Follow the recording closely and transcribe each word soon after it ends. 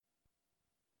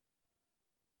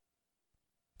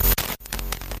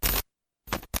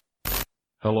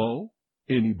Hello?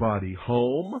 Anybody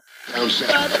home?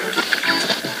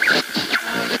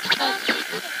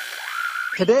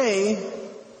 Today,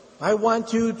 I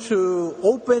want you to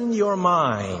open your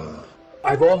mind.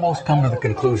 I've almost come to the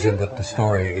conclusion that the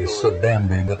story is so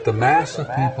damning that the mass of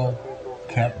people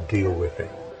can't deal with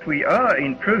it. We are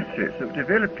in process of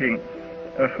developing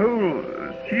a whole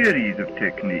series of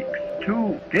techniques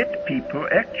to get people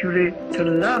actually to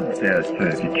love their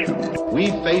servitude.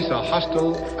 We face a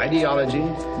hostile ideology,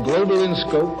 global in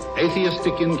scope,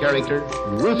 atheistic in character,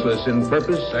 ruthless in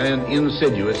purpose, and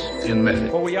insidious in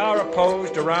method. For we are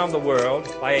opposed around the world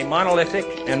by a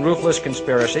monolithic and ruthless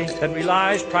conspiracy that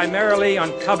relies primarily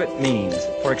on covert means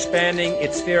for expanding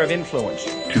its sphere of influence.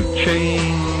 To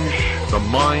change the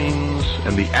minds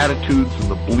and the attitudes and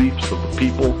the beliefs of the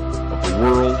people of the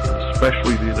world,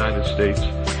 especially the United States,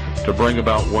 to bring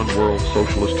about one world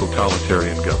socialist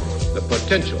totalitarian government. The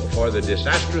potential for the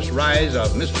disastrous rise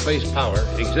of misplaced power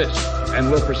exists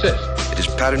and will persist. It has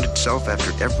patterned itself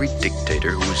after every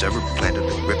dictator who has ever planted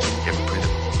the gripping imprint of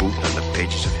boot on the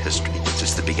pages of history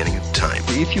since the beginning of time.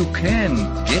 If you can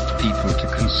get people to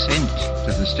consent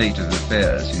to the state of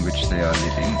affairs in which they are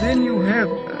living, then you have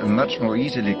a much more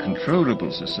easily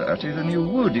controllable society than you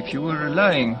would if you were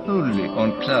relying wholly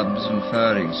on clubs and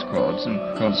firing squads and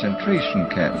concentration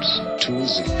camps.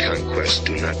 Tools of conquest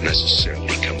do not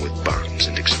necessarily come with bombs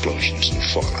and explosions and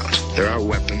fallout. There are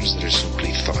weapons that are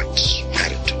simply thoughts,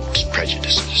 attitudes,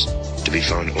 prejudices, to be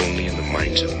found only in the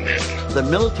minds of men. The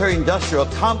military-industrial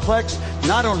complex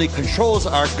not only controls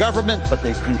our government, but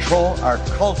they control our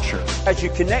culture. As you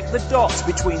connect the dots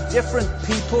between different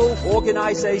people,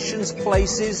 organizations,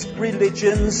 places,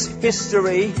 religions,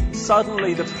 history,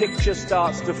 suddenly the picture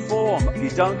starts to form. If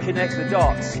you don't connect the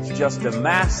dots, it's just a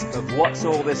mass of what's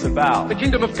all this about. The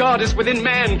kingdom of God is within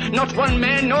man, not one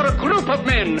man nor a group of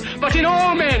men, but in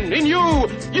all men, in you.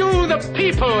 You, the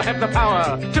people, have the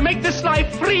power to make this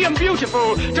life free and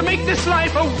beautiful, to make this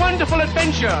life a wonderful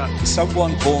adventure.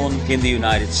 Someone born in the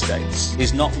United States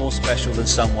is not more special than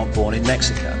someone born in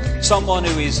Mexico. Someone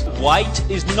who is white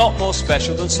is not more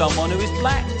special than someone who is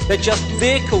black. They're just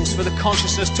vehicles for the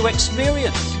consciousness to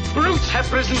experience. Brutes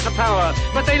have risen to power,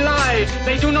 but they lie.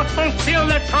 They do not fulfill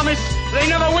their promise. They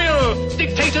never will.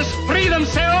 Dictators free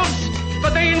themselves,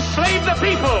 but they enslave the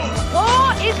people.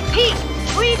 War is peace.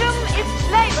 Freedom is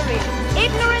slavery.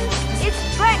 Ignorance is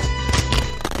strength.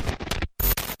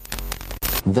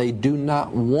 They do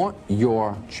not want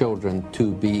your children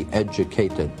to be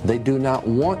educated. They do not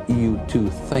want you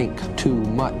to think too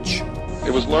much.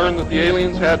 It was learned that the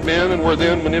aliens had men and were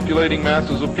then manipulating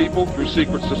masses of people through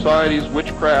secret societies,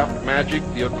 witchcraft, magic,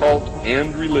 the occult,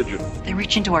 and religion. They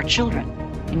reach into our children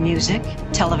in music,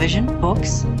 television,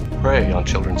 books. Prey on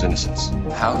children's innocence.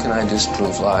 How can I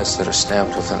disprove lies that are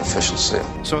stamped with an official seal?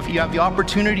 So if you have the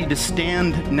opportunity to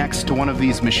stand next to one of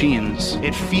these machines,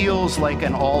 it feels like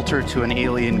an altar to an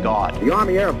alien god. The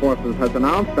Army Air Forces has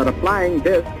announced that a flying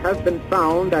disc has been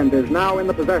found and is now in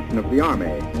the possession of the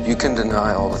Army. You can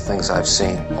deny all the things I've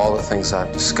seen, all the things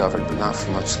I've discovered, but not for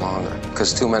much longer,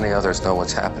 because too many others know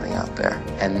what's happening out there.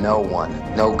 And no one,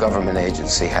 no government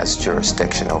agency has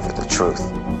jurisdiction over the truth.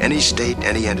 Any state,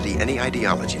 any entity, any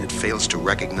ideology that fails to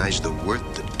recognize the worth,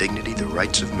 the dignity, the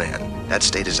rights of man, that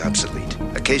state is obsolete.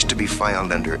 A case to be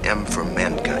filed under M for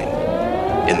Mankind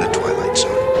in the Twilight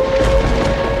Zone.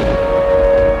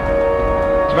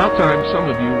 It's about time some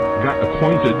of you got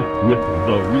acquainted with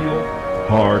the real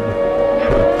hard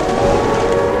truth.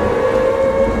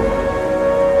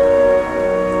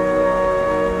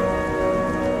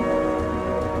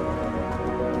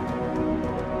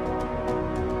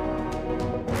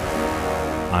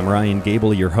 I'm Ryan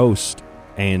Gable, your host,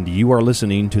 and you are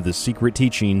listening to the Secret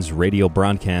Teachings radio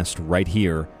broadcast right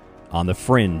here on The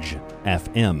Fringe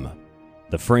FM.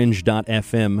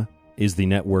 TheFringe.fm is the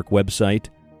network website.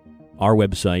 Our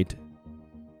website,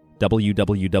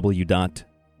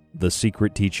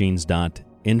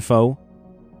 www.thesecretteachings.info.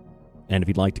 And if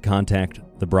you'd like to contact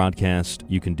the broadcast,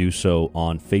 you can do so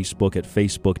on Facebook at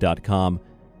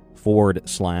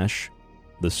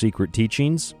facebook.com/The Secret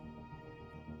Teachings.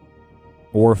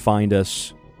 Or find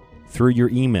us through your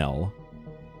email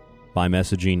by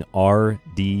messaging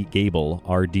rdgable,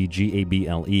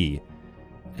 RDGABLE,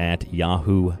 at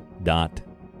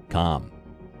yahoo.com.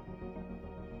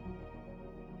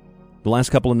 The last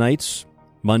couple of nights,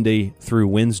 Monday through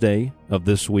Wednesday of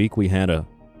this week, we had a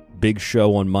big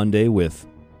show on Monday with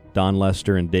Don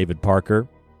Lester and David Parker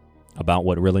about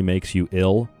what really makes you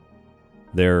ill,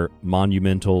 their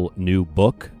monumental new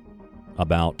book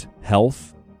about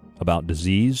health, about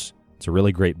disease. It's a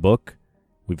really great book.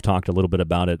 We've talked a little bit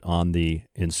about it on the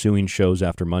ensuing shows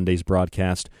after Monday's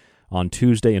broadcast. On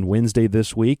Tuesday and Wednesday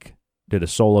this week, did a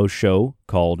solo show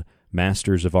called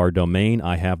Masters of Our Domain,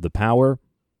 I Have the Power.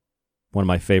 One of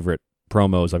my favorite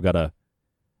promos, I've got a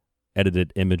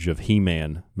edited image of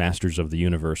He-Man, Masters of the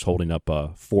Universe, holding up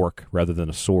a fork rather than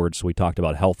a sword. So we talked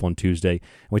about health on Tuesday.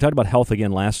 And we talked about health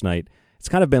again last night. It's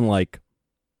kind of been like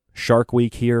Shark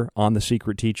Week here on The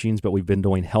Secret Teachings, but we've been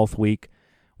doing Health Week.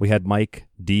 We had Mike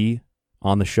D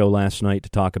on the show last night to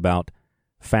talk about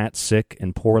fat, sick,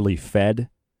 and poorly fed.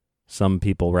 Some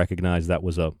people recognize that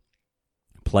was a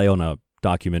play on a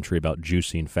documentary about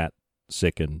juicing fat,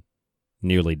 sick, and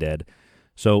nearly dead.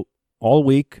 So all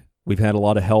week, we've had a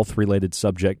lot of health-related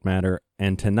subject matter,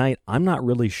 and tonight I'm not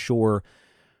really sure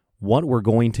what we're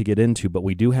going to get into, but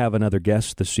we do have another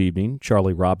guest this evening.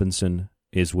 Charlie Robinson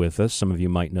is with us. Some of you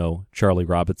might know Charlie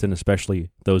Robinson,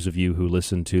 especially those of you who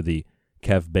listen to the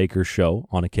Kev Baker Show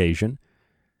on occasion.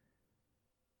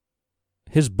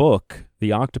 His book,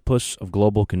 The Octopus of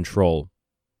Global Control,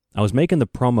 I was making the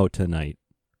promo tonight,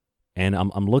 and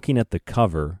I'm looking at the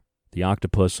cover, the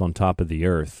octopus on top of the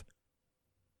earth,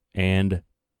 and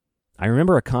I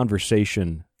remember a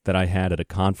conversation that I had at a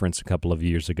conference a couple of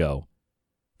years ago.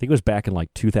 I think it was back in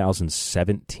like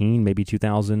 2017, maybe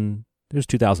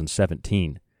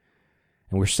 2017.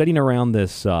 And we're sitting around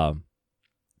this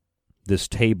this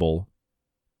table.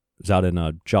 It was out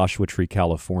in Joshua Tree,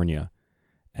 California.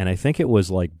 And I think it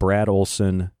was like Brad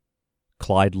Olson,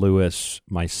 Clyde Lewis,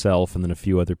 myself, and then a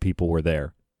few other people were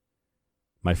there.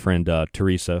 My friend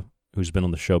Teresa, who's been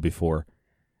on the show before.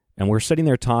 And we're sitting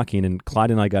there talking, and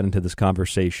Clyde and I got into this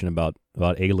conversation about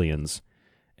aliens.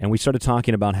 And we started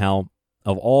talking about how,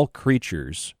 of all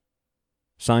creatures,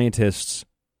 scientists,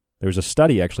 there was a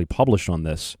study actually published on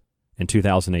this in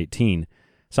 2018.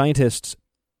 Scientists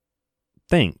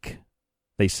think,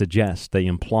 they suggest, they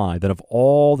imply that of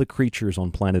all the creatures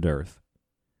on planet Earth,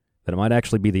 that it might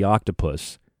actually be the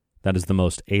octopus that is the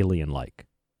most alien-like.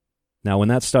 Now, when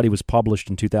that study was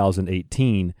published in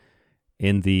 2018,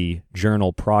 in the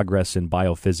journal Progress in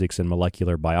Biophysics and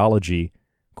Molecular Biology,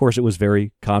 of course, it was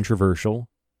very controversial,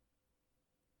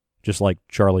 just like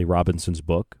Charlie Robinson's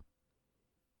book.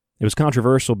 It was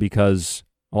controversial because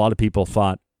a lot of people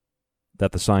thought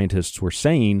that the scientists were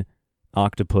saying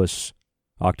octopuses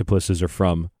are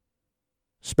from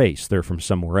space, they're from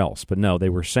somewhere else. But no, they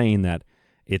were saying that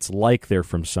it's like they're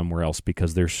from somewhere else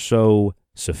because they're so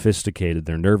sophisticated,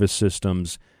 their nervous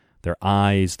systems, their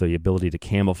eyes, the ability to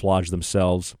camouflage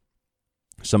themselves.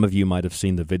 Some of you might have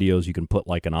seen the videos. You can put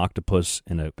like an octopus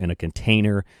in a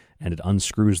container and it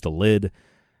unscrews the lid.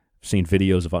 I've seen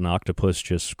videos of an octopus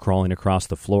just crawling across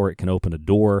the floor. It can open a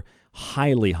door.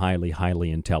 Highly, highly,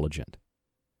 highly intelligent.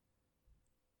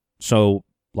 So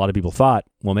a lot of people thought,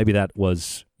 well, maybe that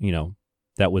was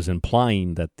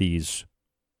implying that these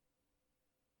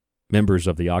members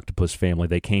of the octopus family,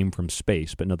 they came from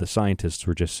space. But no, the scientists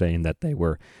were just saying that they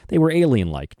were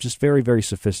alien-like, just very, very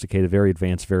sophisticated, very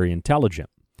advanced, very intelligent.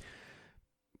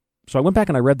 So I went back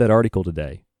and I read that article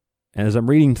today. And as I'm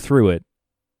reading through it,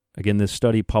 again, this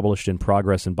study published in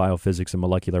Progress in Biophysics and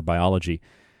Molecular Biology,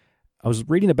 I was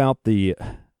reading about the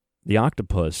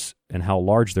octopus and how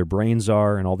large their brains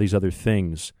are and all these other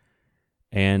things.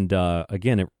 And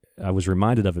again, I was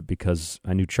reminded of it because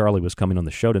I knew Charlie was coming on the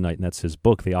show tonight, and that's his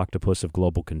book, The Octopus of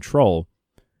Global Control.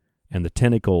 And the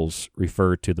tentacles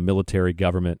refer to the military,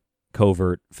 government,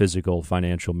 covert, physical,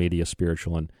 financial, media,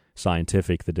 spiritual, and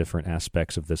scientific, the different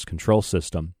aspects of this control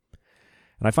system.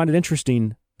 And I find it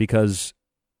interesting because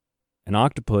an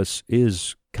octopus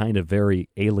is kind of very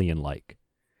alien-like.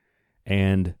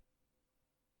 And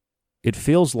it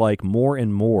feels like more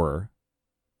and more,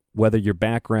 whether your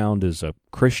background is a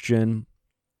Christian,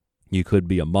 you could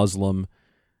be a Muslim,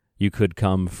 you could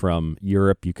come from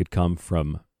Europe, you could come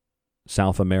from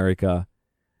South America.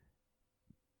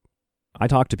 I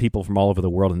talk to people from all over the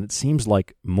world, and it seems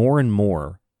like more and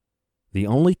more, the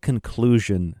only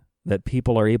conclusion that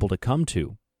people are able to come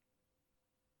to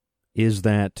is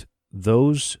that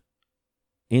those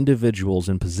individuals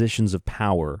in positions of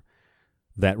power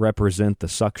that represent the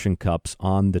suction cups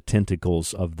on the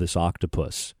tentacles of this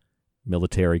octopus,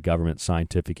 military, government,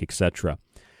 scientific, etc.,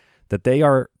 that they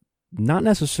are not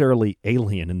necessarily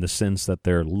alien in the sense that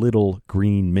they're little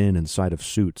green men inside of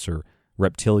suits or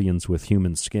reptilians with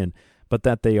human skin, but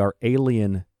that they are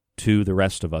alien to the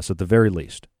rest of us, at the very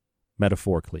least,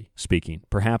 metaphorically speaking.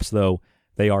 Perhaps, though,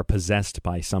 they are possessed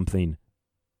by something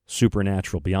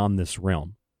supernatural beyond this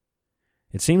realm.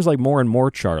 It seems like more and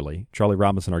more, Charlie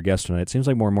Robinson, our guest tonight, it seems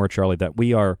like more and more, Charlie, that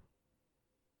we are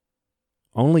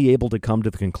only able to come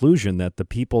to the conclusion that the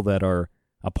people that are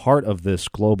a part of this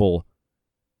global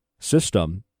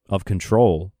system of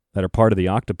control, that are part of the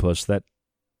octopus, that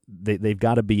they've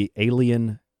got to be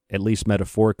alien, at least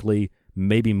metaphorically,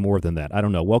 maybe more than that. I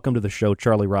don't know. Welcome to the show,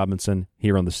 Charlie Robinson,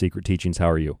 here on The Secret Teachings. How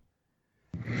are you?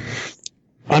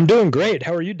 I'm doing great.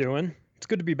 How are you doing? It's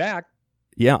good to be back.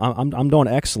 Yeah, I'm doing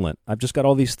excellent. I've just got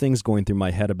all these things going through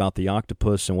my head about the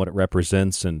octopus and what it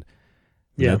represents, and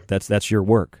that's your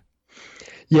work.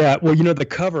 Yeah, well, the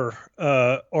cover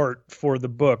art for the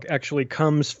book actually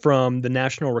comes from the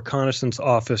National Reconnaissance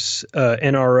Office,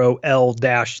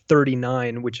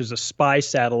 NROL-39, which is a spy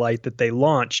satellite that they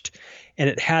launched, and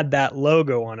it had that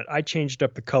logo on it. I changed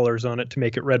up the colors on it to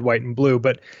make it red, white, and blue,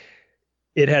 but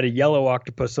it had a yellow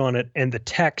octopus on it, and the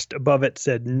text above it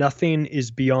said, "Nothing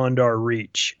is beyond our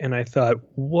reach." And I thought,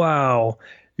 wow,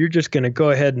 you're just going to go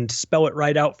ahead and spell it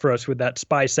right out for us with that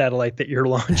spy satellite that you're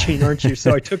launching, aren't you?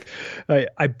 So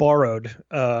I borrowed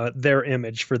their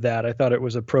image for that. I thought it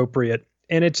was appropriate.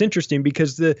 And it's interesting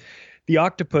because the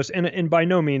octopus, and by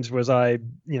no means was I,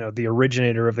 the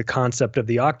originator of the concept of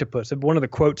the octopus. One of the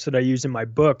quotes that I use in my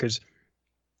book is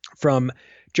from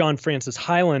John Francis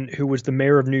Hyland, who was the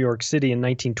mayor of New York City in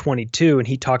 1922, and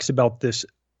he talks about this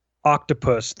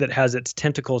octopus that has its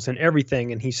tentacles in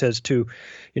everything, and he says to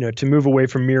move away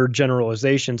from mere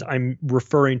generalizations, I'm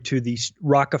referring to the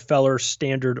Rockefeller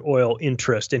Standard Oil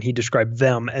interest, and he described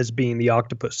them as being the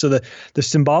octopus. So the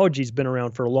symbology's been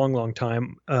around for a long, long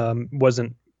time.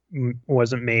 Wasn't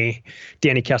me.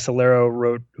 Danny Casolaro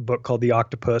wrote a book called The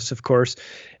Octopus, of course,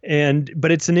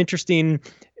 but it's an interesting.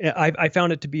 I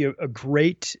found it to be a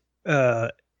great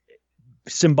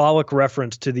symbolic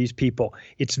reference to these people.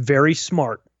 It's very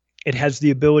smart. It has the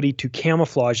ability to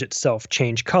camouflage itself,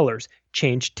 change colors,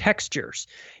 change textures.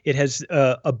 It has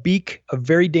a beak, a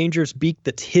very dangerous beak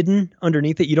that's hidden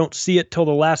underneath it. You don't see it till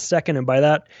the last second, and by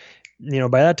that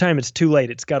time it's too late.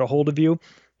 It's got a hold of you.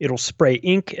 It'll spray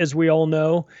ink, as we all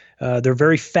know. They're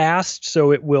very fast,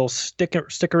 so it will stick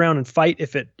around and fight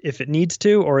if it needs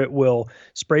to, or it will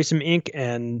spray some ink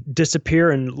and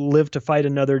disappear and live to fight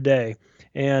another day.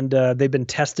 And they've been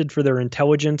tested for their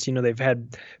intelligence. They've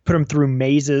put them through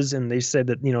mazes, and they said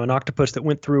that an octopus that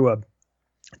went through a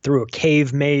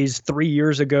cave maze 3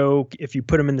 years ago, if you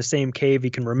put him in the same cave, he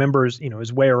can remember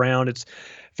his way around. It's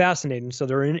fascinating. So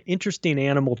they're an interesting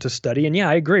animal to study. And yeah,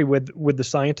 I agree with the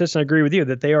scientists, and I agree with you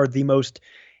that they are the most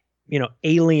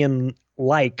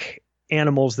alien-like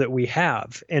animals that we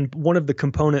have. And one of the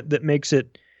component that makes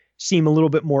it seem a little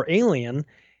bit more alien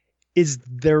is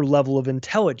their level of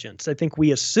intelligence. I think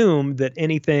we assume that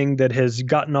anything that has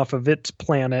gotten off of its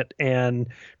planet and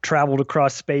traveled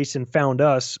across space and found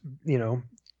us,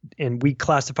 and we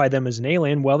classify them as an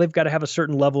alien, well, they've got to have a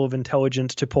certain level of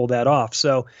intelligence to pull that off.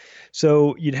 So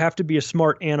you'd have to be a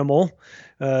smart animal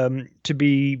to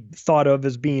be thought of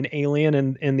as being alien,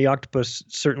 and the octopus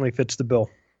certainly fits the bill.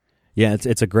 Yeah,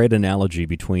 it's a great analogy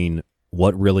between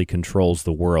what really controls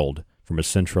the world from a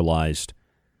centralized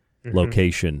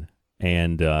location.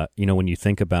 And, when you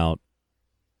think about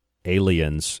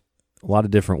aliens, a lot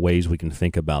of different ways we can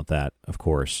think about that, of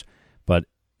course. But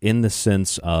in the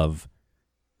sense of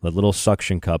the little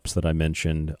suction cups that I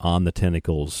mentioned on the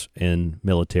tentacles in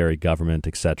military, government,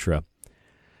 etc.,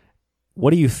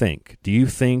 what do you think? Do you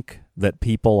think that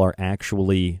people are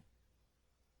actually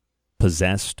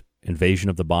possessed, invasion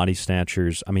of the body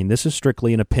snatchers? I mean, this is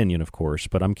strictly an opinion, of course,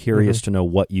 but I'm curious to know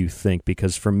what you think,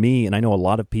 because for me, and I know a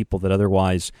lot of people that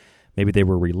otherwise maybe they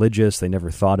were religious, they never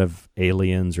thought of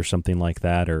aliens or something like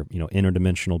that, or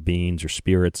interdimensional beings or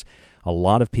spirits. A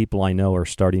lot of people I know are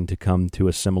starting to come to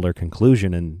a similar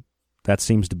conclusion, and that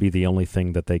seems to be the only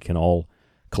thing that they can all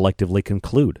collectively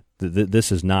conclude.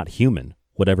 This is not human,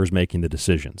 whatever's making the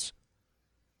decisions.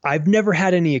 I've never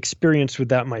had any experience with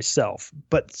that myself,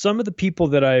 but some of the people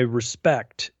that I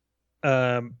respect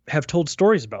have told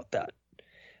stories about that.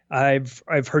 I've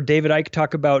heard David Icke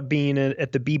talk about being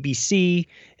at the BBC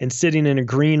and sitting in a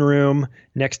green room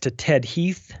next to Ted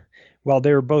Heath while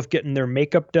they were both getting their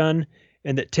makeup done,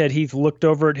 and that Ted Heath looked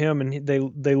over at him, and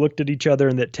they looked at each other,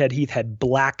 and that Ted Heath had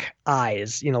black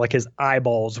eyes, like his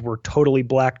eyeballs were totally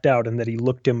blacked out, and that he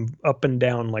looked him up and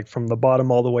down, like from the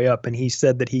bottom all the way up, and he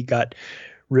said that he got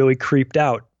really creeped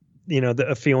out.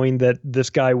 A feeling that this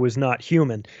guy was not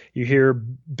human. You hear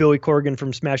Billy Corgan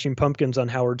from Smashing Pumpkins on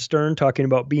Howard Stern talking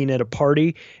about being at a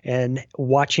party and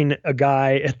watching a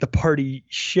guy at the party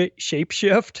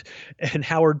shapeshift, and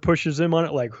Howard pushes him on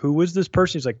it like, who was this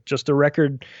person? He's like, just a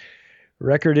record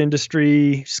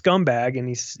industry scumbag, and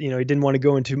he's he didn't want to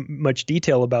go into much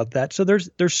detail about that. So there's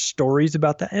stories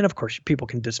about that, and of course people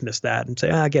can dismiss that and say,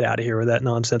 get out of here with that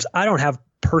nonsense. I don't have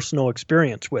personal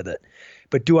experience with it.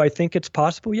 But do I think it's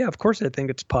possible? Yeah, of course I think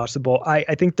it's possible.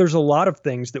 I think there's a lot of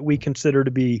things that we consider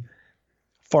to be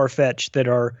far-fetched that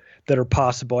are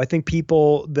possible. I think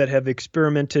people that have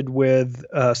experimented with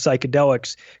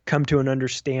psychedelics come to an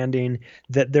understanding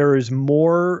that there is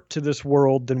more to this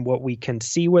world than what we can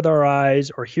see with our eyes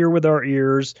or hear with our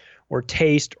ears or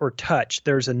taste or touch.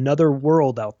 There's another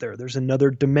world out there. There's another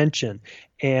dimension,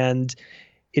 and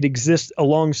it exists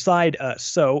alongside us.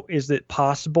 So is it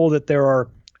possible that there are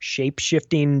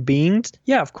shape-shifting beings?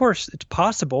 Yeah, of course, it's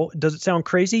possible. Does it sound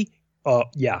crazy?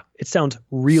 Yeah, it sounds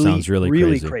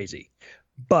really crazy.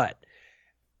 But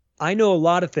I know a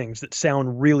lot of things that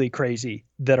sound really crazy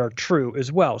that are true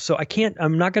as well. So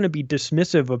I'm not going to be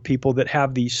dismissive of people that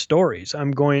have these stories.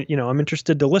 I'm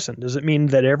interested to listen. Does it mean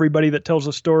that everybody that tells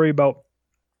a story about,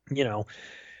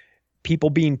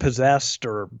 people being possessed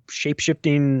or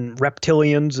shape-shifting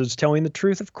reptilians is telling the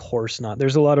truth? Of course not.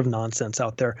 There's a lot of nonsense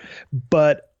out there.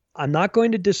 But I'm not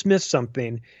going to dismiss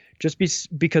something just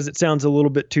because it sounds a little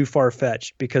bit too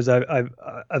far-fetched, because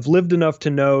I've lived enough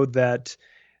to know that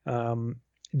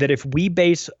that if we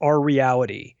base our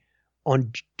reality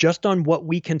on what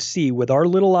we can see with our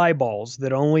little eyeballs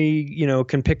that only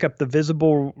can pick up the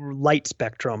visible light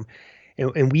spectrum,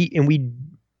 and we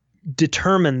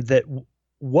determine that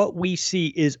what we see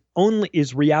is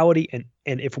reality, and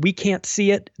if we can't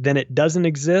see it, then it doesn't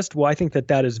exist. Well, I think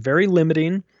that is very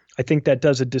limiting. I think that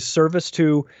does a disservice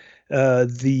to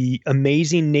the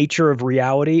amazing nature of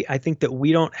reality. I think that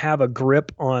we don't have a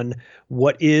grip on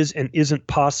what is and isn't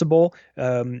possible.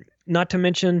 Not to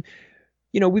mention,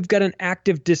 we've got an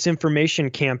active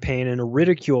disinformation campaign and a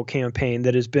ridicule campaign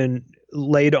that has been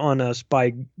laid on us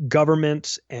by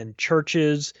governments and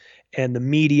churches and the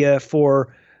media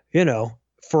for,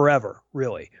 forever,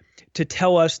 really, to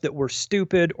tell us that we're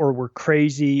stupid or we're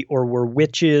crazy or we're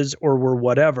witches or we're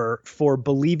whatever for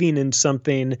believing in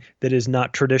something that is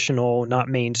not traditional, not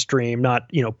mainstream, not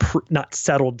not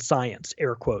settled science,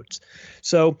 air quotes.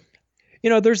 So,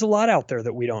 there's a lot out there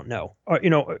that we don't know.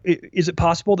 Is it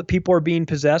possible that people are being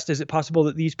possessed? Is it possible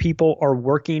that these people are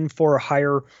working for a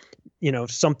higher,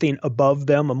 something above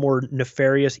them, a more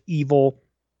nefarious, evil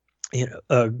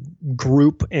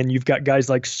group, and you've got guys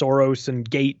like Soros and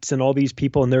Gates and all these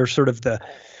people, and they're sort of the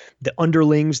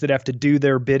underlings that have to do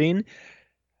their bidding?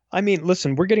 I mean,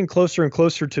 listen, we're getting closer and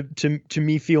closer to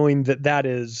me feeling that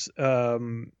is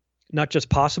not just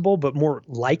possible, but more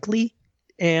likely.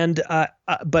 And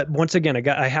but once again,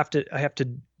 I have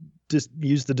to just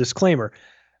use the disclaimer.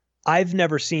 I've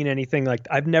never seen anything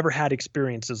I've never had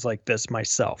experiences like this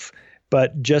myself.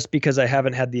 But just because I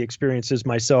haven't had the experiences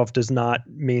myself does not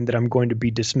mean that I'm going to be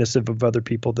dismissive of other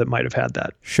people that might have had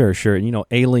that. Sure.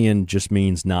 Alien just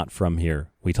means not from here.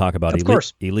 We talk about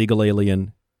illegal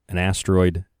alien. An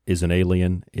asteroid is an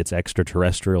alien. It's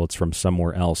extraterrestrial. It's from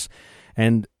somewhere else.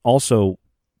 And also,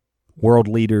 world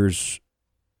leaders,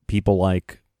 people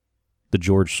like the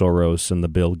George Soros and the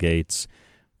Bill Gates,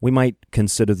 we might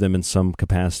consider them in some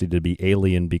capacity to be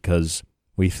alien because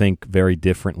we think very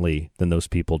differently than those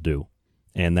people do.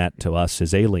 And that to us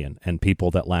is alien. And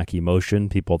people that lack emotion,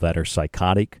 people that are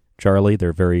psychotic, Charlie,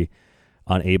 they're very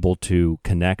unable to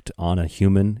connect on a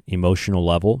human emotional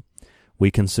level.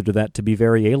 We consider that to be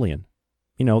very alien.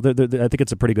 I think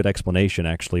it's a pretty good explanation,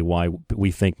 actually, why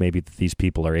we think maybe that these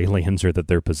people are aliens or that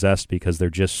they're possessed, because they're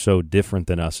just so different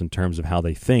than us in terms of how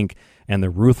they think and the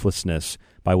ruthlessness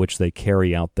by which they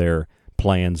carry out their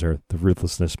plans, or the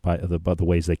ruthlessness by the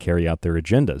ways they carry out their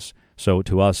agendas. So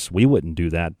to us, we wouldn't do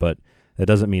that, but that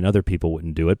doesn't mean other people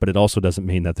wouldn't do it, but it also doesn't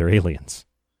mean that they're aliens.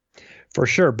 For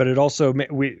sure, but it also,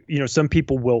 some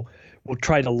people will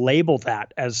try to label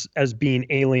that as being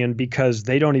alien because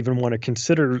they don't even want to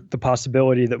consider the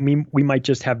possibility that we might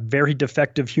just have very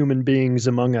defective human beings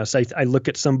among us. I look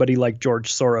at somebody like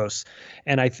George Soros,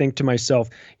 and I think to myself,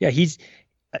 yeah,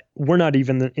 we're not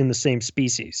even in the same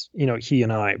species, he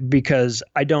and I, because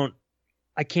I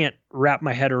can't wrap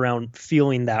my head around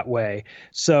feeling that way.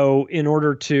 So in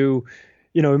order to,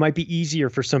 it might be easier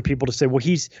for some people to say, well,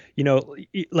 he's,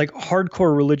 like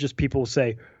hardcore religious people will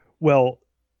say, well,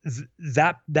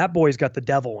 that boy's got the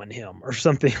devil in him or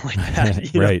something like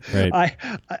that. Right.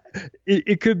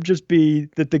 It could just be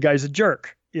that the guy's a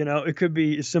jerk. It could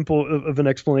be as simple of an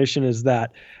explanation as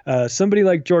that. Somebody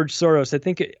like George Soros, I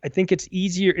think it's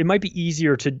easier. It might be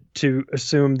easier to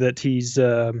assume that he's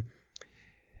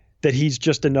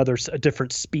just a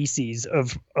different species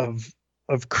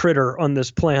of critter on this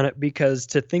planet, because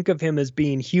to think of him as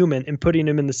being human and putting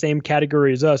him in the same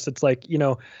category as us, it's like,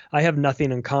 I have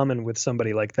nothing in common with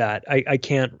somebody like that. I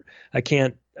can't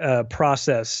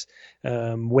process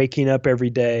waking up every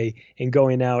day and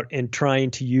going out and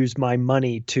trying to use my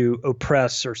money to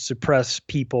oppress or suppress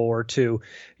people, or to,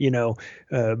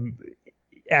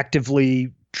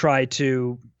 actively try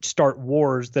to start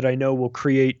wars that I know will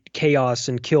create chaos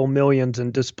and kill millions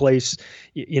and displace,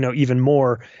 even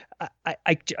more.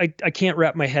 I can't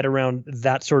wrap my head around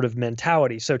that sort of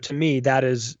mentality. So to me, that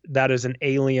is an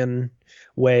alien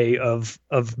way of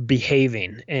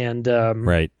behaving. And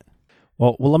right.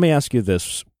 Well, let me ask you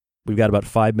this. We've got about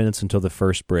 5 minutes until the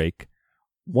first break.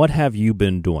 What have you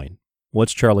been doing?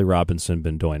 What's Charlie Robinson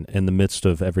been doing in the midst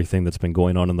of everything that's been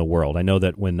going on in the world? I know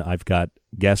that when I've got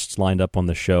guests lined up on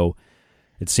the show,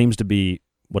 it seems to be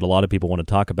what a lot of people want to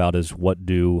talk about is what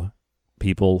do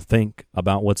people think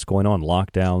about what's going on,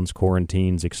 lockdowns,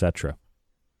 quarantines, etc.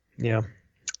 Yeah.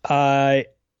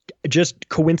 Just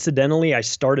coincidentally, I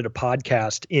started a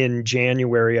podcast in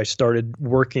January. I started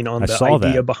working on the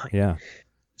idea behind. Yeah.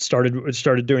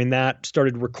 Started doing that.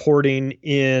 Started recording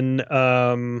in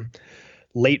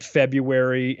late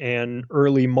February and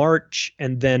early March,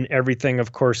 and then everything,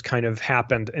 of course, kind of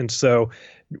happened. And so,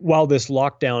 while this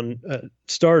lockdown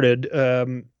started,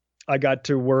 I got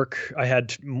to work. I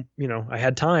had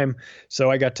time, so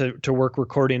I got to work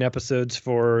recording episodes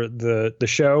for the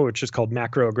show, which is called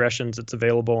Macroaggressions. It's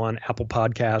available on Apple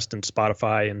Podcast and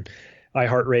Spotify and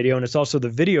iHeartRadio, and it's also the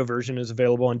video version is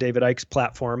available on David Icke's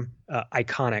platform,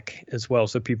 Iconic, as well,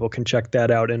 so people can check that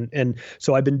out. And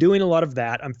so I've been doing a lot of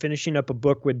that. I'm finishing up a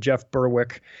book with Jeff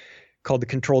Berwick called The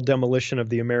Controlled Demolition of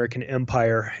the American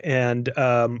Empire, and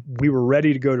we were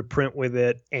ready to go to print with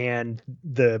it, and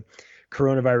the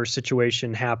coronavirus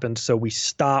situation happened, so we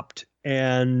stopped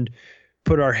and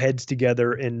put our heads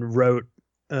together and wrote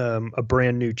a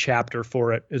brand new chapter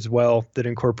for it as well that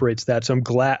incorporates that. So I'm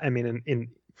glad. I mean,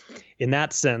 in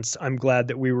that sense, I'm glad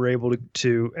that we were able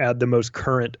to add the most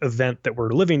current event that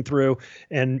we're living through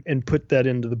and put that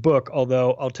into the book.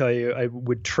 Although I'll tell you, I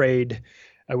would trade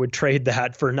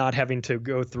that for not having to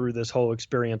go through this whole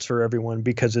experience for everyone,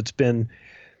 because it's been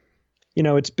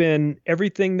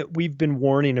everything that we've been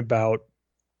warning about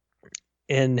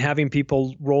and having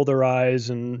people roll their eyes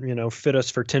and, fit us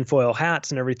for tinfoil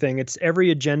hats and everything. It's every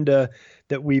agenda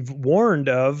that we've warned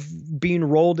of being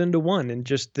rolled into one, and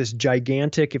just this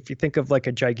gigantic, if you think of like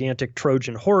a gigantic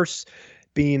Trojan horse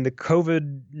being the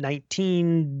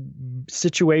COVID-19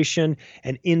 situation,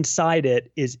 and inside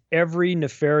it is every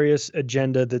nefarious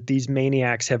agenda that these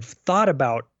maniacs have thought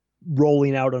about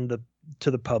rolling out to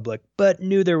the public, but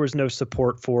knew there was no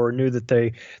support for, knew that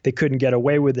they couldn't get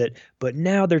away with it. But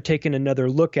now they're taking another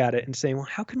look at it and saying, well,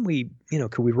 how can we,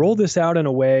 could we roll this out in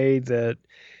a way that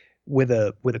with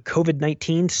a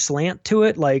COVID-19 slant to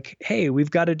it? Like, hey, we've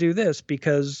got to do this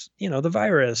because, the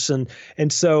virus. And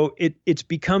so it's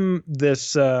become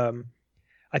this, I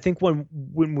think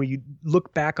when we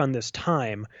look back on this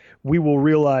time, we will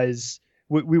realize,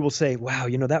 we will say, wow,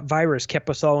 that virus kept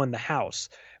us all in the house.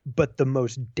 But the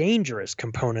most dangerous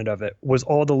component of it was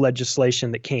all the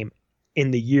legislation that came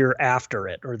in the year after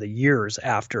it, or the years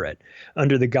after it,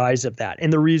 under the guise of that.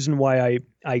 And the reason why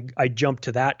I jumped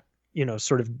to that,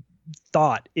 sort of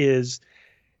thought is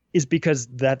because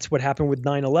that's what happened with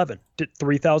 9/11.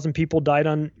 3,000 people died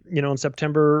on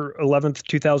September 11th,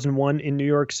 2001 in New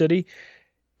York City.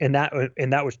 And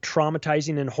that was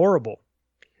traumatizing and horrible.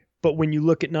 But when you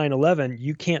look at 9/11,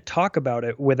 you can't talk about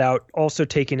it without also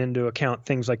taking into account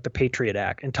things like the Patriot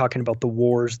Act and talking about the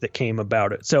wars that came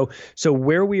about it. So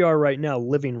where we are right now,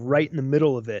 living right in the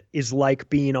middle of it, is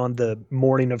like being on the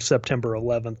morning of September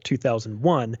 11th,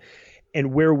 2001.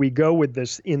 And where we go with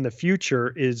this in the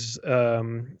future is,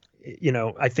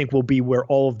 I think will be where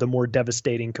all of the more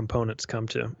devastating components come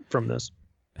from this.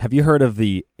 Have you heard of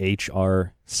the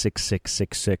HR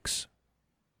 6666?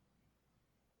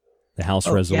 The House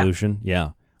resolution?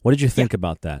 Yeah. What did you think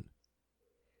about that?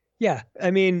 Yeah.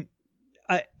 I mean,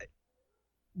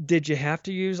 did you have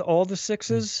to use all the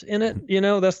sixes in it?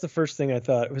 That's the first thing I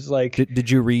thought. It was like... Did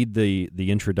you read the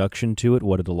introduction to it,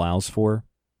 what it allows for?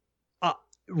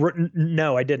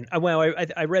 No, I didn't. Well,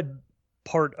 I read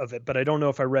part of it, but I don't know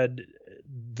if I read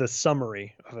the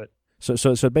summary of it.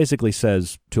 So it basically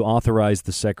says to authorize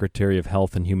the Secretary of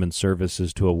Health and Human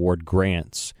Services to award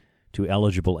grants to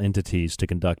eligible entities to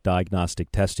conduct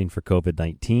diagnostic testing for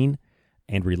COVID-19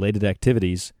 and related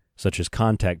activities such as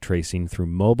contact tracing through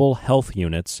mobile health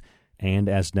units and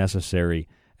as necessary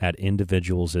at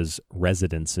individuals'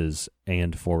 residences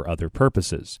and for other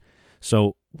purposes.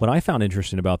 So what I found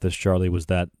interesting about this, Charlie, was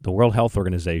that the World Health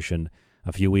Organization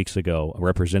a few weeks ago, a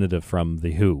representative from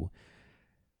the WHO,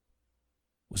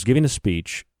 was giving a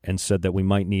speech and said that we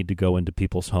might need to go into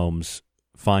people's homes,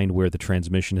 find where the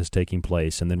transmission is taking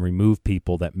place, and then remove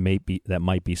people that might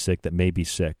be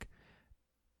sick.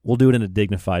 We'll do it in a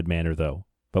dignified manner, though,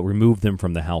 but remove them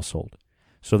from the household.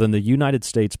 So then the United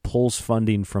States pulls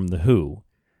funding from the WHO.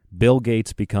 Bill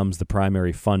Gates becomes the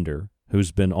primary funder,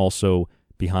 who's been also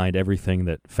behind everything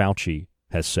that Fauci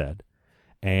has said,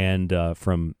 and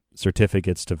from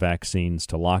certificates to vaccines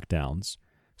to lockdowns.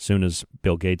 Soon as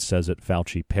Bill Gates says it,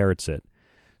 Fauci parrots it.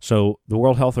 So the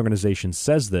World Health Organization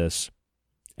says this,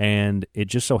 and it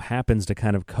just so happens to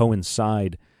kind of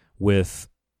coincide with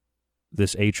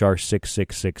this HR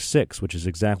 6666, which is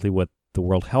exactly what the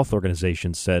World Health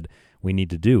Organization said we need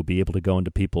to do, be able to go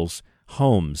into people's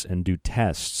homes and do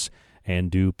tests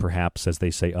and do perhaps, as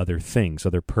they say, other things,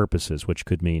 other purposes, which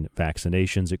could mean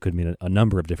vaccinations. It could mean a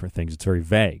number of different things. It's very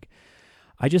vague.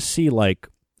 I just see like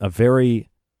a very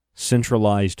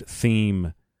centralized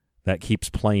theme that keeps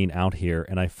playing out here,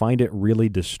 and I find it really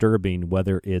disturbing,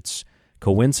 whether it's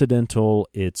coincidental,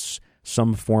 it's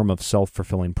some form of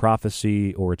self-fulfilling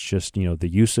prophecy, or it's just, the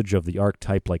usage of the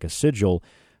archetype like a sigil.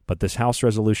 But this House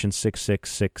Resolution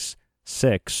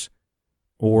 6666,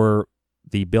 or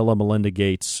the Bill and Melinda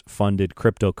Gates funded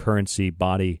cryptocurrency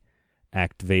body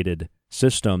activated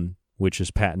system, which is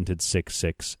patented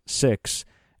 666,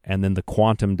 and then the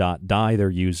quantum dot dye they're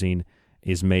using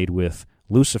is made with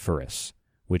luciferase,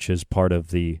 which is part of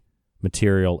the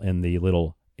material in the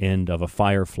little end of a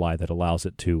firefly that allows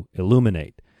it to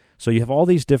illuminate. So you have all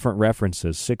these different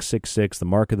references, 666, the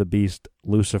mark of the beast,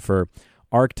 Lucifer,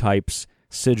 archetypes,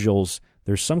 sigils.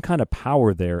 There's some kind of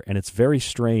power there, and it's very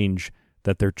strange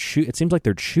that it seems like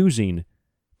they're choosing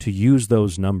to use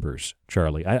those numbers,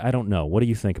 Charlie. I don't know. What do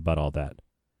you think about all that?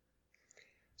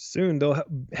 Soon they'll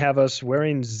have us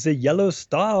wearing the yellow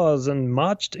stars and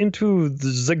marched into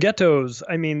the ghettos.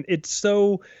 I mean, it's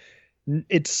so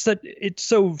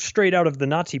straight out of the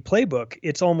Nazi playbook.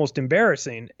 It's almost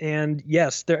embarrassing. And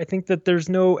yes, I think that there's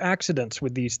no accidents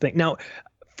with these things. Now,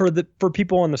 for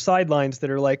people on the sidelines that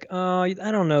are like, I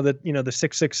don't know that, the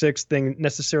 666 thing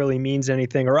necessarily means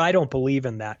anything, or I don't believe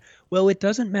in that. Well, it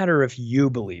doesn't matter if you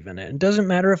believe in it. It doesn't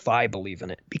matter if I believe in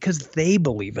it, because they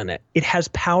believe in it. It has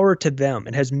power to them.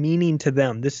 It has meaning to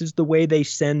them. This is the way they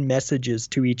send messages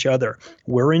to each other.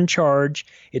 We're in charge.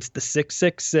 It's the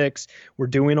 666. We're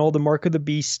doing all the mark of the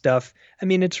beast stuff. I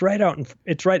mean, it's right out in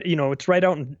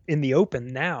the open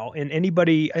now. And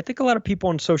anybody, I think a lot of people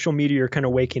on social media are kind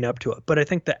of waking up to it. But I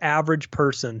think the average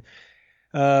person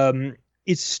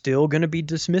is still going to be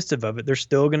dismissive of it. They're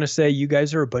still going to say, you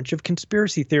guys are a bunch of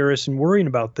conspiracy theorists and worrying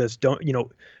about this.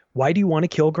 Why do you want to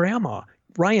kill grandma?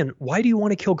 Ryan, why do you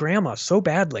want to kill grandma so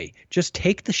badly? Just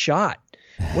take the shot.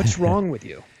 What's wrong with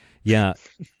you? Yeah.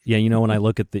 When I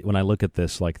look at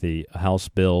this, like the House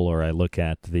bill, or I look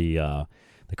at the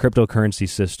cryptocurrency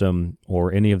system,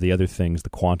 or any of the other things, the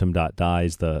quantum dot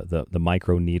dyes, the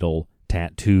micro needle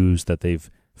tattoos that they've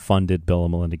funded, Bill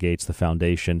and Melinda Gates, the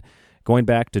foundation. Going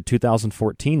back to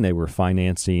 2014, they were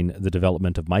financing the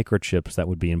development of microchips that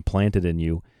would be implanted in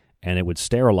you, and it would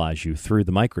sterilize you through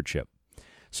the microchip.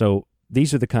 So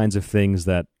these are the kinds of things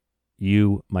that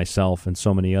you, myself, and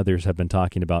so many others have been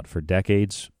talking about for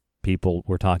decades. People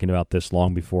were talking about this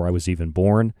long before I was even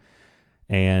born.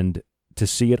 And to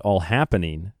see it all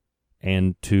happening,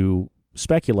 and to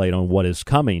speculate on what is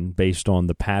coming based on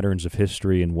the patterns of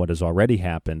history and what has already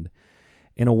happened,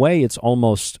 in a way, it's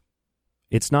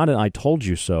not an I told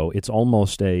you so. It's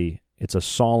almost it's a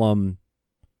solemn,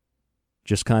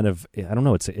 just kind of, I don't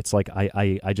know, it's like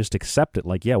I just accept it.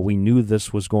 Like, yeah, we knew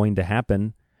this was going to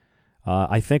happen.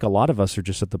 I think a lot of us are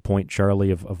just at the point,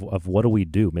 Charlie, of what do we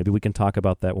do? Maybe we can talk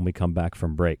about that when we come back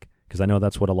from break, because I know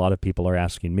that's what a lot of people are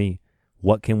asking me.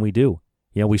 What can we do?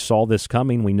 We saw this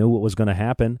coming. We knew what was going to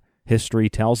happen. History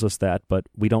tells us that, but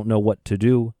we don't know what to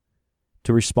do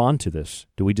to respond to this.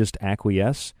 Do we just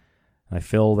acquiesce? I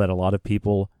feel that a lot of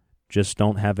people just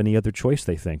don't have any other choice,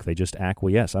 they think. They just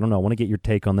acquiesce. I don't know. I want to get your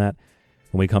take on that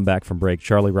when we come back from break.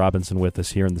 Charlie Robinson with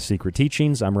us here in The Secret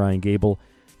Teachings. I'm Ryan Gable,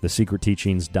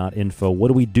 thesecretteachings.info. What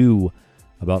do we do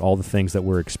about all the things that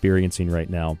we're experiencing right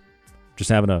now?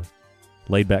 Just having a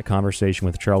laid-back conversation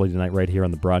with Charlie tonight right here on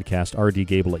the broadcast.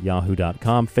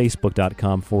 rdgable@yahoo.com,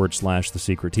 facebook.com/The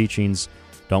Secret Teachings.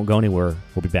 Don't go anywhere.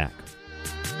 We'll be back.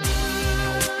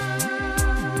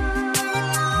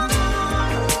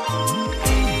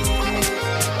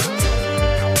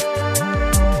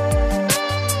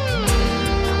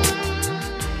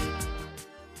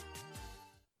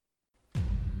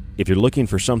 If you're looking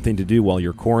for something to do while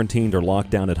you're quarantined or locked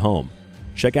down at home,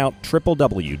 check out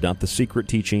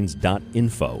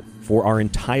www.thesecretteachings.info for our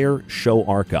entire show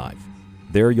archive.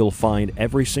 There you'll find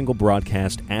every single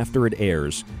broadcast after it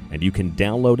airs, and you can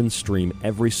download and stream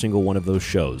every single one of those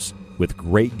shows with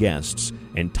great guests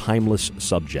and timeless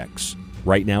subjects.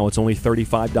 Right now, it's only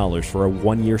 $35 for a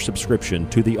one-year subscription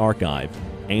to the archive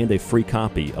and a free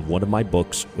copy of one of my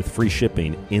books with free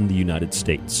shipping in the United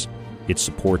States. It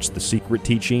supports The Secret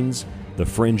Teachings The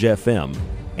Fringe FM,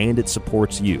 and it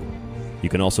supports you. You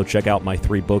can also check out my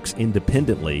 3 books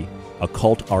independently: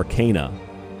 Occult Arcana,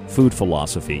 Food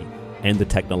Philosophy, and The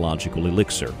Technological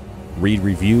Elixir. Read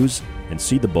reviews and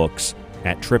see the books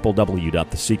at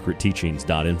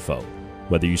www.thesecretteachings.info.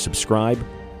 Whether you subscribe,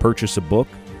 purchase a book,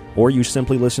 or you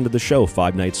simply listen to the show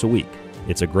 5 nights a week,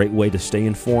 it's a great way to stay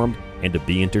informed and to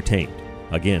be entertained.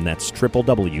 Again, that's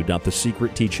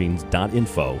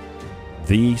www.thesecretteachings.info,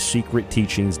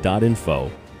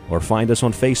 thesecretteachings.info, or find us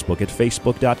on Facebook at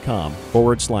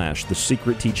facebook.com/The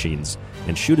Secret Teachings,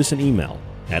 and shoot us an email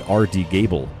at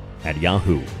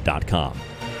rdgable@yahoo.com.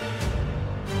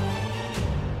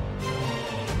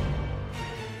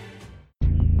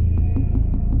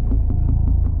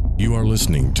 You are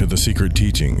listening to The Secret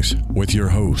Teachings with your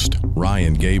host,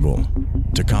 Ryan Gable.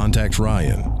 To contact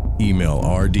Ryan, email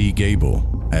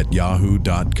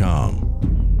rdgable@yahoo.com.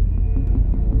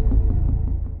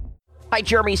 Hi,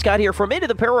 Jeremy Scott here from Into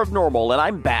the Power of Normal, and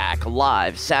I'm back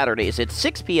live Saturdays at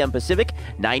 6 p.m. Pacific,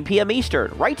 9 p.m.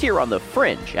 Eastern, right here on the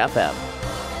Fringe FM.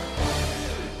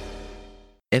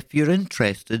 If you're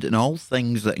interested in all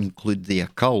things that include the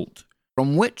occult,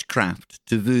 from witchcraft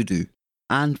to voodoo,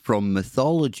 and from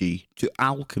mythology to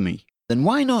alchemy, then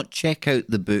why not check out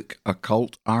the book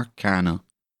Occult Arcana,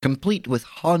 complete with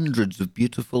hundreds of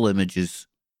beautiful images.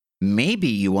 Maybe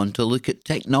you want to look at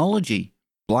technology,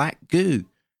 black goo,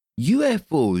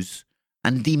 UFOs,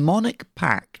 and demonic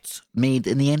pacts made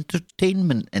in the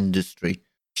entertainment industry.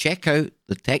 Check out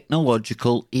The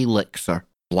Technological Elixir,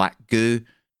 Black Goo,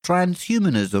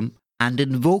 Transhumanism, and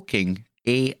Invoking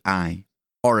AI.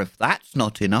 Or if that's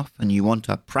not enough and you want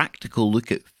a practical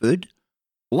look at food,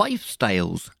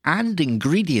 lifestyles, and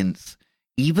ingredients,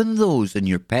 even those in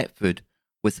your pet food,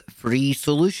 with free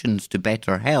solutions to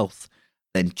better health,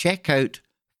 then check out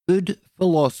Food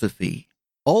Philosophy.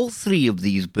 All 3 of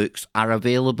these books are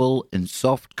available in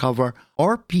softcover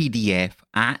or PDF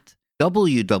at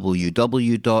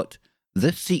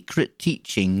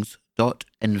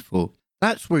www.thesecretteachings.info.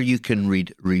 That's where you can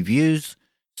read reviews,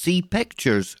 see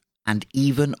pictures, and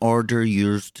even order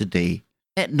yours today.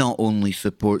 It not only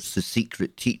supports The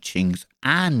Secret Teachings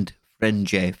and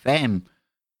Fringe FM,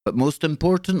 but most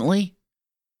importantly,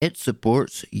 it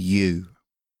supports you.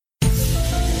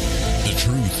 The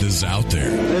truth is out there.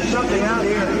 There's something out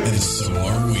here. And so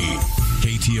are we.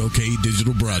 KTOK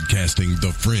Digital Broadcasting,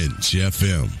 The Fringe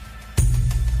FM.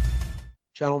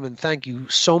 Gentlemen, thank you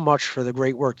so much for the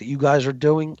great work that you guys are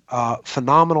doing.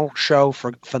 Phenomenal show,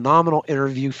 for phenomenal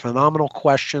interview, phenomenal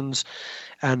questions.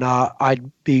 And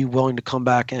I'd be willing to come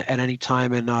back at any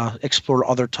time and explore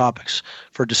other topics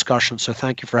for discussion. So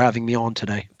thank you for having me on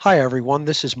today. Hi, everyone.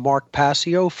 This is Mark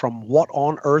Passio from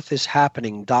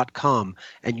whatonearthishappening.com,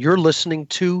 and you're listening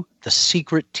to The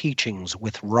Secret Teachings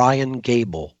with Ryan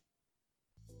Gable.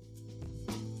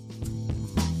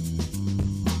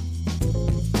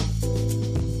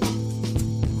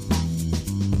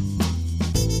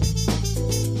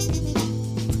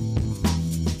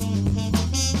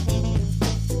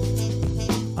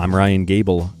 I'm Ryan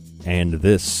Gable, and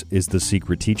this is The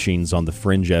Secret Teachings on the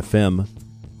Fringe FM.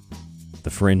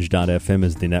 TheFringe.fm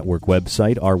is the network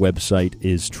website. Our website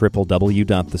is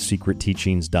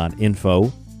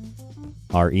www.thesecretteachings.info.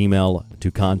 Our email to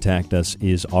contact us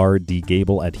is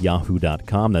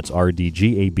rdgable@yahoo.com. That's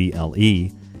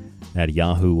rdgable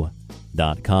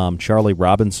 @yahoo.com. Charlie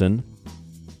Robinson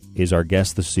is our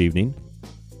guest this evening,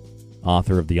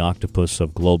 author of The Octopus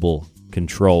of Global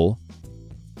Control.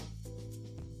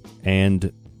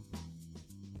 And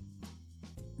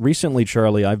recently,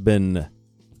 Charlie, I've been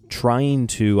trying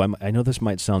to, I know this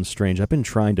might sound strange, I've been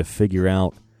trying to figure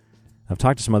out, I've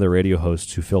talked to some other radio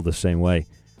hosts who feel the same way.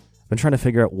 I've been trying to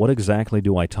figure out what exactly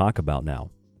do I talk about now.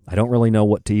 I don't really know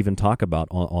what to even talk about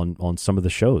on some of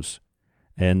the shows.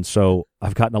 And so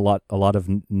I've gotten a lot of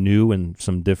new and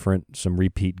some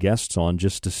repeat guests on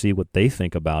just to see what they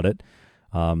think about it.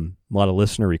 A lot of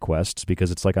listener requests,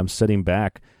 because it's like I'm sitting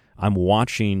back, I'm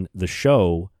watching the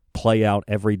show play out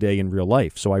every day in real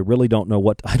life. So I really don't know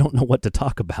what to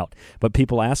talk about. But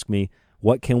people ask me,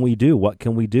 what can we do? What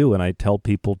can we do? And I tell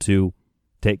people to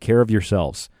take care of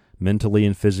yourselves mentally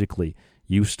and physically.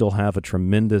 You still have a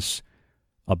tremendous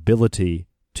ability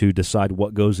to decide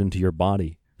what goes into your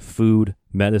body. Food,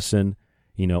 medicine,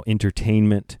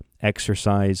 entertainment,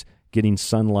 exercise, getting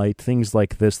sunlight, things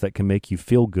like this that can make you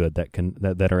feel good,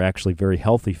 that are actually very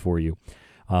healthy for you.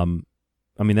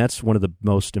 That's one of the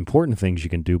most important things you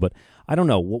can do, but I don't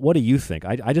know. What do you think?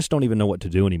 I just don't even know what to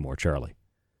do anymore, Charlie.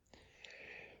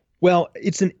 Well,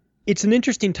 it's an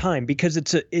interesting time because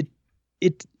it's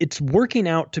working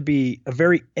out to be a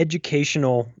very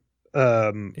educational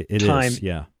time. It is,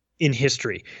 yeah. in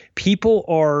history. People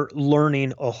are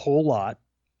learning a whole lot.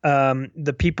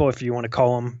 The people, if you want to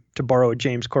call them, to borrow a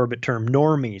James Corbett term,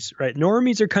 normies, right?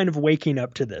 Normies are kind of waking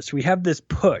up to this. We have this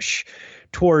push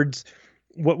towards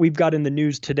what we've got in the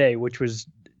news today, which was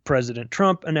President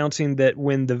Trump announcing that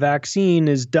when the vaccine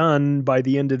is done by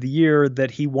the end of the year,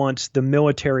 that he wants the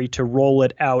military to roll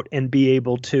it out and be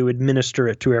able to administer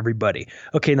it to everybody.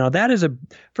 Okay, now that is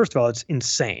first of all, it's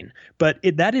insane, but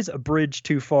that is a bridge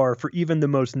too far for even the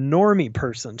most normie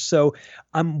person. So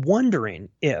I'm wondering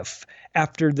if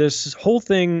after this whole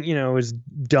thing, is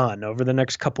done over the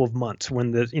next couple of months,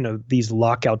 when these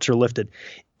lockouts are lifted,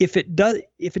 if it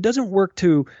doesn't work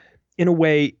to, in a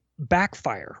way,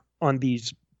 backfire on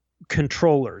these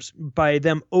controllers by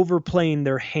them overplaying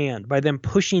their hand, by them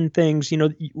pushing things,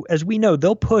 as we know,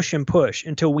 they'll push and push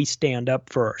until we stand up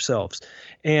for ourselves.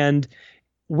 And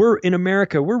we're in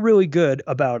America, we're really good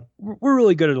at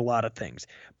a lot of things,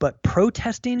 but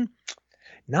protesting,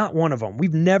 not one of them.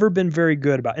 We've never been very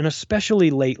good about, and especially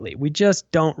lately, we just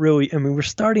don't really, we're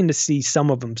starting to see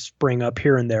some of them spring up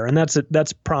here and there, and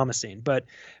that's promising, but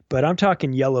I'm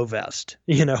talking yellow vest.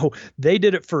 They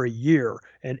did it for a year,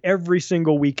 and every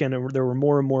single weekend there were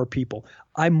more and more people.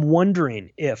 I'm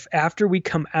wondering if after we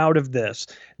come out of this,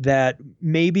 that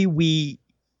maybe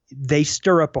they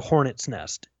stir up a hornet's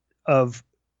nest of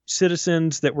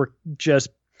citizens that were just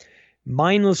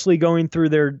mindlessly going through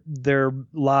their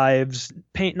lives,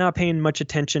 not paying much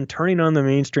attention, turning on the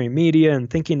mainstream media and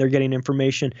thinking they're getting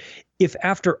information. If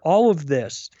after all of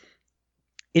this,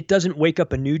 it doesn't wake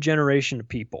up a new generation of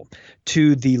people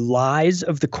to the lies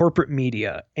of the corporate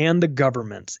media and the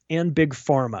governments and big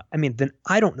pharma, then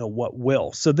I don't know what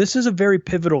will. So this is a very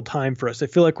pivotal time for us. I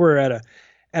feel like we're at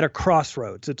a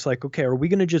crossroads. It's like, okay, are we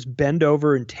going to just bend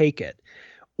over and take it?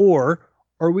 Or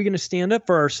are we going to stand up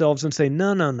for ourselves and say,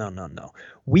 no.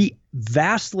 We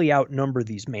vastly outnumber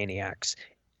these maniacs.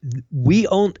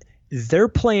 Their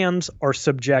plans are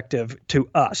subjective to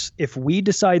us. If we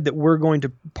decide that we're going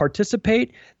to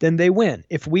participate, then they win.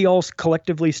 If we all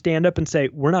collectively stand up and say,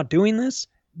 we're not doing this,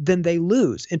 then they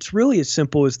lose. It's really as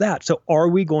simple as that. So are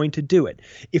we going to do it?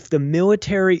 If the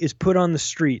military is put on the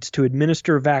streets to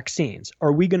administer vaccines,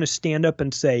 are we going to stand up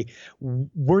and say,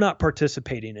 we're not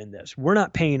participating in this. We're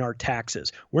not paying our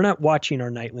taxes. We're not watching our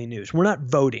nightly news. We're not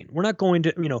voting. We're not going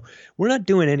to, we're not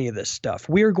doing any of this stuff.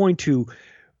 We are going to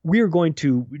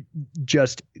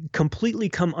just completely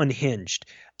come unhinged.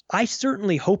 I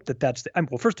certainly hope that's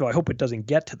well, first of all, I hope it doesn't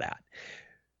get to that.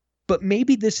 But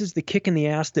maybe this is the kick in the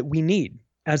ass that we need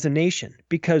as a nation,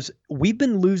 because we've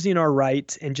been losing our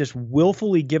rights and just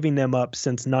willfully giving them up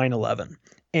since 9/11.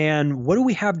 And what do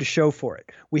we have to show for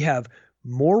it? We have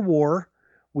more war.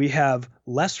 We have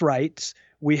less rights.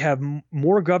 We have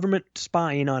more government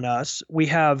spying on us. We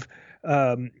have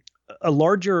a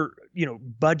larger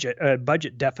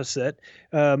budget deficit.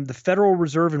 The Federal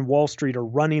Reserve and Wall Street are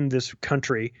running this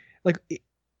country.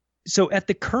 So at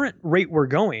the current rate we're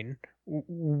going,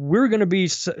 we're going to be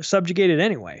subjugated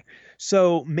anyway.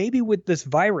 So maybe what this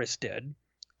virus did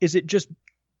is it just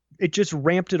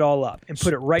ramped it all up and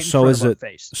put it right in front of our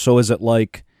face. So is it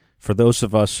like, for those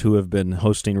of us who have been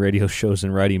hosting radio shows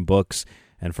and writing books,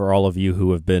 and for all of you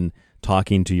who have been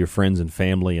talking to your friends and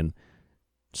family and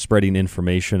spreading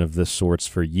information of this sorts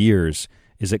for years,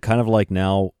 is it kind of like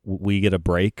now we get a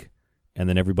break and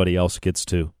then everybody else gets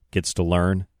to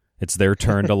learn? It's their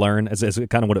turn to learn. Is it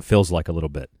kind of what it feels like a little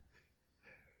bit?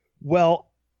 Well,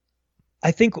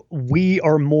 I think we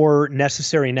are more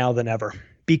necessary now than ever,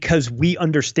 because we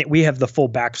understand, we have the full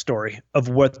backstory of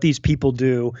what these people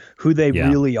do, who they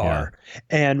really are,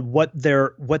 and what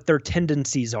their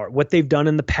tendencies are, what they've done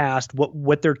in the past,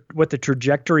 what the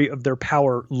trajectory of their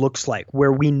power looks like,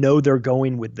 where we know they're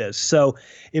going with this. So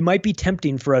it might be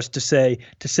tempting for us to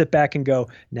sit back and go,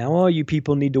 now all you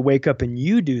people need to wake up and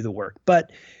you do the work.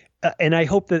 But and I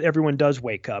hope that everyone does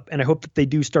wake up, and I hope that they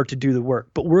do start to do the work.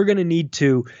 But we're going to need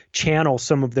to channel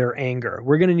some of their anger.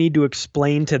 We're going to need to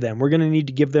explain to them. We're going to need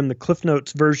to give them the Cliff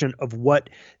Notes version of what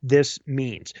this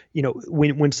means.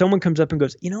 When someone comes up and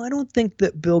goes, I don't think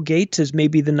that Bill Gates is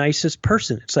maybe the nicest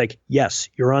person. It's like, yes,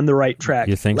 you're on the right track.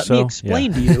 You think so? Let me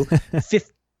explain to you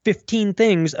 15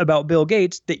 things about Bill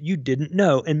Gates that you didn't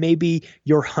know, and maybe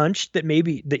your hunch that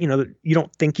you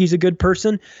don't think he's a good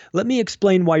person. Let me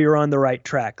explain why you're on the right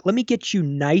track. Let me get you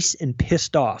nice and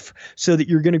pissed off so that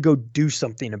you're going to go do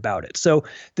something about it. So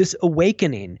this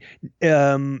awakening,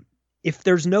 if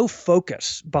there's no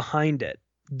focus behind it,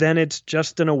 then it's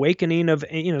just an awakening of,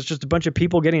 it's just a bunch of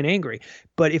people getting angry.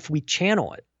 But if we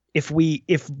channel it,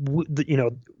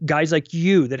 guys like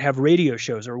you that have radio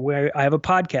shows, or where I have a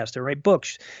podcast or write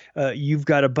books, you've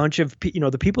got a bunch of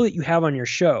the people that you have on your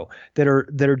show that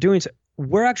are doing so,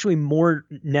 we're actually more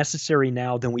necessary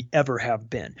now than we ever have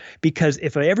been, because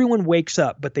if everyone wakes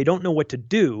up but they don't know what to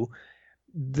do,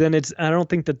 then I don't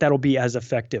think that that'll be as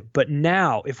effective. But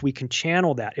now, if we can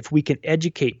channel that, if we can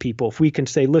educate people, if we can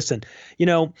say, listen,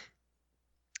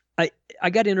 I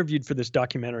got interviewed for this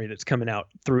documentary that's coming out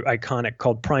through Iconic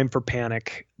called Prime for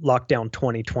Panic, Lockdown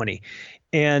 2020.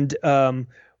 And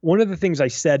one of the things I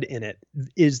said in it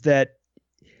is that,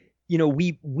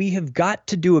 we have got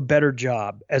to do a better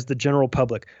job as the general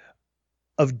public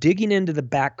of digging into the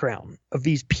background of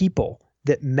these people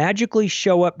that magically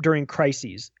show up during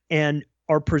crises and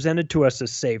are presented to us as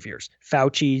saviors.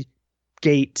 Fauci,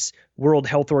 Gates, World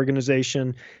Health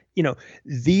Organization,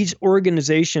 these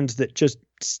organizations that just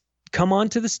come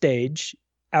onto the stage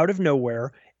out of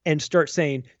nowhere and start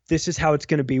saying, this is how it's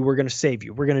going to be. We're going to save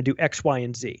you. We're going to do X, Y,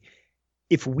 and Z.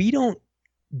 If we don't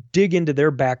dig into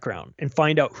their background and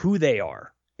find out who they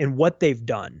are and what they've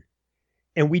done,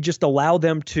 and we just allow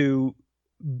them to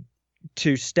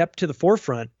step to the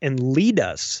forefront and lead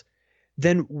us,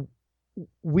 then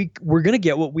we're going to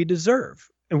get what we deserve.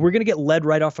 And we're going to get led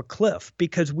right off a cliff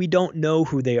because we don't know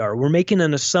who they are. We're making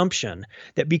an assumption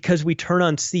that because we turn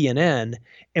on CNN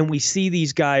and we see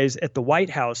these guys at the White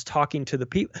House talking to the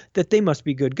people, that they must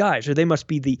be good guys, or they must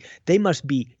be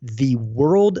the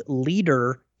world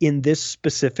leader in this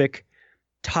specific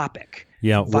topic.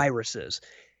 Yeah, viruses.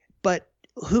 But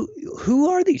who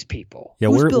are these people? Yeah,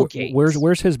 who's Bill Gates?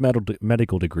 Where's his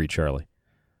medical degree, Charlie?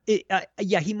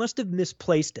 He must have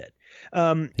misplaced it.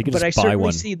 He could but just I buy certainly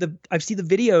one. see the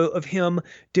video of him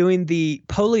doing the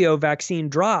polio vaccine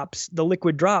drops, the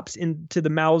liquid drops into the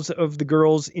mouths of the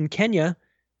girls in Kenya.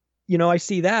 I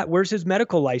see that. Where's his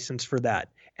medical license for that?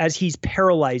 As he's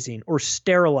paralyzing or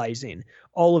sterilizing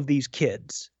all of these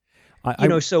kids.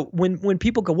 So when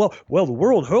people go, well, the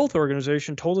World Health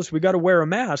Organization told us we got to wear a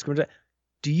mask.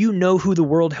 Do you know who the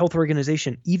World Health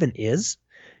Organization even is?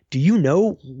 Do you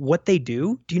know what they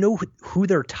do? Do you know who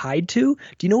they're tied to?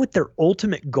 Do you know what their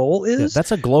ultimate goal is? Yeah,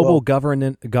 that's a global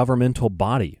governmental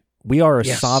body. We are a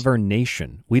sovereign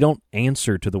nation. We don't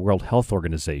answer to the World Health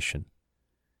Organization.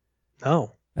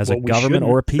 Oh. As a government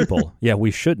or a people. Yeah,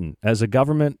 we shouldn't. As a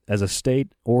government, as a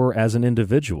state, or as an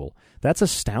individual. That's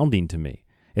astounding to me.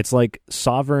 It's like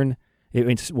sovereign,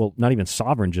 not even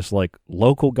sovereign, just like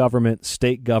local government,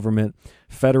 state government,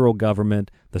 federal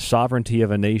government, the sovereignty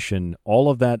of a nation, all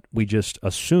of that we just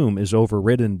assume is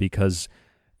overridden because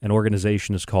an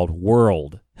organization is called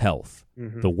World Health.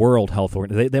 Mm-hmm. The World Health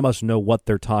Organization. They must know what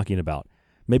they're talking about.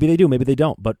 Maybe they do, maybe they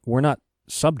don't, but we're not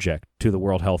subject to the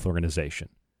World Health Organization.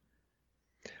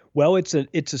 Well, it's a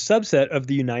subset of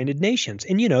the United Nations,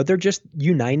 and they're just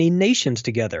uniting nations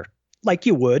together. Like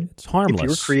you would, it's harmless. If you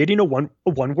were creating a one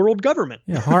world government.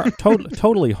 Yeah,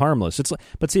 totally harmless.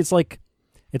 It's like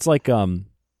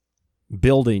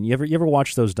building. You ever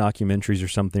watch those documentaries or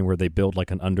something where they build like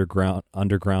an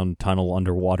underground tunnel,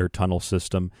 underwater tunnel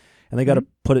system, and they got to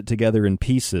put it together in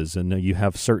pieces, and you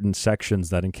have certain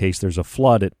sections that in case there's a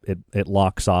flood, it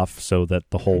locks off so that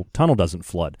the whole tunnel doesn't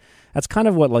flood. That's kind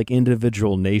of what like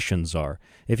individual nations are.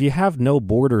 If you have no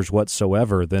borders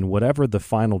whatsoever, then whatever the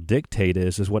final dictate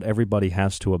is what everybody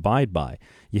has to abide by.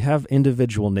 You have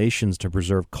individual nations to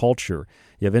preserve culture.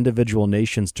 You have individual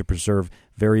nations to preserve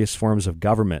various forms of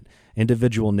government.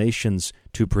 Individual nations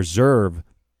to preserve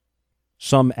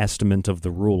some estimate of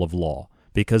the rule of law.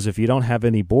 Because if you don't have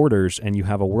any borders and you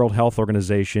have a World Health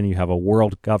Organization, you have a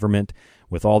world government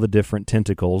with all the different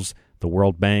tentacles, the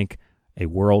World Bank, a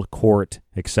world court,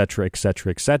 etc.,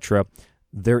 etc., etc.,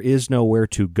 there is nowhere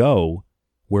to go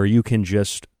where you can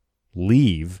just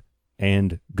leave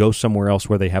and go somewhere else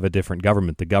where they have a different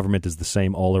government. The government is the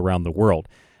same all around the world.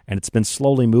 And it's been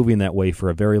slowly moving that way for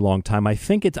a very long time. I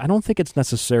don't think it's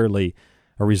necessarily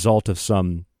a result of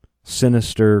some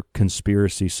sinister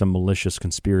conspiracy, some malicious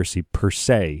conspiracy per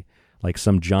se, like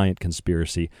some giant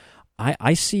conspiracy.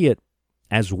 I see it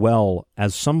as well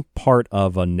as some part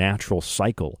of a natural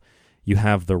cycle. You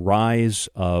have the rise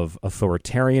of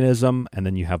authoritarianism, and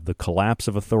then you have the collapse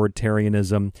of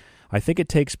authoritarianism. I think it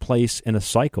takes place in a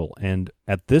cycle, and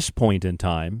at this point in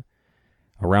time,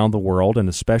 around the world, and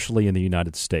especially in the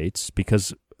United States,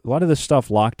 because a lot of this stuff,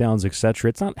 lockdowns, etc.,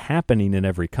 it's not happening in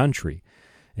every country.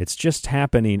 It's just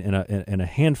happening in a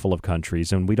handful of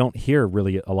countries, and we don't hear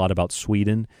really a lot about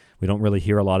Sweden. We don't really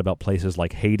hear a lot about places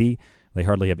like Haiti. They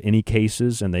hardly have any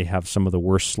cases, and they have some of the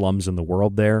worst slums in the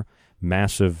world there.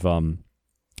 Massive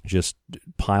just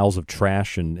piles of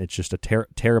trash, and it's just a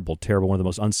terrible, one of the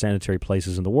most unsanitary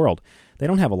places in the world. They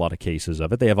don't have a lot of cases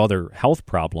of it. They have other health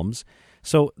problems.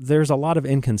 So there's a lot of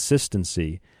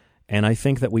inconsistency, and I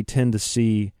think that we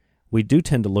do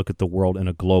tend to look at the world in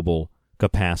a global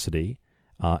capacity,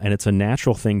 and it's a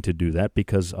natural thing to do that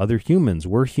because other humans,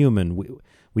 we're human,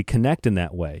 we connect in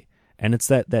that way. And it's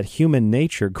that human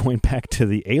nature, going back to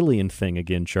the alien thing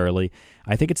again, Charlie,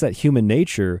 I think it's that human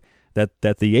nature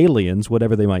that the aliens,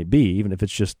 whatever they might be, even if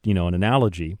it's just, an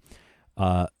analogy,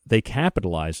 they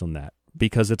capitalize on that.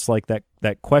 Because it's like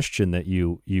that question that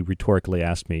you rhetorically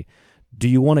asked me, do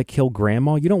you want to kill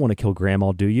grandma? You don't want to kill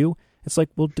grandma, do you? It's like,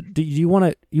 well, do you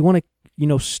want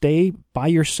to stay by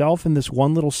yourself in this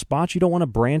one little spot? You don't want to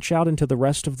branch out into the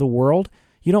rest of the world?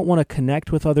 You don't want to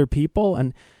connect with other people?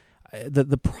 And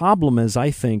the problem is,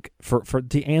 I think, for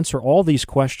to answer all these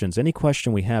questions, any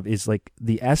question we have is like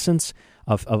the essence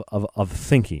of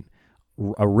thinking,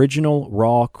 original,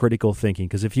 raw, critical thinking.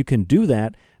 Because if you can do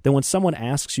that, then when someone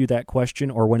asks you that question,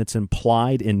 or when it's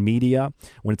implied in media,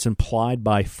 when it's implied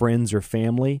by friends or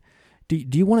family,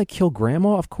 do you want to kill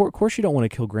grandma? Of course you don't want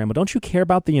to kill grandma. Don't you care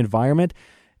about the environment?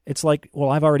 It's like, well,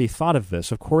 I've already thought of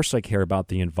this. Of course I care about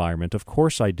the environment. Of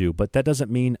course I do. But that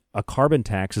doesn't mean a carbon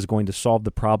tax is going to solve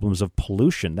the problems of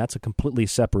pollution. That's a completely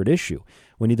separate issue.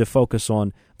 We need to focus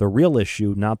on the real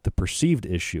issue, not the perceived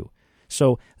issue.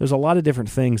 So there's a lot of different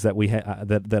things that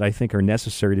that I think are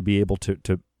necessary to be able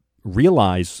to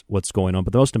realize what's going on.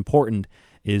 But the most important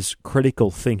is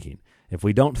critical thinking. If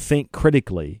we don't think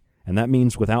critically, and that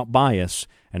means without bias,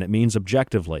 and it means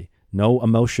objectively, no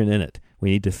emotion in it, we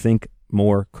need to think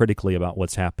more critically about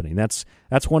what's happening. That's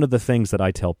one of the things that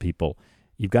I tell people.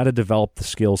 You've got to develop the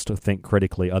skills to think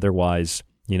critically. Otherwise,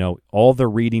 all the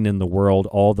reading in the world,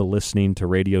 all the listening to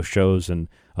radio shows and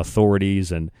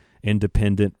authorities and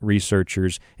independent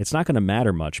researchers, it's not going to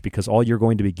matter much because all you're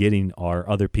going to be getting are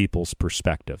other people's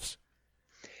perspectives.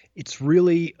 It's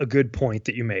really a good point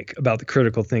that you make about the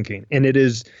critical thinking, and it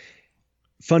is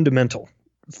fundamental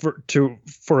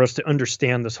for us to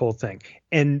understand this whole thing.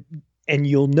 And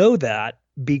you'll know that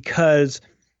because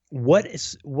what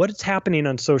is happening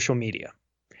on social media.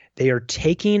 They are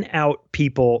taking out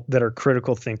people that are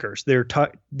critical thinkers. There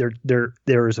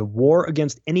is a war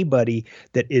against anybody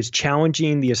that is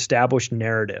challenging the established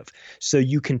narrative. So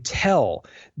you can tell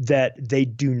that they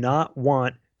do not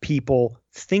want people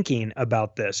thinking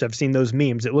about this. I've seen those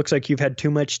memes. It looks like you've had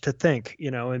too much to think,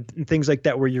 and things like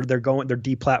that, where they're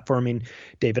deplatforming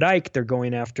David Icke. They're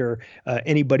going after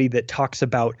anybody that talks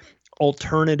about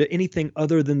alternative, anything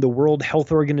other than the World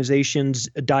Health Organization's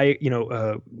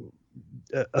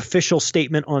official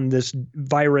statement on this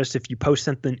virus. If you post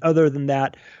something other than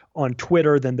that on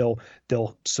Twitter, then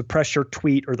they'll suppress your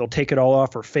tweet, or they'll take it all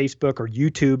off, or Facebook or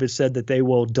YouTube has said that they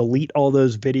will delete all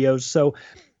those videos. So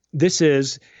this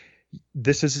is,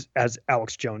 as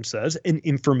Alex Jones says, an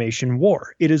information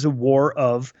war. It is a war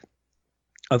of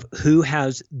who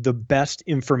has the best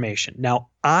information. Now,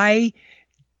 I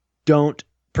don't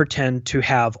pretend to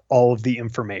have all of the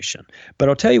information, but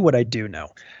I'll tell you what I do know.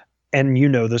 And you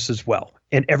know this as well.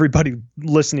 And everybody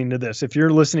listening to this, if you're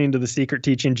listening to the Secret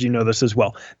Teachings, you know this as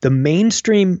well. The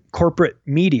mainstream corporate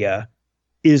media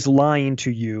is lying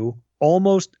to you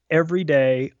almost every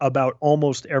day about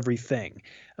almost everything.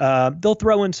 They'll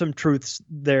throw in some truths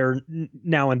there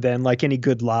now and then, like any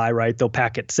good lie, right? They'll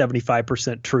pack it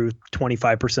 75% truth,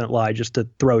 25% lie, just to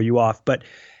throw you off.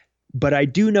 But I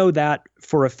do know that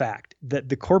for a fact, that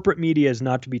the corporate media is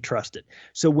not to be trusted.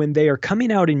 So when they are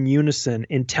coming out in unison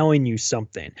and telling you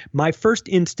something, my first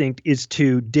instinct is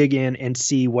to dig in and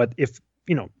see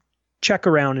check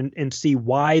around and see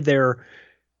why they're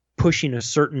pushing a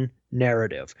certain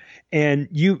narrative. And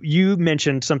you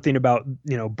mentioned something about,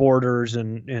 borders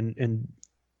and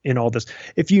all this.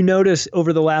 If you notice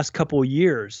over the last couple of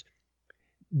years,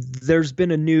 there's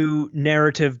been a new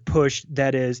narrative push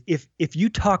that is, if you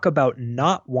talk about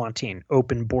not wanting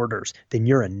open borders, then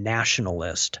you're a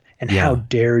nationalist. And how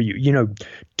dare you,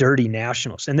 dirty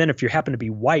nationalist. And then if you happen to be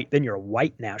white, then you're a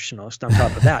white nationalist on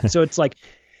top of that. So it's like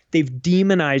they've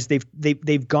demonized,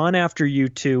 they've gone after you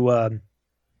to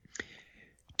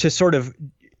sort of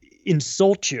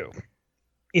insult you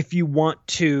if you want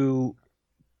to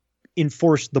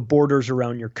enforce the borders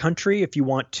around your country, if you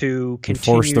want to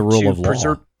continue enforce the rule of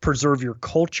law, preserve your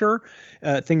culture,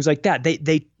 things like that.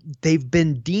 They've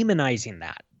been demonizing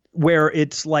that, where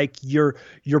it's like you're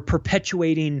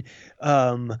perpetuating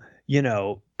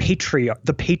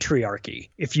patriarchy.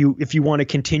 If you want to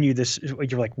continue this,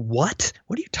 you're like, what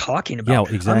are you talking about?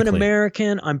 Yeah, exactly. I'm an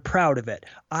American. I'm proud of it.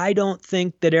 I don't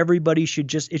think that everybody should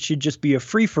just be a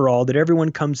free for all, that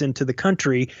everyone comes into the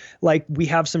country. Like, we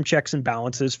have some checks and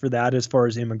balances for that as far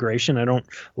as immigration. I don't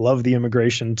love the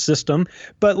immigration system,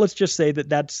 but let's just say that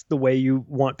that's the way you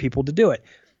want people to do it.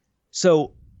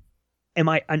 So am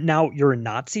I now you're a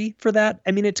Nazi for that?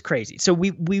 I mean, it's crazy. So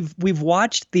we've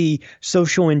watched the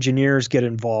social engineers get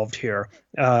involved here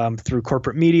through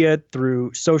corporate media,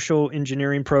 through social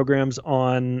engineering programs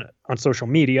on social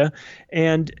media,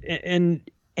 and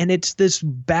it's this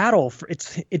battle.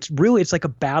 It's like a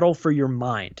battle for your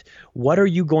mind. What are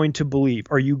you going to believe?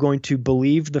 Are you going to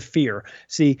believe the fear?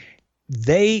 See,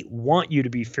 they want you to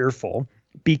be fearful,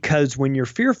 because when you're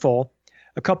fearful,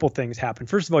 a couple things happen.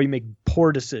 First of all, you make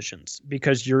poor decisions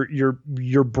because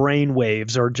your brain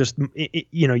waves are just,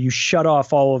 you shut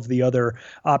off all of the other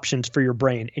options for your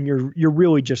brain, and you're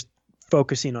really just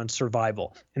focusing on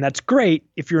survival. And that's great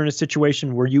if you're in a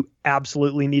situation where you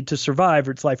absolutely need to survive,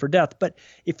 or it's life or death. But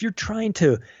if you're trying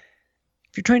to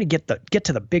get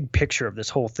to the big picture of this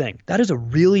whole thing, that is a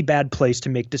really bad place to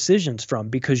make decisions from,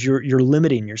 because you're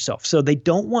limiting yourself. So they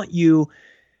don't want you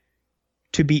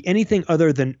to be anything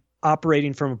other than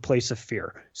operating from a place of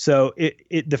fear. So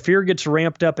the fear gets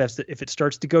ramped up if it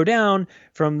starts to go down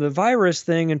from the virus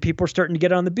thing, and people are starting to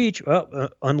get on the beach. Well,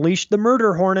 unleash the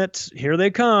murder hornets. Here they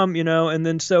come, and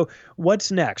then so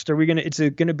what's next? Is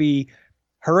it going to be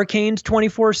hurricanes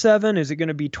 24/7? Is it going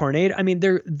to be tornado? I mean,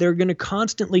 they're going to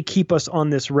constantly keep us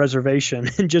on this reservation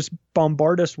and just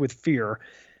bombard us with fear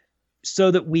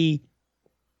so that we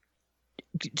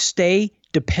stay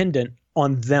dependent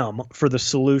on them for the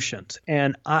solutions.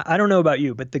 And I don't know about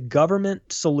you, but the government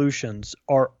solutions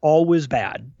are always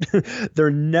bad.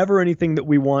 They're never anything that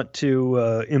we want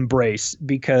to embrace,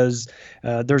 because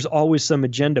there's always some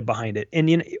agenda behind it. And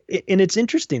it's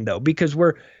interesting though, because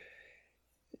I'll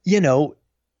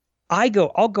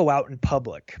go out in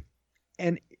public,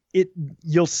 and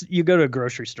you go to a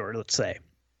grocery store, let's say,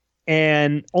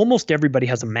 and almost everybody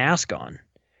has a mask on.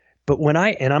 But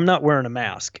I'm not wearing a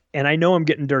mask, and I know I'm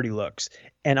getting dirty looks,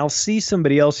 and I'll see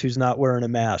somebody else who's not wearing a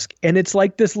mask, and it's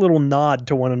like this little nod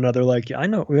to one another, like, I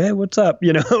know, hey, what's up?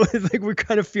 It's like we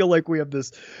kind of feel like we have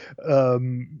this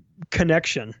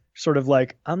connection, sort of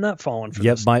like, I'm not falling for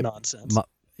this nonsense.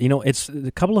 It's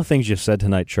a couple of things you said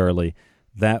tonight, Charlie.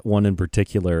 That one in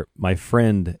particular, my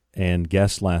friend and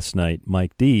guest last night,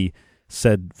 Mike D.,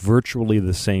 said virtually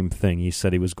the same thing. He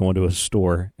said he was going to a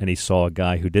store and he saw a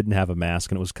guy who didn't have a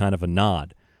mask, and it was kind of a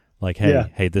nod, like,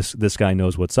 hey, this guy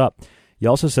knows what's up. You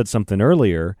also said something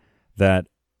earlier that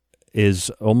is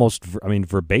almost,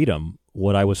 verbatim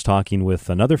what I was talking with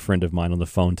another friend of mine on the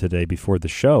phone today before the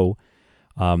show.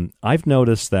 I've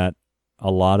noticed that a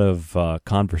lot of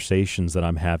conversations that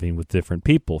I'm having with different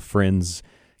people, friends,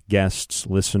 guests,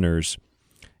 listeners,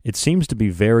 it seems to be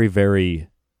very, very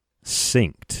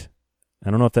synced. I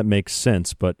don't know if that makes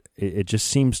sense, but it just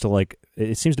seems to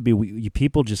be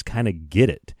people just kind of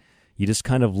get it. You just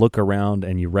kind of look around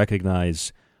and you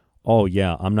recognize, oh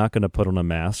yeah, I'm not going to put on a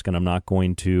mask, and I'm not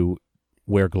going to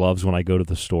wear gloves when I go to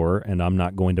the store, and I'm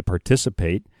not going to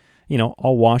participate.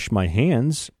 I'll wash my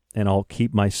hands and I'll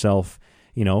keep myself,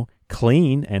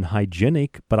 clean and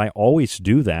hygienic, but I always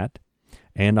do that.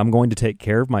 And I'm going to take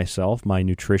care of myself, my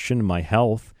nutrition, my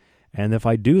health. And if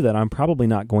I do that, I'm probably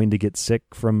not going to get sick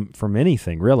from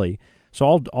anything, really.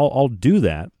 So I'll do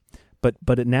that.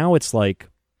 But now it's like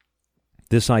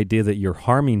this idea that you're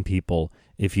harming people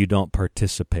if you don't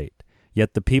participate.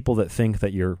 Yet the people that think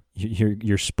that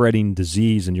you're spreading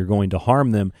disease and you're going to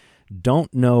harm them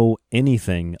don't know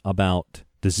anything about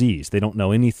disease. They don't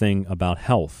know anything about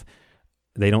health.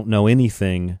 They don't know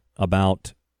anything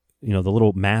about the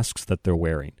little masks that they're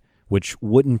wearing, which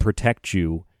wouldn't protect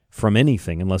you from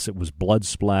anything unless it was blood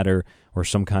splatter or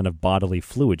some kind of bodily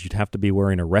fluid. You'd have to be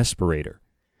wearing a respirator.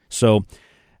 So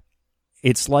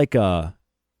it's like I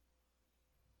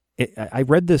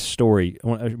read this story.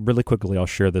 Really quickly, I'll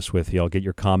share this with you. I'll get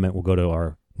your comment. We'll go to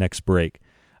our next break.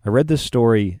 I read this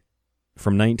story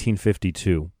from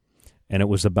 1952, and it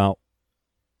was about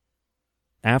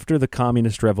after the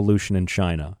Communist Revolution in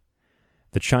China,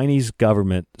 the Chinese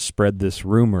government spread this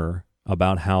rumor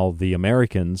about how the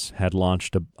Americans had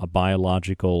launched a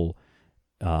biological,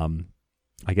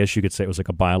 I guess you could say it was like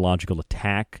a biological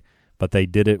attack, but they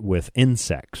did it with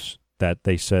insects that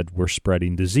they said were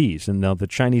spreading disease. And now the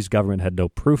Chinese government had no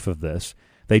proof of this.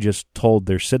 They just told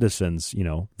their citizens,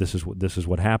 this is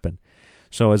what happened.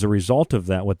 So as a result of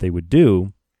that, what they would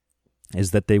do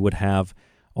is that they would have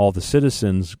all the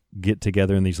citizens get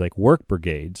together in these like work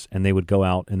brigades, and they would go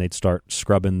out and they'd start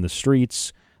scrubbing the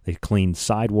streets. They cleaned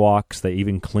sidewalks. They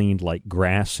even cleaned like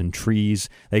grass and trees.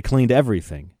 They cleaned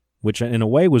everything, which in a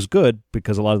way was good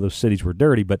because a lot of those cities were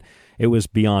dirty, but it was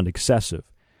beyond excessive.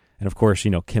 And of course,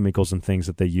 chemicals and things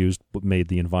that they used made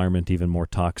the environment even more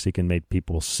toxic and made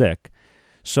people sick.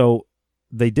 So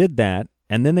they did that,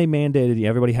 and then they mandated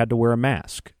everybody had to wear a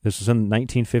mask. This was in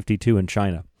 1952 in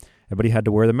China. Everybody had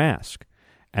to wear the mask.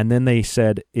 And then they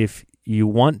said, if you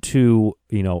want to,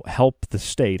 help the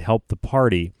state, help the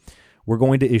party, we're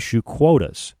going to issue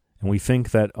quotas. And we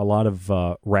think that a lot of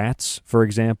rats, for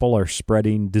example, are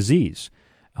spreading disease,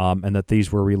 and that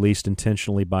these were released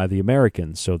intentionally by the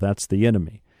Americans. So that's the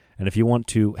enemy. And if you want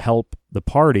to help the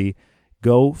party,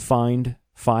 go find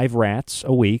 5 rats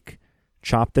a week,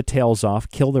 chop the tails off,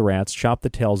 kill the rats, chop the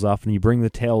tails off, and you bring the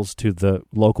tails to the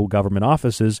local government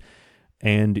offices,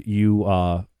 and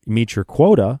you meet your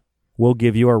quota, we'll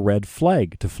give you a red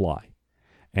flag to fly.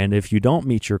 And if you don't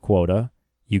meet your quota,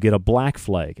 you get a black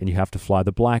flag, and you have to fly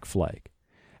the black flag.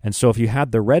 And so if you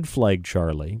had the red flag,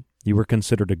 Charlie, you were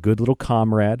considered a good little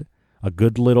comrade, a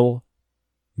good little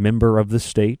member of the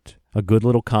state, a good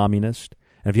little communist.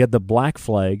 And if you had the black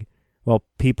flag, well,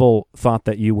 people thought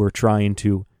that you were trying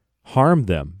to harm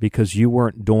them because you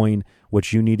weren't doing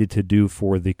what you needed to do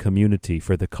for the community,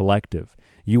 for the collective.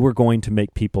 You were going to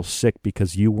make people sick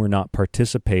because you were not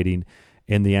participating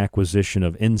in the acquisition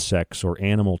of insects or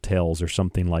animal tails or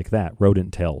something like that,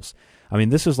 rodent tails. I mean,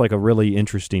 this is like a really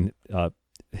interesting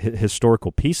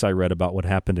historical piece I read about what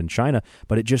happened in China,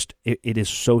 but it is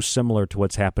so similar to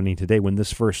what's happening today. When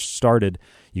this first started,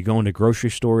 you go into grocery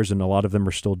stores, and a lot of them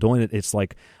are still doing it. It's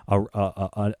like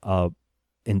a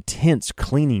intense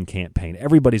cleaning campaign.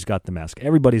 Everybody's got the mask.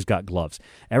 Everybody's got gloves.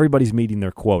 Everybody's meeting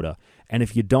their quota. And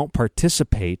if you don't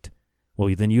participate,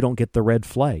 well, then you don't get the red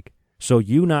flag. So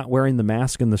you not wearing the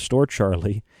mask in the store,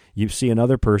 Charlie, you see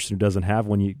another person who doesn't have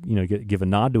one, you give a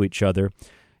nod to each other.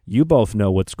 You both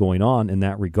know what's going on in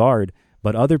that regard,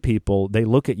 but other people, they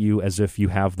look at you as if you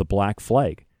have the black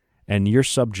flag, and you're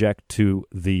subject to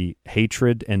the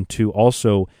hatred, and to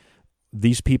also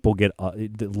these people get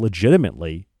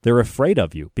legitimately, they're afraid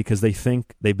of you because they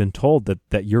think they've been told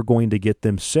that you're going to get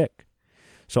them sick.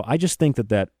 So I just think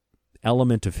that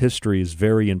element of history is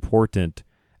very important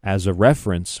as a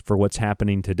reference for what's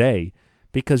happening today,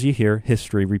 because you hear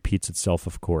history repeats itself,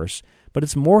 of course, but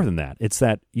it's more than that. It's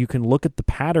that you can look at the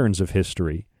patterns of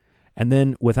history, and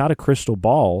then without a crystal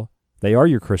ball, they are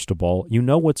your crystal ball, you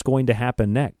know what's going to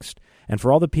happen next. And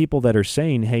for all the people that are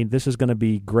saying, hey, this is going to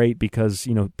be great because,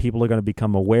 people are going to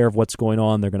become aware of what's going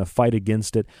on, they're going to fight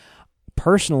against it.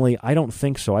 Personally, I don't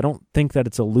think so. I don't think that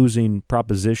it's a losing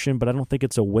proposition, but I don't think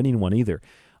it's a winning one either.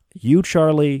 You,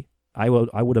 Charlie, I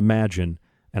would imagine,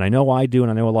 and I know I do,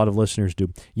 and I know a lot of listeners do,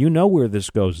 you know where this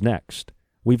goes next.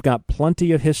 We've got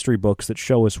plenty of history books that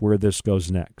show us where this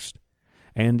goes next.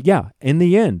 And yeah, in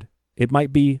the end, it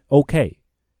might be okay,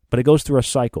 but it goes through a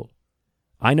cycle.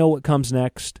 I know what comes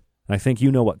next, and I think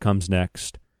you know what comes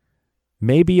next.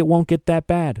 Maybe it won't get that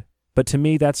bad, but to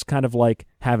me, that's kind of like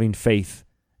having faith,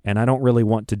 and I don't really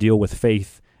want to deal with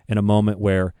faith in a moment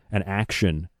where an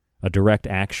action, a direct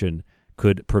action,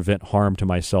 could prevent harm to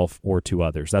myself or to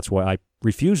others. That's why I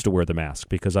refuse to wear the mask,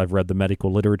 because I've read the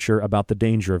medical literature about the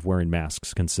danger of wearing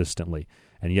masks consistently.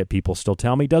 And yet people still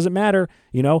tell me, doesn't matter,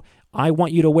 I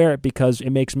want you to wear it because it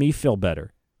makes me feel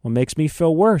better. Well, it makes me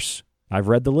feel worse. I've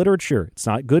read the literature. It's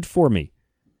not good for me.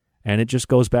 And it just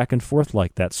goes back and forth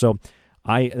like that. So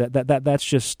that's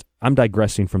just, I'm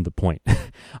digressing from the point.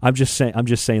 I'm just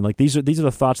saying like these are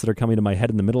the thoughts that are coming to my head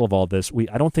in the middle of all this.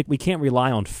 I don't think we can't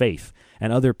rely on faith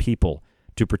and other people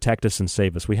to protect us and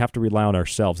save us. We have to rely on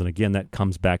ourselves. And again, that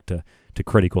comes back to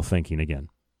critical thinking again.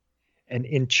 And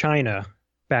in China,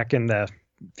 back in the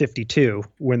 52,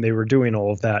 when they were doing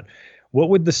all of that, what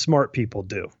would the smart people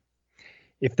do?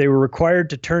 If they were required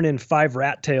to turn in 5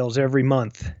 rat tails every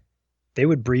month, they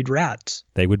would breed rats.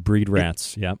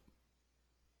 Yep.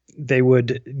 They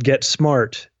would get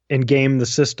smart and game the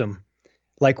system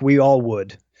like we all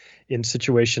would in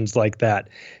situations like that.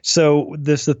 So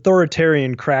this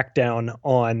authoritarian crackdown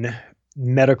on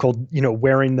medical,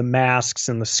 wearing the masks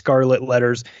and the scarlet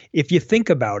letters, if you think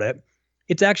about it,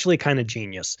 it's actually kind of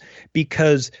genius,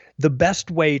 because the best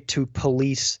way to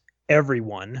police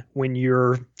everyone when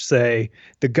you're, say,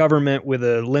 the government with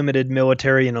a limited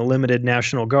military and a limited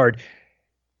National Guard,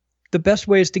 the best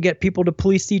way is to get people to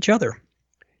police each other.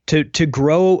 To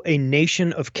grow a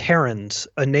nation of Karens,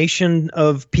 a nation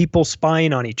of people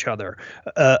spying on each other,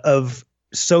 of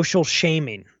social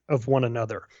shaming of one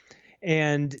another.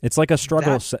 And it's like a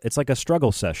struggle. It's like a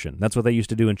struggle session. That's what they used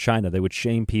to do in China. They would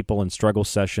shame people in struggle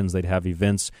sessions. They'd have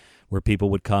events where people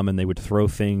would come and they would throw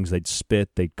things, they'd spit,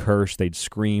 they'd curse, they'd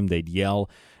scream, they'd yell,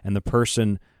 and the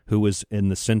person who was in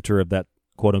the center of that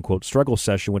quote-unquote struggle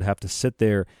session would have to sit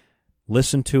there,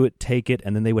 listen to it, take it,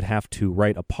 and then they would have to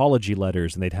write apology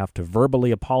letters, and they'd have to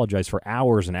verbally apologize for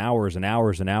hours and hours and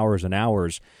hours and hours and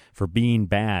hours for being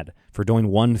bad, for doing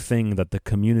one thing that the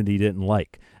community didn't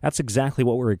like. That's exactly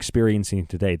what we're experiencing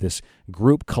today, this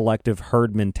group, collective,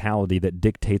 herd mentality that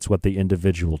dictates what the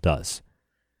individual does.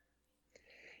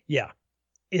 Yeah,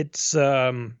 it's it's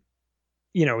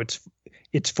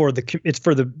for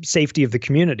the safety of the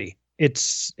community.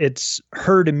 It's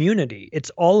herd immunity. It's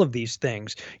all of these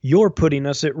things. You're putting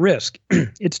us at risk.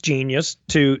 It's genius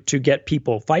to get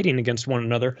people fighting against one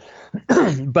another,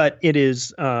 but it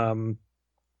is, I'm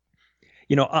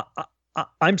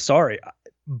sorry,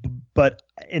 but,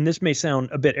 and this may sound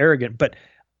a bit arrogant, but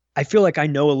I feel like I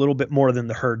know a little bit more than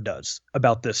the herd does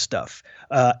about this stuff.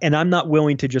 And I'm not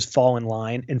willing to just fall in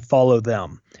line and follow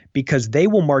them, because they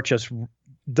will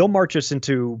they'll march us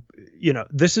into,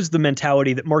 this is the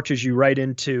mentality that marches you right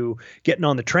into getting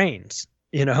on the trains,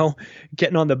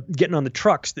 getting on the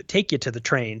trucks that take you to the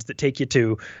trains, that take you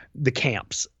to the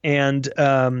camps. And,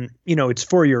 it's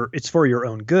for your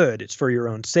own good. It's for your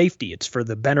own safety. It's for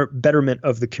the betterment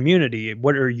of the community.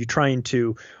 What are you trying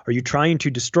to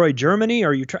destroy Germany?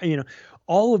 Are you trying,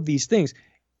 all of these things?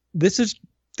 This is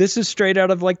straight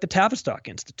out of like the Tavistock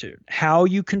Institute, how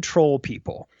you control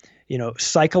people.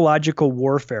 Psychological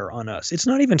warfare on us. It's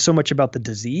not even so much about the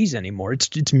disease anymore.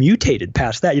 It's mutated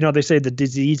past that. They say the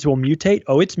disease will mutate.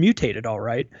 Oh, it's mutated, all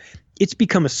right. It's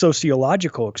become a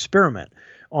sociological experiment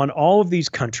on all of these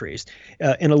countries,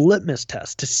 in a litmus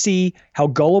test to see how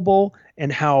gullible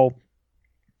and how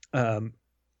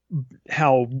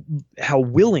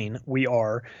willing we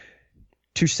are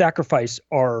to sacrifice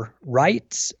our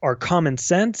rights, our common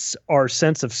sense, our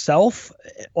sense of self,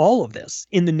 all of this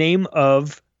in the name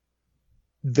of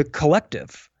the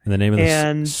collective. In the name of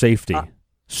the safety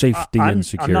and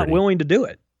security. I'm not willing to do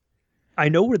it. I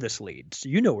know where this leads.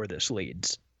 You know where this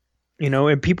leads.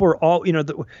 And people are all,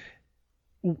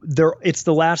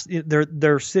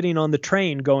 they're sitting on the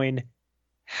train going,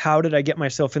 how did I get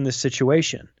myself in this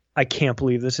situation? I can't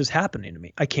believe this is happening to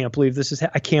me. I can't believe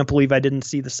I can't believe I didn't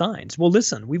see the signs. Well,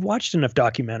 listen, we've watched enough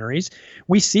documentaries.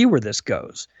 We see where this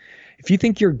goes. If you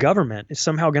think your government is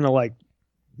somehow going to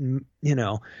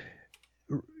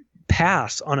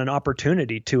pass on an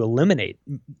opportunity to eliminate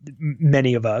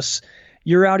many of us,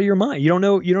 you're out of your mind. You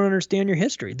don't understand your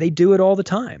history. They do it all the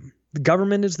time. The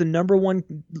government is the number one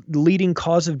leading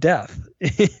cause of death,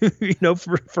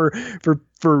 for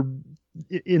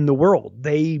in the world.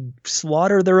 They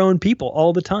slaughter their own people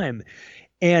all the time.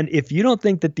 And if you don't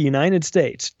think that the United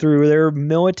States, through their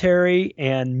military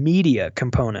and media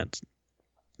components,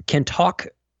 can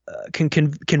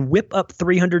whip up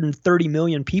 330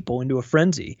 million people into a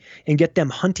frenzy and get them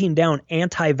hunting down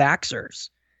anti-vaxxers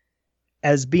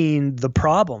as being the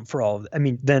problem for all of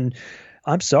it, then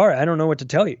I'm sorry, I don't know what to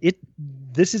tell you.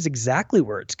 This is exactly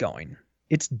where it's going.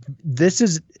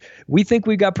 We think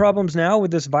we got problems now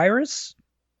with this virus.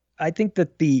 I think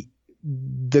that the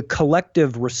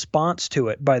collective response to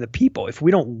it by the people, if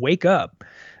we don't wake up,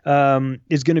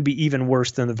 is going to be even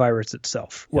worse than the virus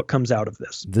itself. What comes out of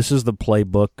this? This is the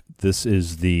playbook. This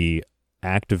is the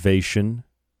activation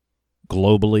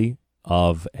globally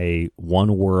of a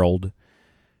one world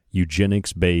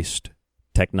eugenics-based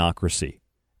technocracy.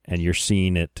 And you're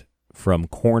seeing it from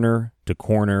corner to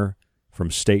corner, from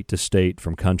state to state,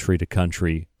 from country to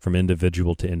country, from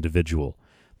individual to individual.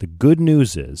 The good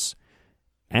news is,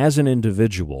 as an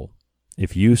individual,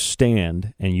 if you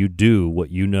stand and you do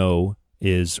what you know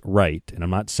is right, and I'm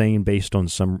not saying based on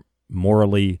some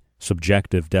morally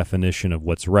subjective definition of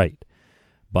what's right,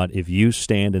 but if you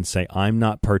stand and say, I'm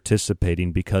not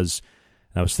participating because,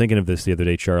 and I was thinking of this the other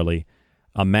day, Charlie,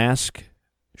 a mask,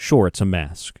 sure, it's a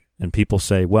mask. And people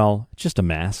say, well, it's just a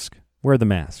mask. Wear the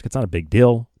mask. It's not a big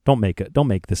deal. Don't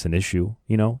make this an issue.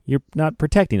 You're not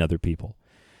protecting other people.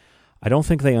 I don't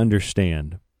think they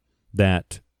understand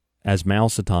that, as Mao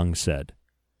Zedong said,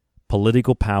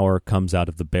 political power comes out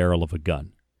of the barrel of a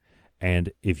gun.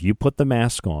 And if you put the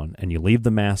mask on and you leave the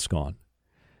mask on,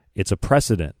 it's a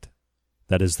precedent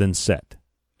that is then set.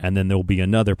 And then there will be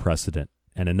another precedent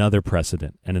and another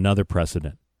precedent and another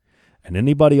precedent. And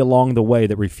anybody along the way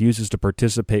that refuses to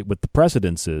participate with the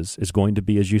precedences is going to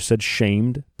be, as you said,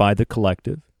 shamed by the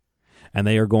collective. And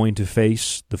they are going to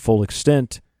face the full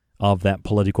extent of that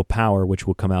political power, which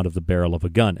will come out of the barrel of a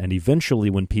gun. And eventually,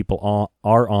 when people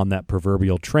are on that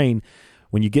proverbial train,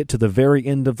 when you get to the very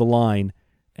end of the line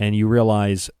and you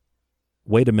realize,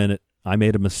 wait a minute, I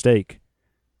made a mistake.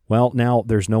 Well, now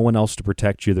there's no one else to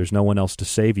protect you. There's no one else to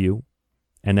save you.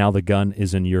 And now the gun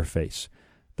is in your face.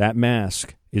 That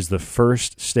mask is the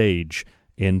first stage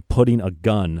in putting a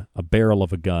gun, a barrel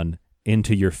of a gun,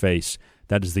 into your face.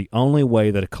 That is the only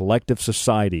way that a collective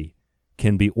society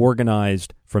can be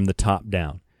organized from the top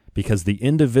down. Because the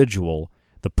individual,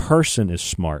 the person is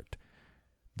smart.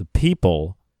 The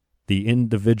people, the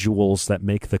individuals that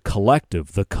make the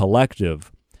collective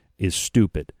is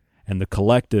stupid. And the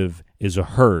collective is a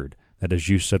herd that, as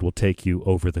you said, will take you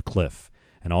over the cliff.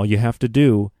 And all you have to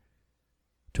do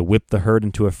to whip the herd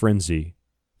into a frenzy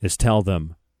is tell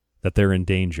them that they're in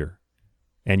danger.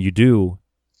 And you do,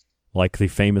 like the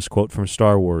famous quote from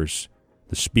Star Wars,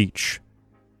 the speech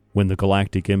when the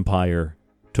Galactic Empire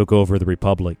took over the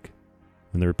Republic,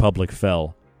 when the Republic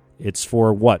fell. It's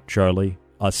for what, Charlie?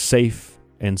 A safe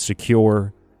and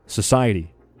secure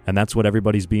society. And that's what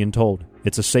everybody's being told.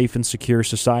 It's a safe and secure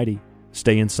society.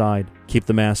 Stay inside. Keep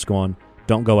the mask on.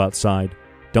 Don't go outside.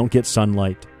 Don't get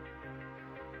sunlight.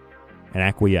 And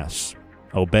acquiesce.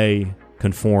 Obey.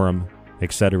 Conform.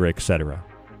 Etc., etc.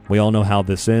 We all know how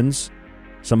this ends.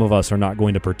 Some of us are not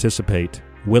going to participate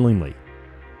willingly.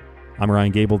 I'm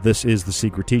Ryan Gable. This is The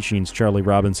Secret Teachings. Charlie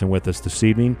Robinson with us this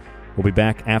evening. We'll be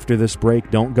back after this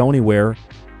break. Don't go anywhere.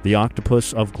 The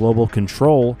Octopus of Global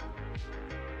Control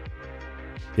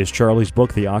is Charlie's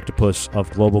book, The Octopus of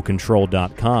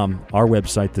GlobalControl.com. Our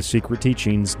website,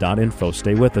 thesecretteachings.info.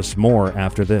 Stay with us. More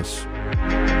after this.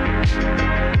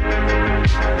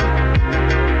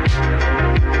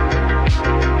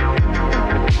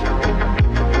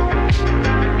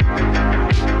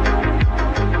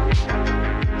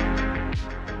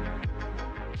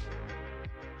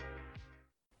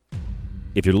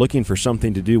 If you're looking for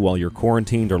something to do while you're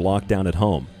quarantined or locked down at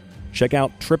home, check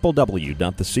out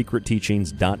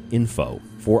www.thesecretteachings.info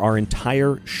for our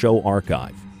entire show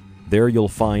archive. There you'll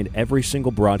find every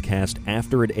single broadcast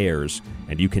after it airs,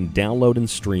 and you can download and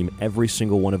stream every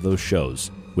single one of those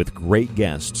shows with great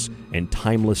guests and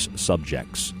timeless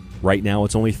subjects. Right now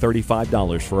it's only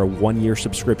 $35 for a 1-year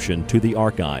subscription to the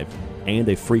archive and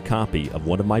a free copy of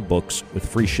one of my books with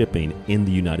free shipping in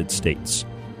the United States.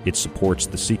 It supports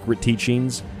The Secret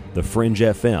Teachings, The Fringe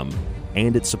FM,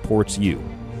 and it supports you.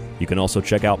 You can also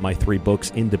check out my 3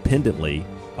 books independently,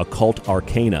 Occult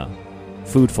Arcana,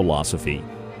 Food Philosophy,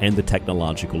 and The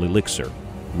Technological Elixir.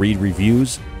 Read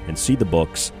reviews and see the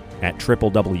books at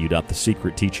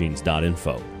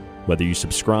www.thesecretteachings.info. Whether you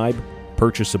subscribe,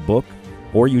 purchase a book,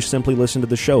 or you simply listen to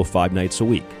the show 5 nights a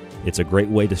week, it's a great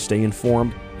way to stay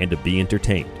informed and to be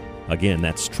entertained. Again,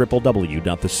 that's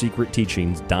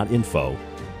www.thesecretteachings.info,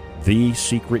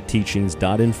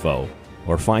 thesecretteachings.info,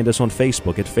 or find us on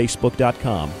Facebook at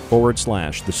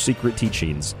facebook.com/The Secret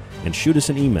Teachings, and shoot us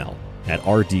an email at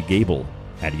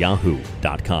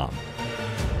rdgable@yahoo.com.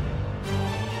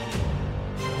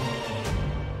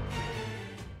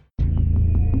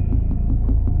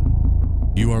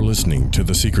 You are listening to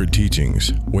The Secret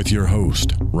Teachings with your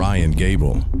host, Ryan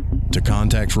Gable. To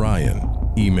contact Ryan,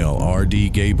 email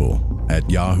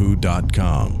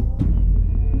rdgable@yahoo.com.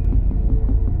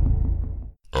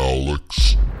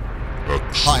 Alex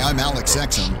Exum. Hi, I'm Alex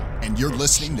Exum, and you're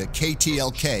listening to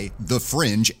KTLK, The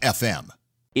Fringe FM.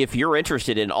 If you're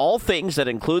interested in all things that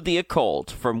include the occult,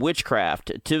 from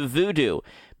witchcraft to voodoo,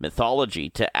 mythology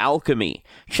to alchemy,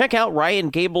 check out Ryan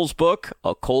Gable's book,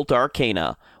 Occult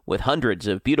Arcana, with hundreds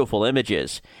of beautiful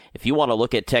images. If you want to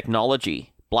look at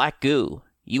technology, black goo,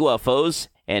 UFOs,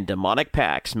 and demonic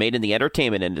pacts made in the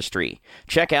entertainment industry,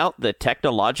 check out The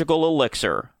Technological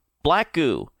Elixir, black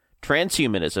goo,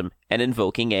 transhumanism, and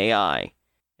invoking AI.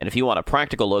 And if you want a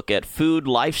practical look at food,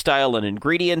 lifestyle, and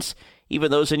ingredients, even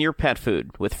those in your pet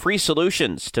food, with free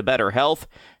solutions to better health,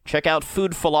 check out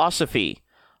Food Philosophy.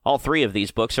 All 3 of these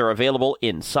books are available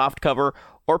in softcover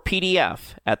or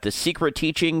PDF at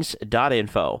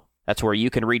thesecretteachings.info. That's where you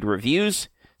can read reviews,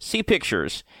 see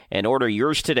pictures, and order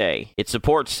yours today. It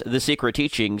supports The Secret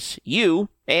Teachings, you,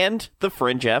 and The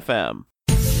Fringe FM.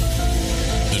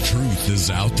 The truth is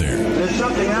out there. There's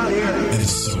something out here. And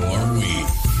so are we.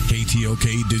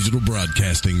 KTLK Digital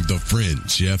Broadcasting, The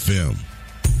Fringe FM.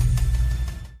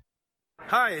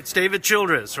 Hi, it's David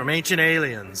Childress from Ancient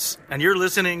Aliens, and you're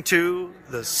listening to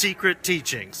The Secret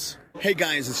Teachings. Hey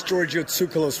guys, it's Giorgio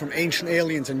Tsoukalos from Ancient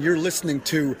Aliens, and you're listening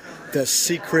to The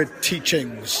Secret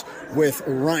Teachings with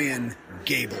Ryan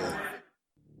Gable.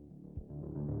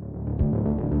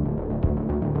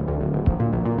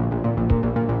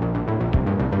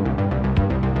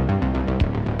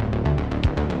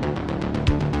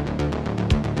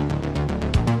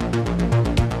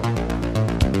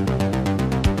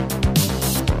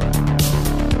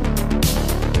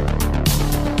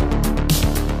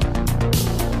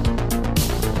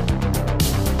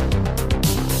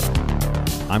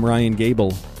 I'm Ryan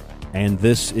Gable, and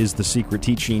this is the Secret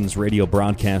Teachings radio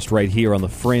broadcast right here on the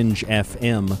Fringe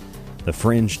FM.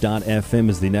 TheFringe.fm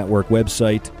is the network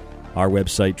website. Our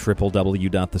website,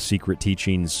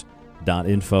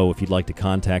 www.thesecretteachings.info. If you'd like to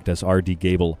contact us,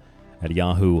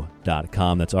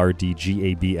 rdgable@yahoo.com. That's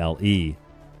rdgable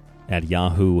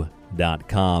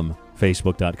 @yahoo.com.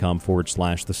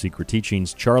 Facebook.com/The Secret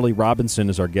Teachings. Charlie Robinson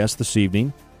is our guest this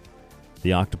evening.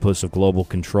 The Octopus of Global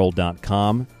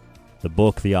Control.com. The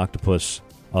book, The Octopus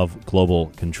of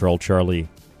Global Control. Charlie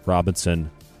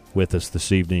Robinson with us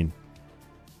this evening.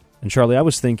 And Charlie, I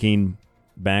was thinking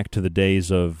back to the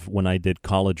days of when I did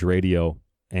college radio,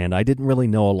 and I didn't really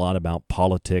know a lot about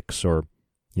politics or,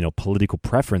 political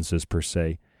preferences per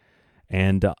se.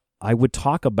 And I would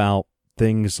talk about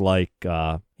things like,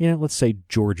 let's say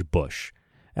George Bush.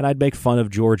 And I'd make fun of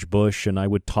George Bush, and I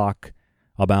would talk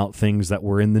about things that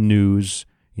were in the news,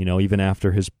 even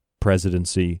after his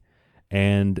presidency.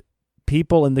 And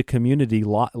people in the community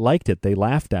liked it. They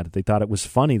laughed at it. They thought it was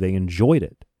funny. They enjoyed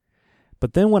it.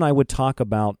 But then when I would talk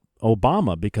about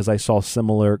Obama, because I saw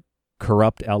similar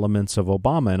corrupt elements of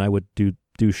Obama, and I would do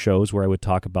shows where I would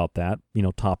talk about that,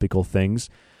 topical things,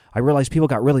 I realized people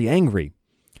got really angry.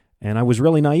 And I was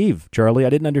really naive, Charlie. I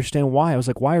didn't understand why. I was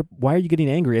like, why are you getting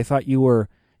angry? I thought you were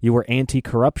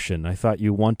anti-corruption. I thought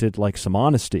you wanted some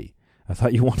honesty. I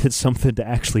thought you wanted something to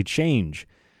actually change.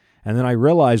 And then I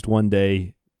realized one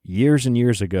day, years and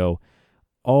years ago,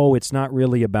 it's not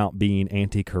really about being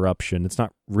anti-corruption. It's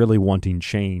not really wanting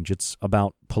change. It's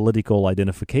about political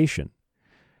identification.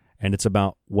 And it's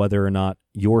about whether or not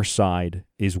your side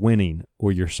is winning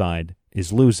or your side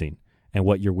is losing and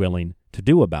what you're willing to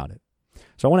do about it.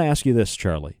 So I want to ask you this,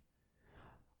 Charlie.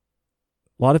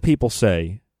 A lot of people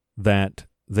say that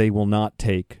they will not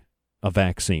take a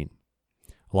vaccine.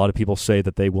 A lot of people say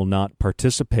that they will not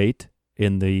participate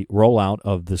in the rollout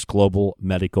of this global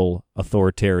medical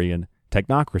authoritarian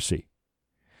technocracy.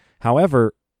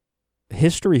 However,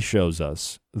 history shows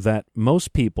us that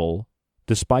most people,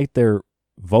 despite their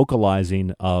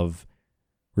vocalizing of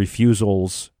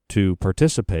refusals to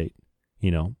participate,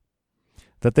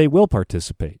 that they will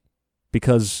participate,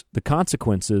 because the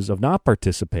consequences of not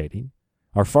participating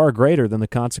are far greater than the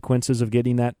consequences of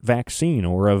getting that vaccine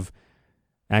or of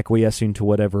acquiescing to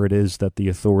whatever it is that the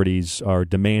authorities are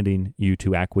demanding you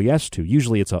to acquiesce to.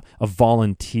 Usually it's a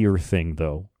volunteer thing,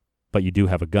 though, but you do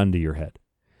have a gun to your head.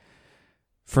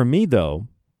 For me, though,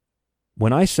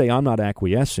 when I say I'm not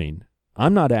acquiescing,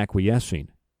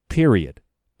 period.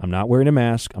 I'm not wearing a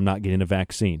mask. I'm not getting a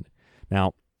vaccine.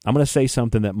 Now, I'm going to say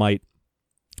something that might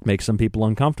make some people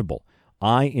uncomfortable.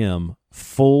 I am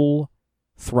full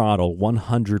throttle,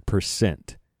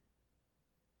 100%,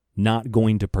 not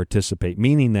going to participate,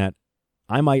 meaning that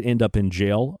I might end up in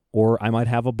jail or I might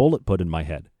have a bullet put in my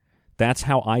head. That's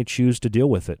how I choose to deal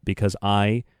with it, because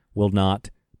I will not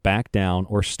back down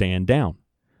or stand down.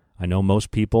 I know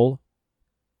most people,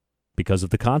 because of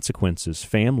the consequences,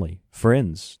 family,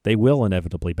 friends, they will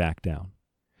inevitably back down.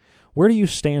 Where do you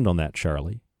stand on that,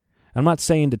 Charlie? I'm not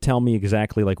saying to tell me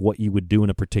exactly what you would do in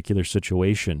a particular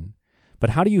situation, but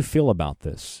how do you feel about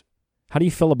this? How do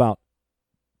you feel about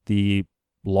the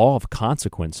law of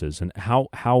consequences and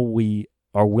how we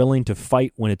are willing to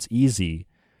fight when it's easy,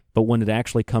 but when it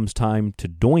actually comes time to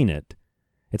doing it,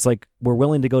 it's like we're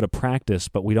willing to go to practice,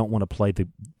 but we don't want to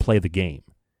play the game.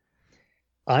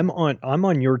 I'm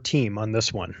on your team on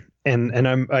this one, and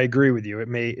I agree with you.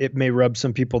 It may rub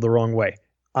some people the wrong way.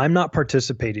 I'm not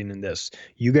participating in this.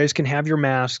 You guys can have your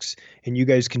masks, and you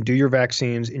guys can do your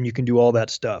vaccines, and you can do all that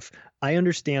stuff. I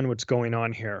understand what's going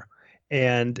on here,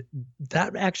 and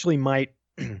that actually might,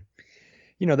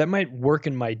 that might work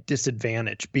in my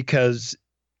disadvantage, because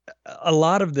a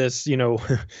lot of this,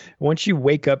 once you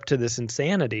wake up to this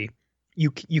insanity,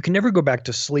 you can never go back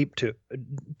to sleep to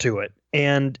it,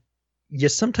 and you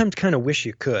sometimes kind of wish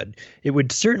you could. It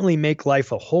would certainly make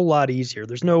life a whole lot easier.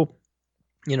 There's no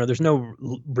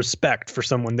respect for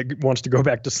someone that wants to go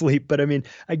back to sleep. But I mean,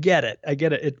 I get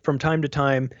it. From time to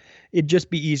time, it'd just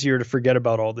be easier to forget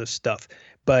about all this stuff.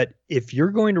 But if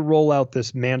you're going to roll out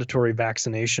this mandatory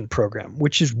vaccination program,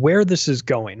 which is where this is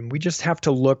going, we just have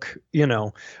to look,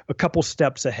 a couple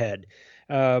steps ahead.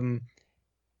 You're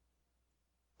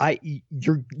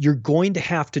going to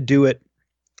have to do it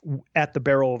at the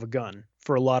barrel of a gun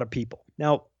for a lot of people.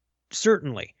 Now,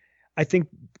 certainly, I think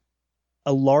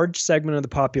a large segment of the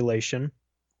population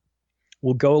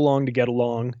will go along to get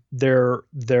along. They're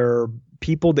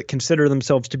people that consider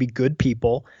themselves to be good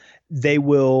people. They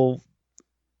will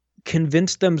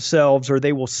convince themselves, or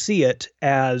they will see it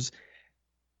as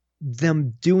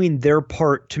them doing their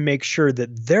part to make sure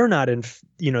that they're not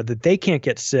that they can't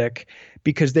get sick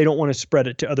because they don't want to spread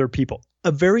it to other people.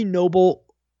 A very noble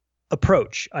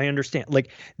approach. I understand, like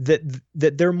that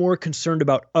they're more concerned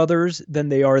about others than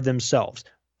they are themselves.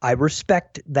 I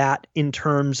respect that in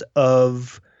terms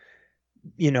of,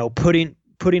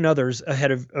 putting others ahead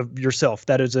of yourself.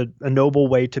 That is a noble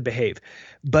way to behave.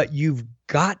 But you've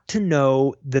got to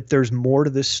know that there's more to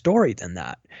this story than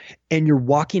that. And you're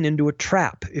walking into a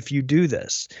trap if you do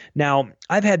this. Now,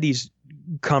 I've had these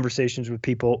conversations with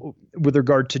people with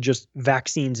regard to just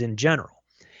vaccines in general.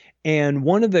 And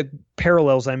one of the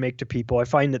parallels I make to people, I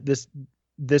find that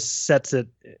this sets it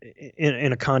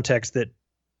in a context that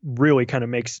really kind of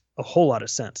makes a whole lot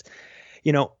of sense.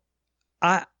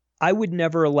 I would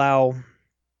never allow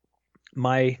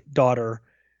my daughter,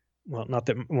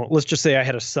 let's just say I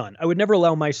had a son. I would never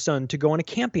allow my son to go on a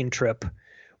camping trip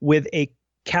with a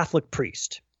Catholic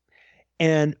priest.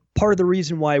 And part of the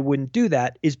reason why I wouldn't do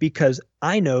that is because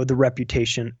I know the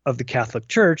reputation of the Catholic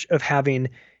Church of having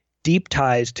deep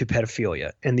ties to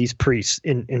pedophilia, and these priests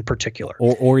in particular.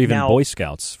 Or even Boy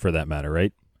Scouts, for that matter,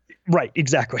 right? Right,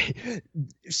 exactly.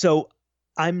 So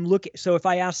so if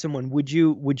I ask someone, would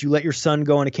you let your son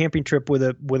go on a camping trip with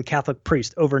a Catholic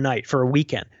priest overnight for a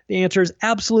weekend? The answer is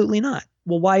absolutely not.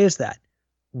 Well, why is that?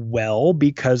 Well,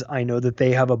 because I know that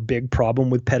they have a big problem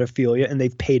with pedophilia, and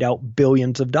they've paid out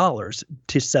billions of dollars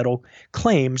to settle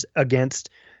claims against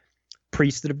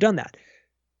priests that have done that.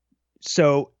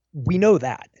 So we know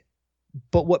that.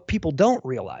 But what people don't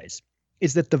realize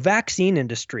is that the vaccine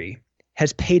industry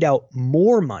has paid out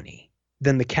more money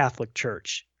than the Catholic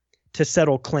Church to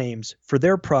settle claims for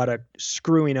their product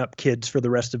screwing up kids for the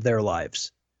rest of their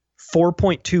lives.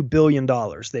 $4.2 billion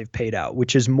they've paid out,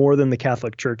 which is more than the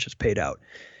Catholic Church has paid out.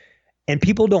 And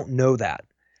people don't know that.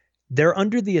 They're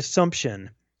under the assumption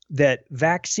that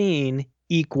vaccine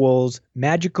equals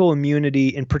magical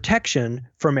immunity and protection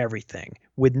from everything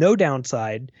with no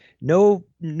downside, no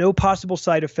possible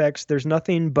side effects. There's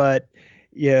nothing but,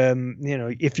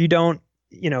 if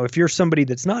you're somebody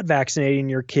that's not vaccinating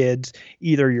your kids,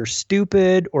 either you're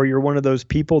stupid or you're one of those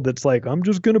people that's like, I'm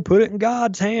just going to put it in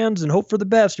God's hands and hope for the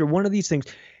best, or one of these things.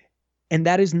 And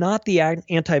that is not the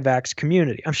anti-vax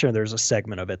community. I'm sure there's a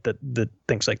segment of it that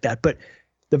thinks like that. But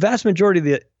the vast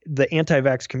majority of the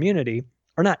anti-vax community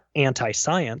are not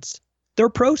anti-science. They're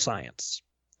pro-science.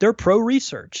 They're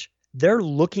pro-research. They're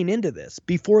looking into this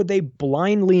before they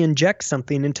blindly inject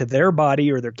something into their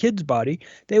body or their kid's body.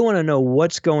 They want to know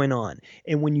what's going on.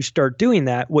 And when you start doing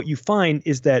that, what you find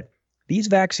is that these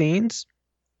vaccines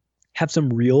have some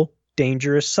real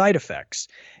dangerous side effects.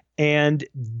 And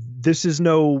this is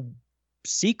no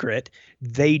secret.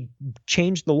 They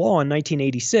changed the law in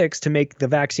 1986 to make the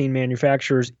vaccine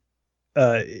manufacturers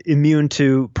immune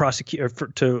to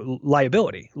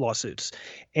liability lawsuits.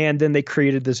 And then they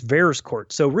created this VAERS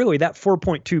court. So really that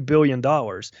 $4.2 billion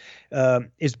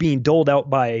is being doled out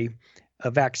by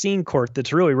a vaccine court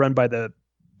that's really run by the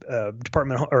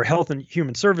Department or Health and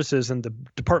Human Services and the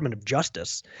Department of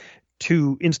Justice,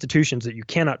 two institutions that you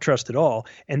cannot trust at all.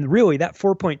 And really that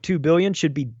 $4.2 billion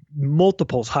should be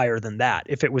multiples higher than that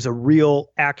if it was a real,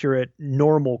 accurate,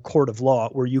 normal court of law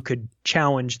where you could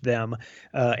challenge them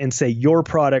and say your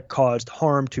product caused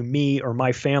harm to me or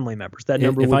my family members. That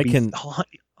number would be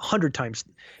 100 times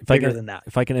bigger than that.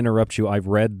 If I can interrupt you, I've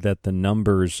read that the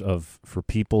numbers for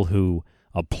people who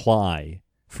apply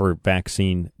for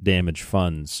vaccine damage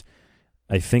funds,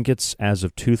 I think it's as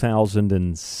of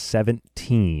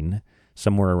 2017,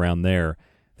 somewhere around there,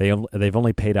 they've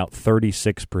only paid out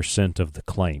 36% of the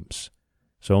claims.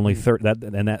 So only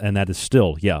that is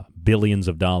still billions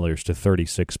of dollars to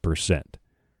 36%.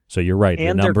 So you're right,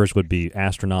 and the numbers would be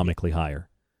astronomically higher.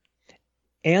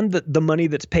 And the money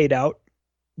that's paid out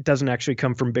doesn't actually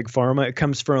come from Big Pharma. It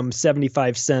comes from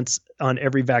 75 cents on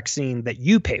every vaccine that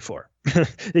you pay for.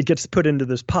 It gets put into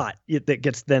this pot that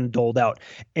gets then doled out.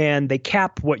 And they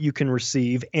cap what you can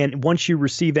receive. And once you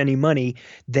receive any money,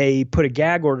 they put a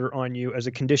gag order on you as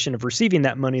a condition of receiving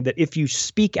that money, that if you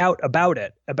speak out about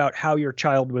it, about how your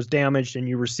child was damaged and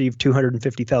you received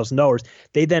 $250,000,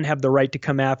 they then have the right to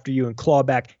come after you and claw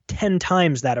back 10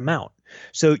 times that amount.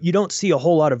 So you don't see a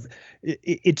whole lot of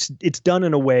it's done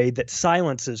in a way that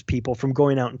silences people from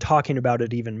going out and talking about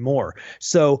it even more.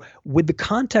 So with the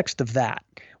context of that,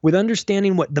 with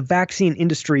understanding what the vaccine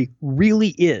industry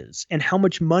really is and how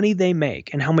much money they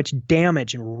make and how much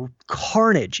damage and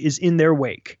carnage is in their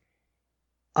wake,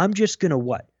 I'm just going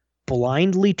to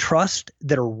blindly trust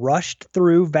that a rushed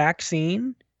through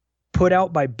vaccine put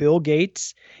out by Bill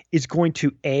Gates is going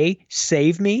to A,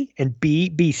 save me, and B,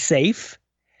 be safe?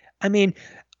 I mean,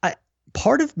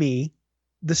 part of me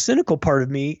the cynical part of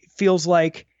me feels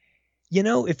like,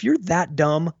 if you're that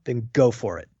dumb, then go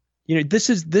for it. This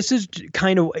is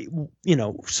kind of,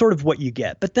 sort of what you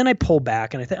get. But then I pull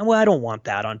back and I think, well, I don't want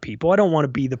that on people. I don't want to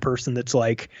be the person that's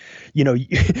like, I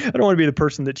don't want to be the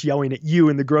person that's yelling at you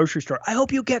in the grocery store, I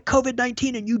hope you get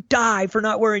COVID-19 and you die for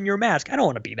not wearing your mask. I don't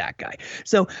want to be that guy.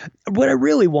 So what I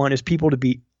really want is people to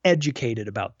be educated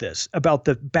about this, about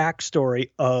the backstory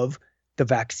of the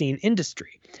vaccine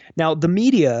industry. Now, the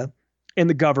media and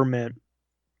the government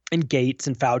and Gates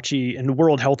and Fauci and the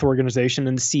World Health Organization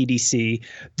and the CDC,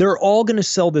 they're all going to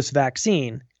sell this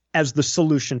vaccine as the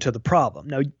solution to the problem.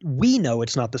 Now, we know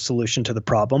it's not the solution to the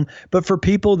problem, but for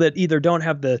people that either don't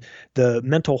have the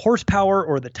mental horsepower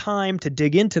or the time to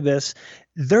dig into this,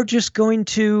 they're just going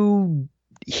to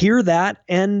hear that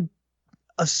and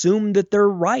assume that they're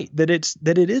right, that it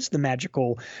is the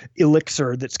magical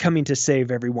elixir that's coming to save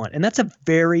everyone. And that's a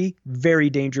very, very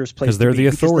dangerous place to be. Because they're the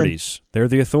authorities. They're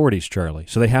the authorities, Charlie.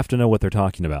 So they have to know what they're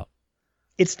talking about.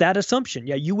 It's that assumption.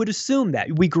 Yeah, you would assume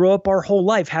that. We grow up our whole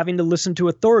life having to listen to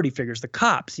authority figures, the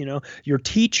cops, your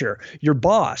teacher, your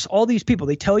boss, all these people.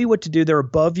 They tell you what to do. They're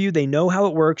above you. They know how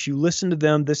it works. You listen to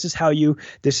them. This is how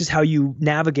you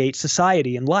navigate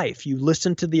society and life. You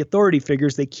listen to the authority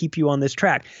figures. They keep you on this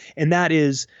track. And that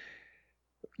is,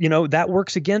 that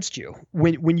works against you.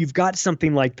 When you've got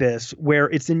something like this where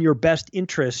it's in your best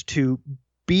interest to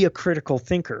be a critical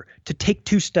thinker, to take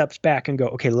 2 steps back and go,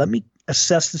 okay, let me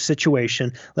assess the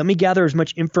situation. Let me gather as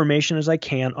much information as I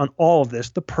can on all of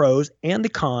this, the pros and the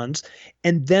cons,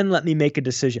 and then let me make a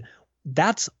decision.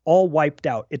 That's all wiped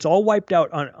out. It's all wiped out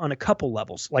on a couple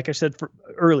levels. Like I said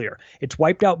earlier, it's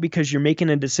wiped out because you're making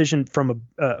a decision from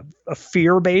a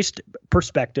fear-based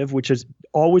perspective, which is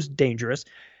always dangerous.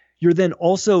 You're then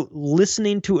also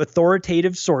listening to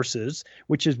authoritative sources,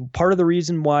 which is part of the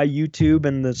reason why YouTube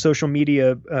and the social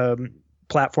media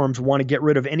platforms want to get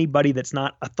rid of anybody that's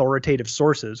not authoritative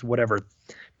sources, whatever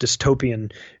dystopian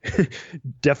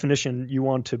definition you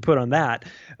want to put on that.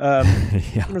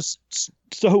 Yeah.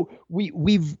 So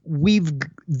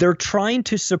they're trying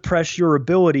to suppress your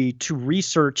ability to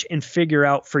research and figure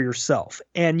out for yourself.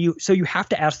 And you have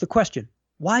to ask the question,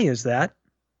 why is that?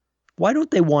 Why don't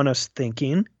they want us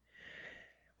thinking?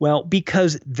 Well,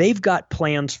 because they've got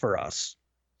plans for us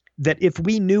that if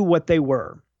we knew what they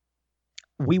were,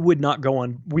 we would not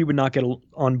get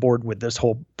on board with this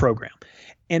whole program.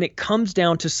 And it comes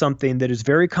down to something that is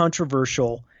very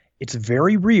controversial. It's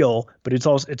very real, but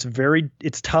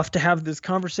it's tough to have this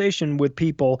conversation with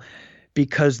people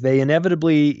because they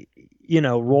inevitably,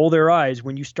 roll their eyes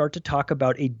when you start to talk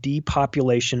about a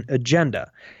depopulation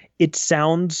agenda. It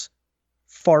sounds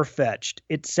far-fetched.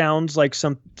 It sounds like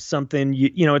something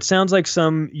it sounds like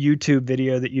some YouTube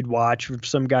video that you'd watch with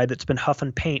some guy that's been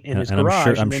huffing paint in his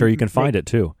garage. I'm sure you can find it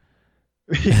too.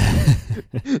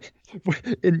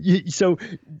 So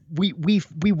we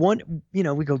want,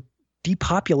 we go,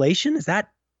 depopulation? Is that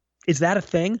a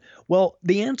thing? Well,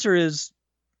 the answer is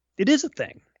it is a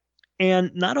thing.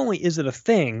 And not only is it a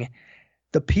thing,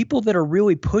 the people that are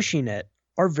really pushing it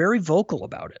are very vocal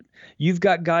about it. You've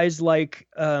got guys like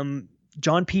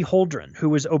John P. Holdren, who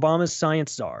was Obama's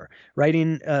science czar,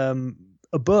 writing a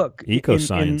book.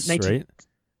 Ecoscience, right?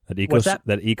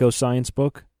 That Ecoscience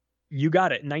book? You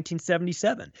got it, in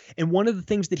 1977. And one of the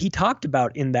things that he talked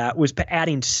about in that was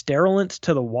adding sterilants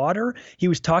to the water. He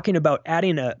was talking about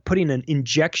putting an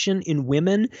injection in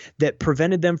women that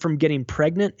prevented them from getting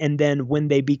pregnant. And then when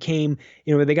they became,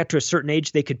 when they got to a certain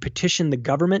age, they could petition the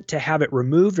government to have it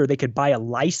removed, or they could buy a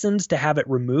license to have it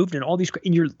removed. And all these,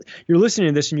 and you're listening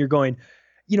to this and you're going,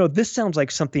 this sounds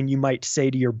like something you might say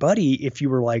to your buddy if you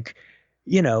were like,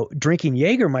 drinking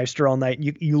Jägermeister all night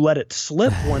and you let it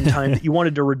slip one time that you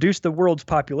wanted to reduce the world's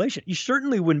population. You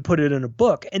certainly wouldn't put it in a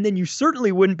book, and then you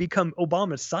certainly wouldn't become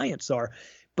Obama's science czar.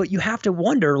 But you have to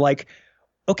wonder, like,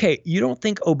 okay, you don't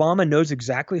think Obama knows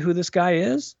exactly who this guy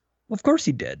is? Well, of course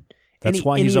he did. That's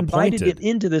why he's invited appointed it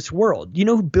into this world.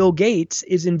 Bill Gates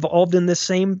is involved in this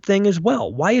same thing as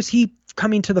well. Why is he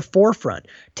coming to the forefront?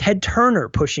 Ted Turner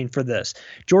pushing for this.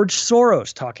 George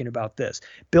Soros talking about this.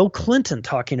 Bill Clinton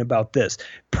talking about this.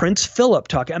 Prince Philip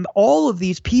talking. All of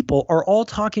these people are all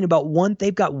talking about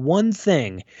they've got one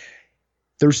thing.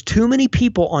 There's too many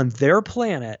people on their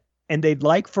planet, and they'd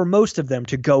like for most of them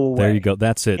to go away. There you go.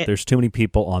 That's it. There's too many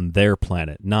people on their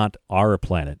planet, not our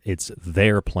planet. It's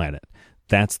their planet.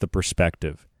 That's the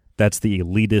perspective. That's the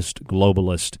elitist,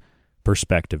 globalist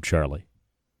perspective, Charlie.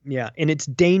 Yeah, and it's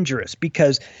dangerous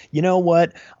because, you know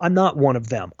what? I'm not one of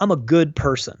them. I'm a good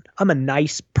person. I'm a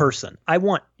nice person. I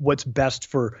want what's best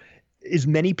for as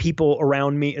many people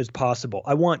around me as possible.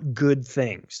 I want good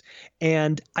things.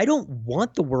 And I don't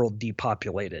want the world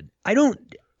depopulated.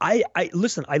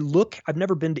 Listen, I've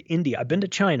never been to India. I've been to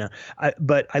China,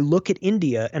 but I look at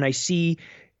India and I see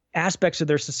aspects of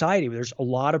their society where there's a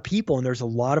lot of people and there's a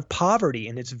lot of poverty,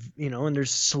 and it's, and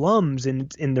there's slums,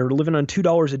 and they're living on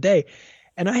 $2 a day.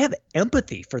 And I have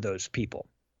empathy for those people.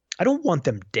 I don't want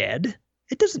them dead.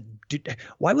 It doesn't do,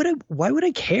 why would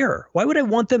I care? Why would I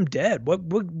want them dead? What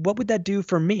would that do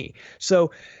for me?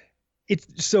 So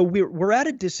we're at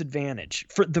a disadvantage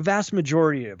for the vast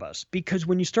majority of us, because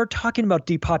when you start talking about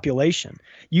depopulation,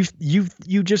 you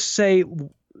just say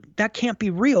that can't be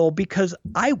real, because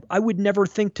I would never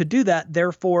think to do that.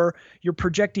 Therefore, you're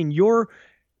projecting your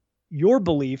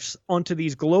beliefs onto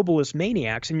these globalist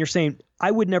maniacs, and you're saying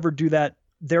I would never do that.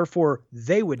 Therefore,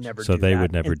 they would never do that. So they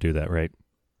would never do that, right?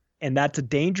 And that's a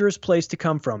dangerous place to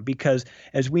come from, because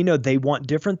as we know, they want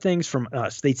different things from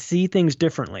us. They see things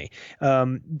differently.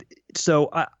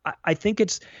 So I think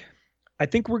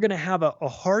we're going to have a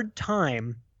hard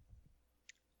time.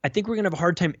 I think we're going to have a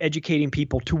hard time educating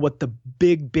people to what the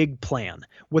big plan,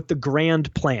 what the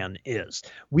grand plan is.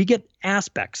 We get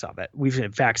aspects of it. We've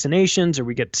had vaccinations, or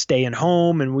we get staying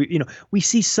home, and we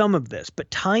see some of this, but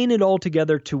tying it all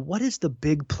together to what is the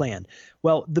big plan?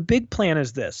 Well, the big plan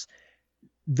is this.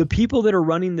 The people that are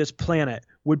running this planet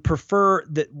would prefer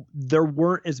that there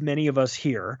weren't as many of us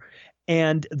here,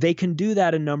 and they can do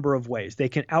that a number of ways. They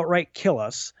can outright kill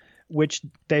us, which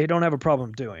they don't have a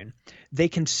problem doing. They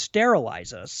can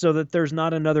sterilize us so that there's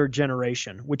not another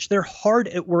generation, which they're hard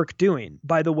at work doing.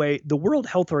 By the way, the World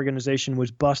Health Organization was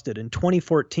busted in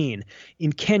 2014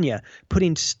 in Kenya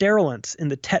putting sterilants in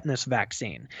the tetanus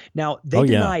vaccine. Now, they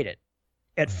denied it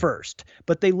at first,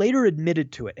 but they later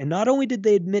admitted to it. And not only did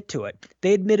they admit to it,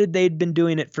 they admitted they'd been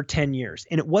doing it for 10 years.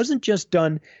 And it wasn't just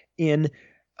done in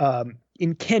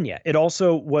Kenya. It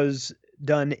also was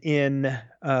done in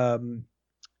what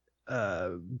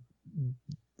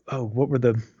were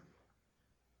the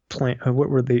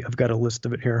I've got a list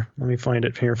of it here. Let me find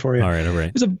it here for you. All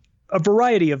right. There's a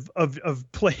variety of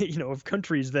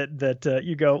countries that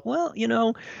you go, well,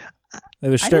 they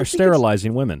were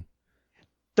sterilizing women.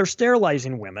 They're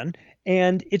sterilizing women,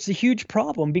 and it's a huge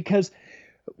problem because,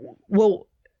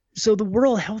 so the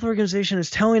World Health Organization is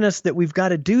telling us that we've got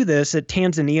to do this.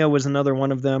 Tanzania was another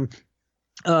one of them.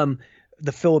 The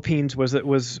Philippines was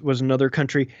another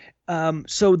country.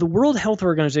 So the World Health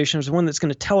Organization is the one that's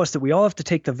going to tell us that we all have to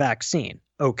take the vaccine.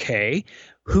 Okay,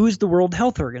 who's the World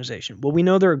Health Organization? Well, we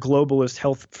know they're a globalist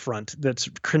health front that's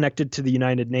connected to the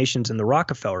United Nations and the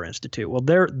Rockefeller Institute. Well,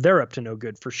 they're up to no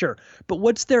good for sure. But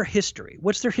what's their history?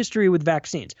 What's their history with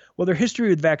vaccines? Well, their history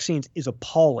with vaccines is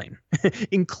appalling,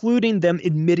 including them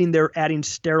admitting they're adding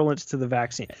sterilants to the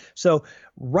vaccine. So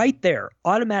right there,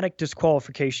 automatic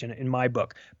disqualification in my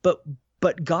book.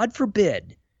 But God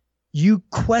forbid you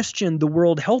question the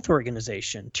World Health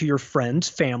Organization to your friends,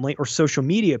 family, or social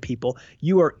media people,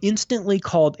 you are instantly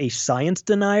called a science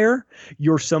denier.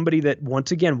 You're somebody that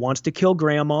once again wants to kill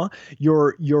grandma.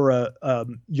 You're a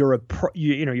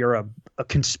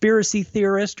conspiracy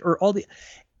theorist, or all the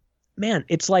man.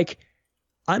 It's like,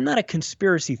 I'm not a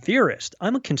conspiracy theorist.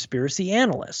 I'm a conspiracy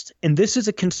analyst. And this is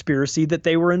a conspiracy that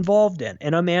they were involved in,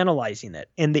 and I'm analyzing it.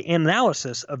 And the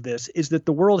analysis of this is that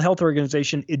the World Health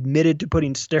Organization admitted to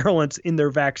putting sterilants in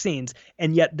their vaccines,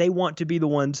 and yet they want to be the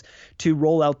ones to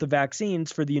roll out the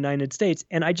vaccines for the United States.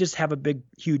 And I just have a big,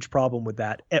 huge problem with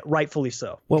that, rightfully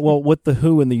so. Well, with the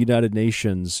WHO and the United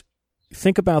Nations,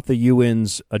 think about the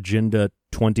UN's Agenda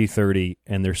 2030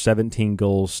 and their 17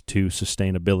 goals to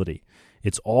sustainability.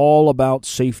 It's all about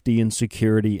safety and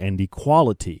security and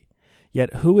equality.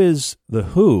 Yet who is the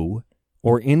WHO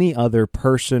or any other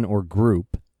person or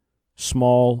group,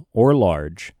 small or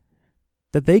large,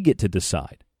 that they get to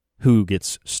decide who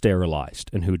gets sterilized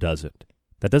and who doesn't?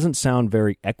 That doesn't sound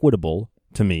very equitable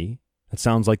to me. That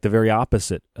sounds like the very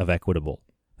opposite of equitable.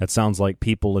 That sounds like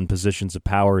people in positions of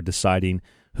power deciding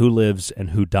who lives and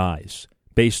who dies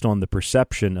based on the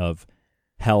perception of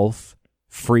health,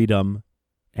 freedom,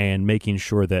 and making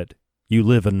sure that you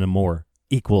live in a more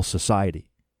equal society.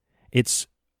 It's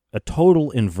a total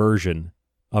inversion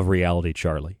of reality,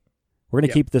 Charlie. We're going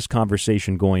to keep this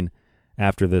conversation going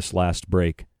after this last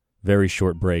break, very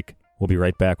short break. We'll be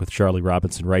right back with Charlie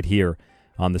Robinson right here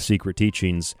on The Secret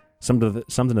Teachings.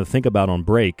 Something to think about on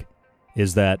break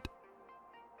is that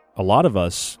a lot of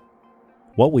us,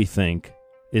 what we think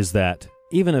is that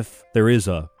even if there is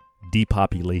a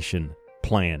depopulation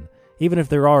plan, even if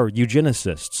there are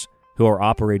eugenicists who are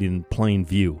operating in plain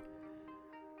view,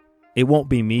 it won't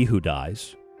be me who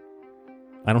dies.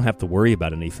 I don't have to worry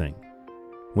about anything.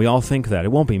 We all think that.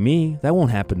 It won't be me. That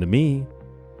won't happen to me.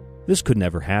 This could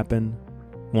never happen.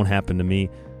 It won't happen to me.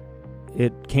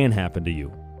 It can happen to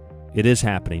you. It is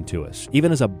happening to us.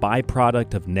 Even as a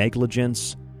byproduct of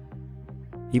negligence,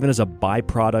 even as a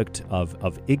byproduct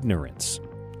of ignorance,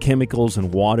 chemicals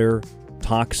in water,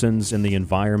 toxins in the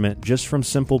environment, just from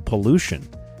simple pollution,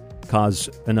 cause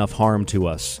enough harm to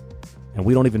us. And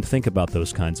we don't even think about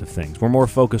those kinds of things. We're more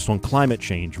focused on climate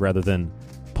change rather than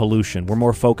pollution. We're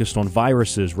more focused on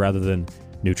viruses rather than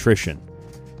nutrition.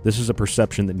 This is a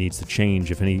perception that needs to change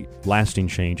if any lasting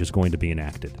change is going to be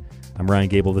enacted. I'm Ryan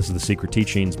Gable. This is The Secret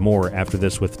Teachings. More after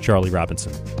this with Charlie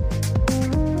Robinson.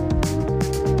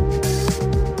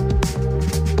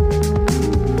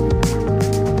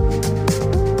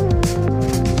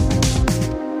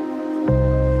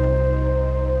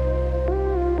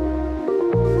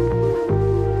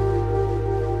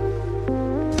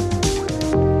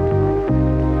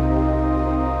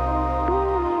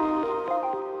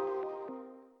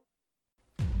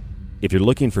 If you're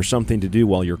looking for something to do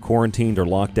while you're quarantined or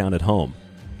locked down at home,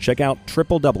 check out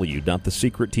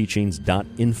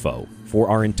www.thesecretteachings.info for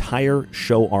our entire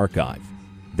show archive.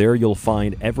 There you'll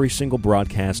find every single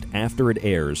broadcast after it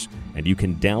airs, and you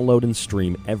can download and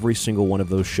stream every single one of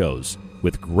those shows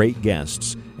with great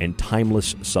guests and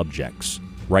timeless subjects.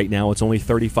 Right now, it's only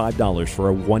 $35 for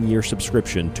a one-year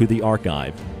subscription to the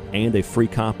archive and a free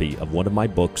copy of one of my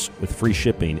books with free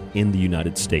shipping in the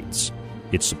United States.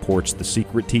 It supports The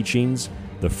Secret Teachings,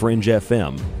 The Fringe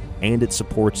FM, and it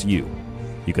supports you.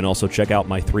 You can also check out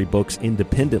my 3 books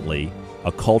independently: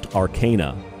 Occult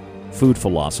Arcana, Food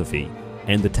Philosophy,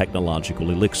 and The Technological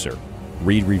Elixir.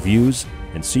 Read reviews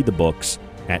and see the books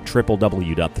at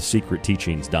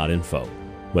www.thesecretteachings.info.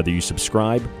 Whether you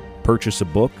subscribe, purchase a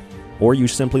book, or you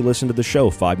simply listen to the show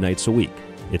 5 nights a week,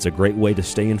 it's a great way to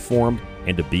stay informed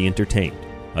and to be entertained.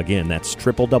 Again, that's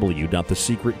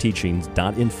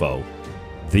www.thesecretteachings.info,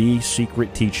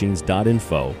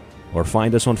 thesecretteachings.info, or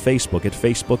find us on Facebook at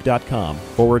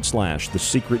facebook.com/The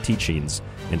Secret Teachings,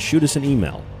 and shoot us an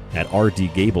email at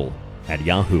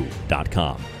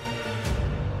rdgable@yahoo.com.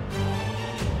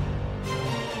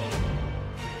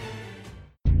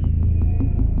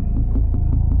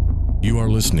 You are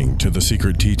listening to The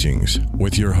Secret Teachings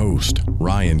with your host,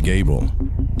 Ryan Gable.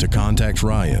 To contact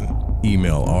Ryan,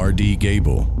 email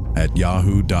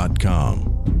rdgable@yahoo.com.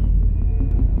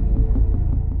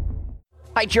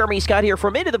 Hi, Jeremy Scott here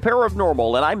from Into the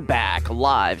Paranormal, and I'm back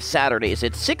live Saturdays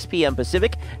at 6 p.m.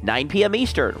 Pacific, 9 p.m.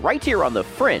 Eastern, right here on the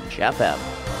Fringe FM.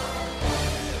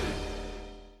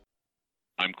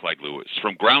 I'm Clyde Lewis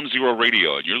from Ground Zero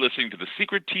Radio, and you're listening to The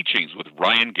Secret Teachings with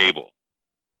Ryan Gable.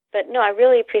 But no, I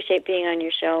really appreciate being on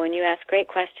your show, and you ask great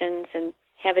questions and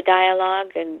have a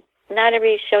dialogue, and not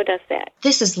every show does that.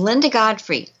 This is Linda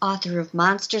Godfrey, author of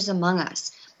Monsters Among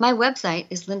Us. My website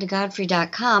is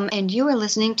lindagodfrey.com, and you are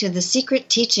listening to The Secret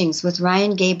Teachings with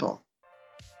Ryan Gable.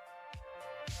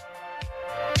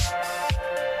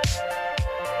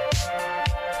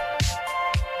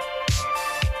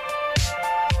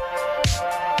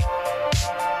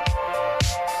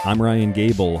 I'm Ryan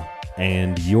Gable,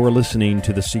 and you're listening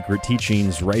to The Secret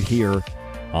Teachings right here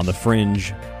on the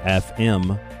Fringe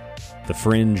FM.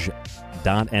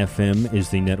 TheFringe.fm is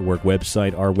the network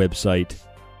website. Our website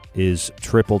is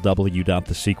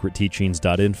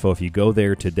www.thesecretteachings.info. If you go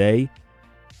there today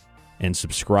and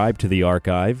subscribe to the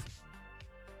archive,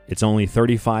 it's only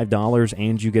 $35,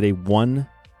 and you get a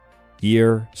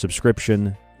 1-year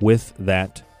subscription with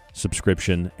that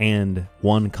subscription and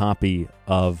 1 copy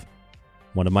of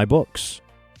one of my books.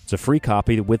 It's a free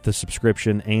copy with the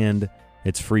subscription, and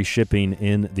it's free shipping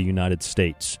in the United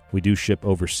States. We do ship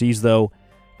overseas, though.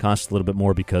 Costs a little bit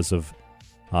more because of,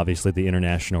 obviously, the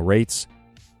international rates.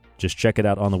 Just check it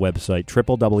out on the website,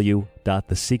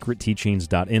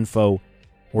 www.thesecretteachings.info,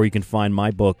 or you can find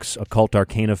my books, Occult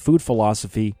Arcana, Food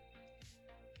Philosophy,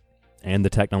 and The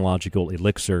Technological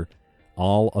Elixir,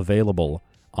 all available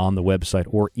on the website.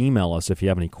 Or email us if you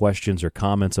have any questions or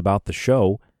comments about the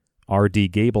show,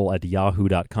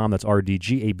 rdgable@yahoo.com. That's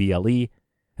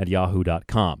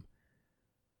rdgable@yahoo.com.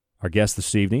 Our guest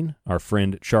this evening, our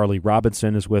friend Charlie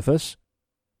Robinson, is with us,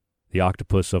 the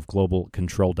Octopus of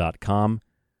GlobalControl.com.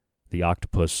 The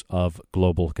Octopus of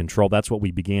Global Control. That's what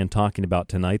we began talking about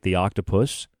tonight, the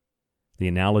octopus, the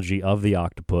analogy of the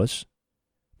octopus,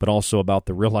 but also about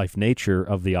the real-life nature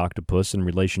of the octopus in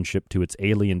relationship to its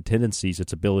alien tendencies,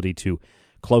 its ability to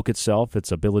cloak itself,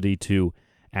 its ability to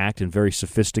act in very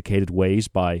sophisticated ways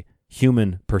by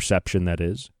human perception, that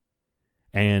is.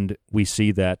 And we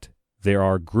see that there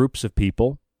are groups of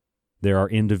people, there are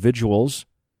individuals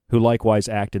who likewise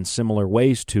act in similar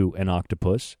ways to an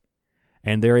octopus,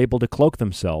 and they're able to cloak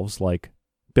themselves like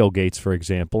Bill Gates, for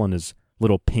example, in his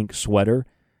little pink sweater,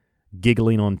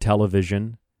 giggling on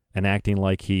television and acting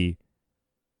like he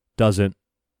doesn't,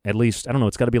 at least, I don't know,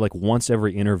 it's got to be like once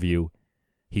every interview,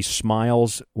 he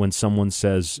smiles when someone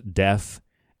says death,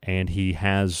 and he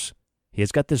has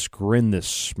got this grin, this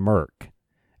smirk,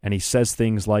 and he says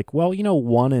things like, well,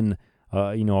 one in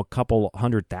a couple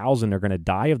 100,000 are going to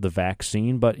die of the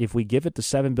vaccine, but if we give it to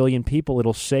 7 billion people,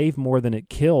 it'll save more than it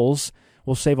kills.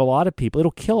 We'll save a lot of people.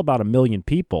 It'll kill about 1 million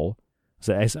people.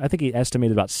 So I think he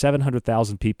estimated about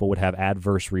 700,000 people would have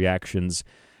adverse reactions,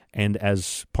 and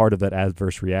as part of that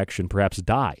adverse reaction, perhaps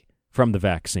die from the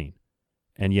vaccine.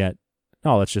 And yet,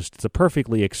 no, it's a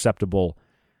perfectly acceptable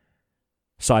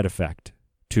side effect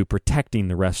to protecting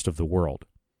the rest of the world.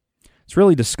 It's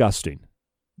really disgusting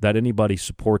that anybody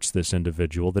supports this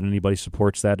individual, that anybody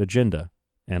supports that agenda.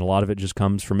 And a lot of it just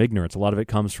comes from ignorance. A lot of it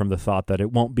comes from the thought that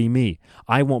it won't be me.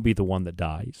 I won't be the one that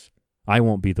dies. I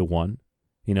won't be the one,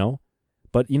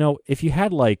 But, if you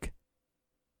had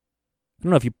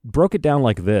if you broke it down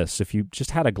like this, if you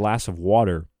just had a glass of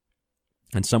water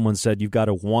and someone said you've got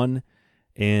a 1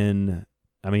 in,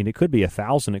 it could be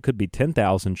 1,000, it could be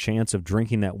 10,000 chance of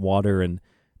drinking that water and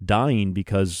dying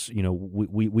because,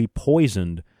 we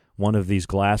poisoned one of these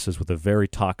glasses with a very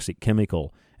toxic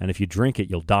chemical, and if you drink it,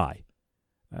 you'll die.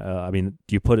 Do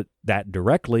you put it that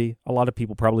directly, a lot of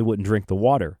people probably wouldn't drink the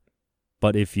water.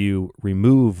 But if you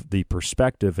remove the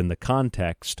perspective and the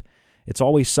context, it's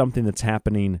always something that's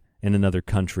happening in another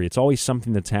country. It's always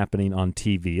something that's happening on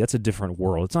TV. That's a different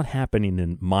world. It's not happening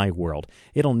in my world.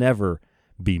 It'll never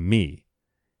be me.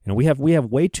 We have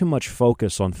way too much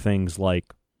focus on things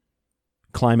like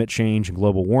climate change and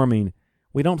global warming.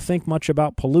 We don't think much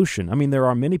about pollution. There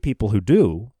are many people who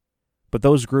do, but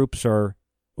those groups are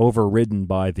overridden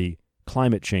by the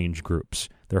climate change groups.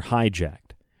 They're hijacked.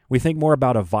 We think more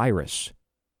about a virus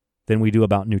than we do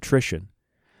about nutrition.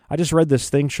 I just read this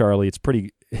thing, Charlie. It's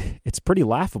pretty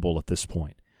laughable at this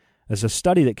point. There's a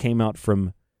study that came out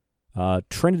from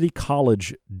Trinity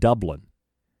College, Dublin,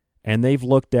 and they've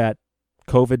looked at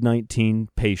COVID-19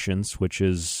 patients, which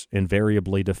is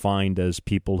invariably defined as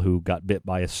people who got bit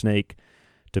by a snake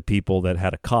to people that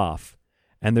had a cough.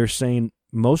 And they're saying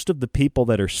most of the people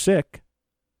that are sick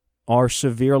are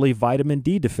severely vitamin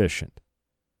D deficient.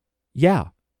 Yeah,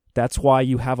 that's why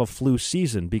you have a flu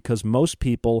season, because most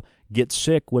people get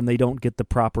sick when they don't get the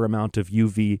proper amount of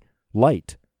UV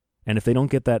light. And if they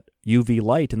don't get that UV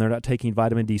light and they're not taking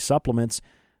vitamin D supplements,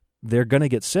 they're going to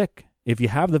get sick. If you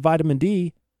have the vitamin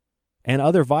D and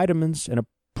other vitamins and a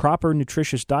proper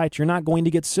nutritious diet, you're not going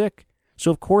to get sick. So,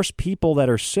 of course, people that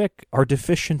are sick are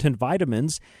deficient in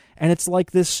vitamins, and it's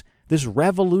like this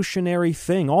revolutionary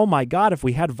thing. Oh, my God, if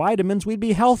we had vitamins, we'd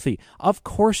be healthy. Of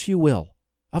course you will.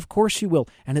 Of course you will.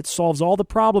 And it solves all the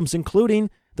problems, including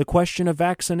the question of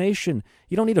vaccination.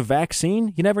 You don't need a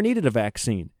vaccine. You never needed a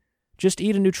vaccine. Just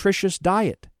eat a nutritious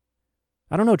diet.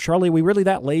 I don't know, Charlie, are we really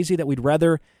that lazy that we'd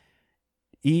rather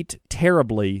eat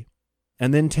terribly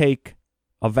and then take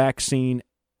a vaccine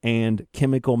and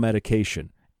chemical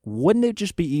medication? Wouldn't it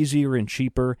just be easier and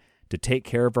cheaper to take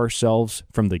care of ourselves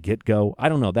from the get-go? I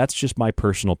don't know. That's just my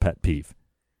personal pet peeve.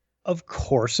 Of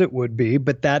course it would be,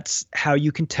 but that's how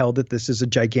you can tell that this is a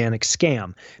gigantic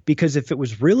scam. Because if it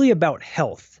was really about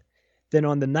health, then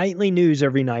on the nightly news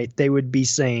every night, they would be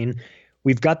saying,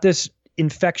 we've got this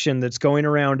infection that's going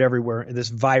around everywhere, this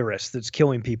virus that's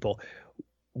killing people.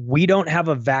 We don't have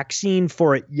a vaccine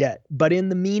for it yet. But in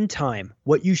the meantime,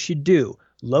 what you should do,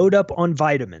 load up on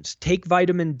vitamins, take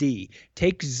vitamin D,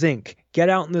 take zinc, get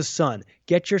out in the sun,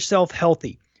 get yourself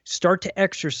healthy, start to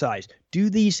exercise, do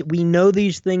these. We know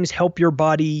these things help your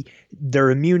body, the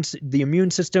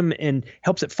immune system, and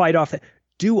helps it fight off.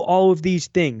 Do all of these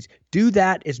things. Do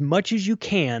that as much as you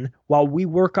can while we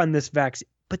work on this vaccine.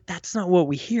 But that's not what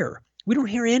we hear. We don't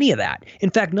hear any of that.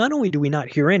 In fact, not only do we not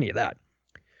hear any of that,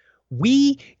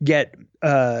 we get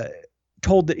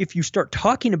told that if you start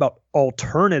talking about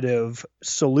alternative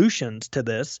solutions to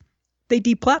this, they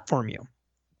deplatform you.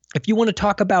 If you want to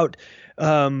talk about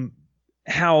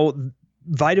how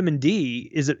vitamin D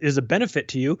is a benefit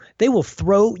to you, they will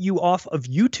throw you off of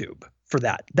YouTube for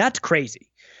that. That's crazy.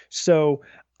 So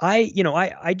I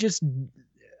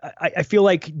feel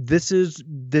like this is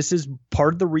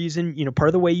part of the reason, part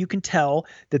of the way you can tell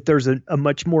that there's a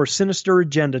much more sinister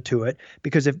agenda to it,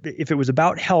 because if it was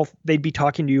about health, they'd be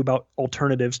talking to you about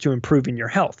alternatives to improving your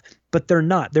health. But they're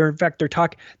not.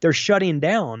 They're shutting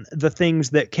down the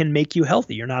things that can make you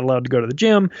healthy. You're not allowed to go to the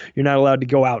gym. You're not allowed to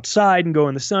go outside and go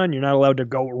in the sun. You're not allowed to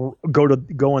go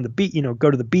on the beach,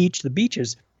 go to the beach. The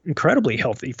beaches incredibly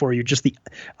healthy for you. Just the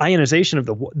ionization of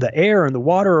the air and the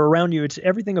water around you, it's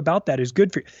everything about that is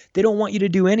good for you. They don't want you to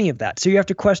do any of that. So you have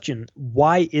to question,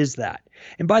 why is that?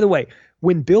 And by the way,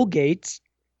 when Bill Gates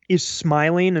is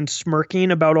smiling and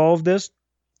smirking about all of this,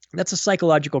 that's a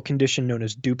psychological condition known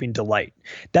as duping delight.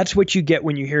 That's what you get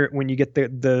when you hear it, when you get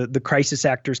the crisis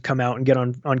actors come out and get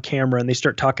on camera and they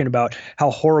start talking about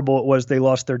how horrible it was they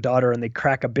lost their daughter and they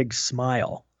crack a big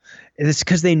smile. And it's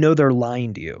because they know they're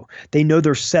lying to you. They know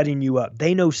they're setting you up.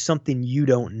 They know something you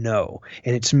don't know,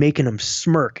 and it's making them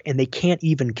smirk, and they can't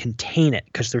even contain it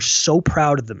because they're so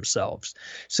proud of themselves.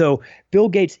 So Bill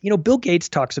Gates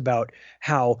talks about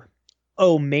how,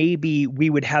 maybe we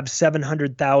would have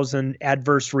 700,000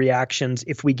 adverse reactions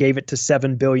if we gave it to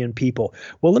 7 billion people.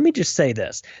 Well, let me just say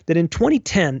this, that in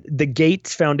 2010, the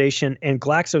Gates Foundation and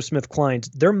GlaxoSmithKline's,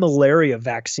 their malaria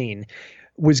vaccine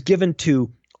was given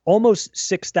to almost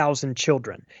 6,000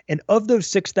 children. And of those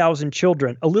 6,000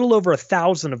 children, a little over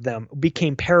 1,000 of them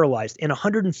became paralyzed and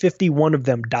 151 of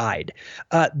them died.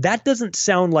 That doesn't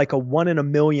sound like a 1 in a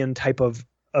million type of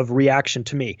reaction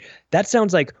to me. That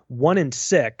sounds like 1 in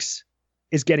 6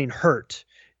 is getting hurt.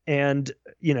 And,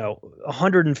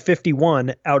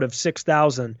 151 out of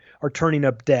 6,000 are turning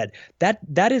up dead. That's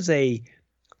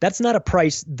not a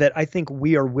price that I think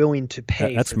we are willing to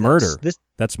pay. That's murder.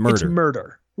 That's murder. It's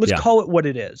murder. Let's call it what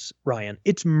it is, Ryan.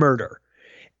 It's murder.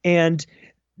 And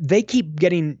they keep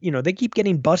getting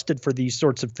busted for these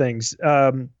sorts of things.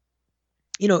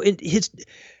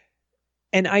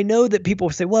 And I know that people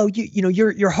say, well,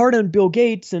 you're hard on Bill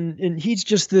Gates and he's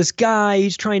just this guy,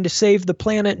 he's trying to save the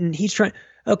planet and he's trying.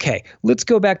 Okay, let's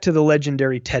go back to the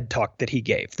legendary TED Talk that he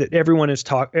gave, that everyone is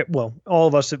all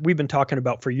of us, we've been talking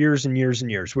about for years and years and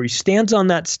years, where he stands on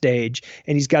that stage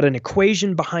and he's got an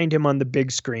equation behind him on the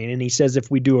big screen. And he says,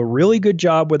 if we do a really good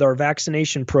job with our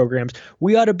vaccination programs,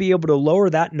 we ought to be able to lower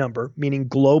that number, meaning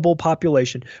global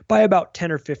population, by about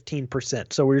 10 or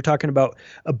 15%. So we're talking about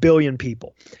 1 billion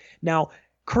people. Now,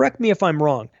 correct me if I'm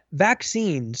wrong.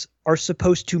 Vaccines are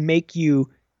supposed to make you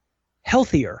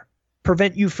healthier,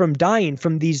 prevent you from dying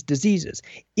from these diseases.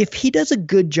 If he does a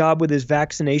good job with his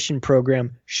vaccination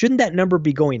program, shouldn't that number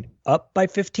be going up by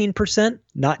 15%,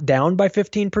 not down by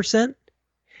 15%?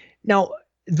 Now,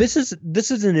 this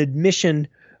is an admission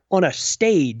on a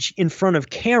stage in front of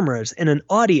cameras and an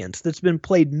audience that's been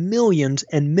played millions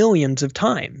and millions of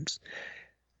times.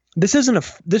 This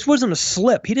wasn't a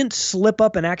slip. He didn't slip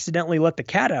up and accidentally let the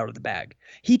cat out of the bag.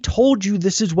 He told you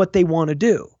this is what they want to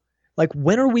do. Like,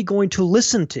 when are we going to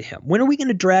listen to him? When are we going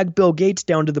to drag Bill Gates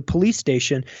down to the police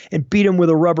station and beat him with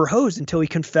a rubber hose until he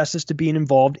confesses to being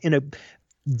involved in a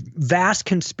vast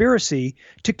conspiracy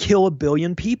to kill 1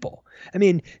 billion people? I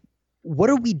mean, what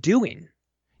are we doing?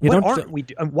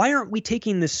 Why aren't we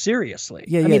taking this seriously?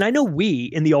 I mean, I know we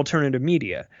in the alternative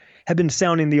media have been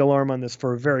sounding the alarm on this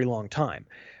for a very long time,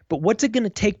 but what's it going to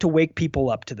take to wake people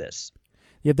up to this?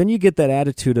 Yeah, then you get that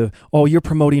attitude of, oh, you're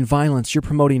promoting violence. You're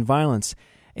promoting violence.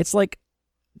 It's like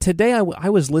today I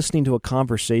was listening to a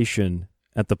conversation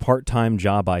at the part-time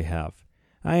job I have.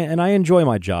 I enjoy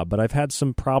my job, but I've had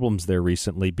some problems there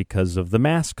recently because of the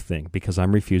mask thing, because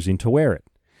I'm refusing to wear it.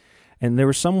 And there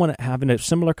was someone having a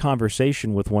similar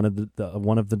conversation with one of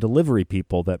the delivery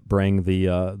people that bring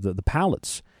the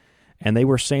pallets, and they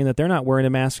were saying that they're not wearing a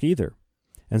mask either.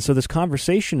 And so this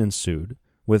conversation ensued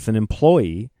with an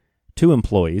employee, 2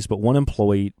 employees, but one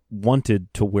employee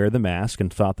wanted to wear the mask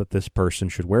and thought that this person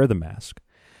should wear the mask.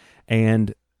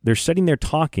 And they're sitting there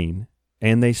talking,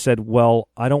 and they said, well,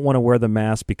 I don't want to wear the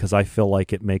mask because I feel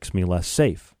like it makes me less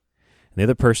safe. And the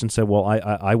other person said, well,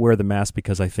 I wear the mask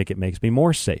because I think it makes me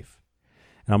more safe.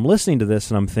 And I'm listening to this,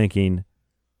 and I'm thinking,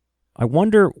 I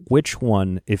wonder which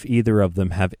one, if either of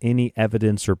them, have any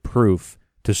evidence or proof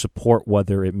to support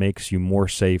whether it makes you more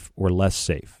safe or less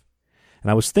safe.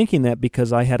 And I was thinking that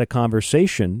because I had a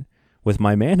conversation with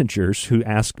my managers who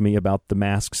asked me about the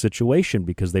mask situation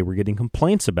because they were getting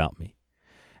complaints about me.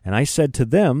 And I said to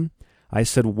them,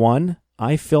 one,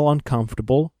 I feel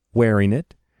uncomfortable wearing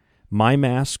it. My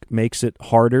mask makes it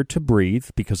harder to breathe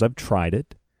because I've tried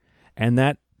it. And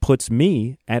that puts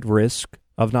me at risk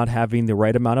of not having the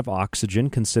right amount of oxygen,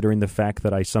 considering the fact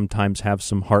that I sometimes have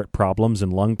some heart problems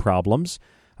and lung problems.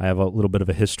 I have a little bit of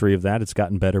a history of that. It's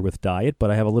gotten better with diet, but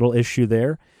I have a little issue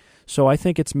there. So I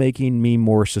think it's making me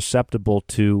more susceptible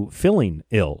to feeling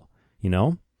ill,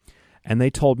 And they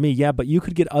told me, yeah, but you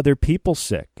could get other people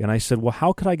sick. And I said, well,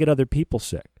 how could I get other people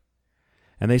sick?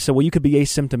 And they said, well, you could be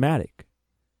asymptomatic.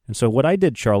 And so what I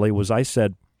did, Charlie, was I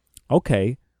said,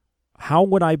 okay, how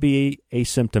would I be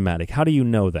asymptomatic? How do you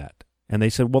know that? And they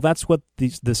said, well, that's what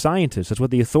the scientists, that's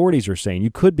what the authorities are saying.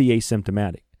 You could be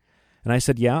asymptomatic. And I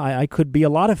said, yeah, I could be a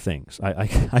lot of things.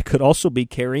 I could also be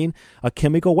carrying a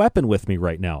chemical weapon with me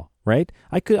right now, right?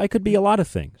 I could be a lot of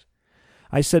things.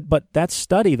 I said, but that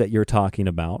study that you're talking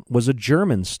about was a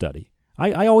German study.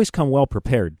 I always come well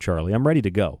prepared, Charlie. I'm ready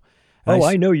to go. And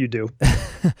I know you do.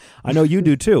 I know you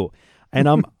do too. And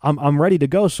I'm ready to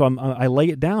go. So I lay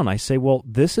it down. I say, well,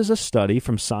 this is a study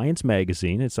from Science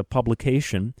Magazine. It's a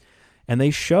publication, and they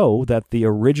show that the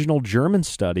original German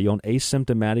study on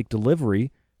asymptomatic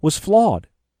delivery was flawed.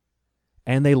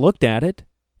 And they looked at it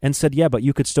and said, yeah, but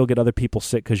you could still get other people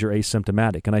sick because you're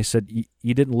asymptomatic. And I said,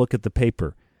 you didn't look at the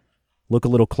paper. Look a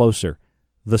little closer.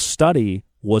 The study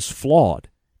was flawed.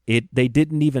 They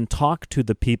didn't even talk to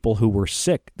the people who were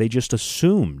sick. They just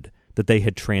assumed that they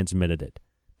had transmitted it.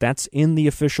 That's in the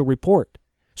official report.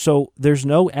 So there's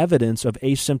no evidence of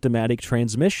asymptomatic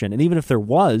transmission. And even if there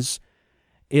was,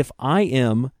 if I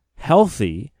am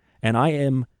healthy and I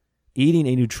am eating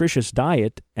a nutritious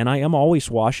diet, and I am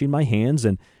always washing my hands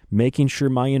and making sure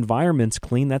my environment's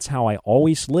clean. That's how I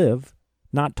always live.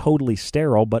 Not totally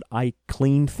sterile, but I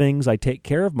clean things. I take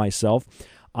care of myself.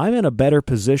 I'm in a better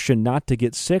position not to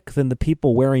get sick than the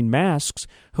people wearing masks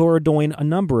who are doing a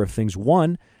number of things.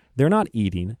 One, they're not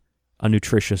eating a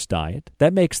nutritious diet.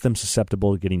 That makes them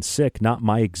susceptible to getting sick, not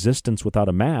my existence without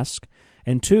a mask.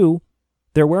 And two,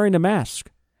 they're wearing a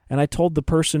mask. And I told the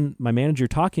person, my manager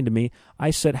talking to me,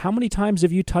 I said, how many times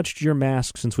have you touched your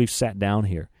mask since we've sat down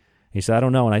here? He said, I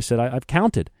don't know. And I said, I've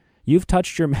counted. You've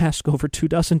touched your mask over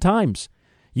 24 times.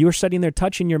 You were sitting there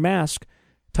touching your mask,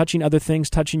 touching other things,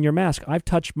 touching your mask. I've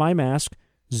touched my mask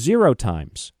 0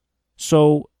 times.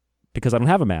 So, because I don't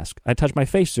have a mask, I touched my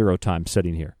face 0 times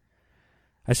sitting here.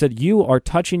 I said, you are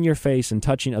touching your face and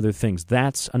touching other things.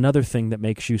 That's another thing that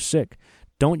makes you sick.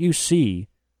 Don't you see?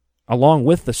 Along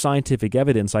with the scientific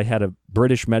evidence, I had a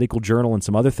British medical journal and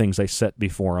some other things I set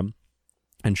before him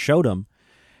and showed him.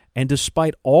 And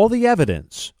despite all the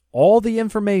evidence, all the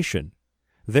information,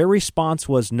 their response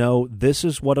was, no, this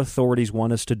is what authorities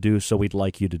want us to do, so we'd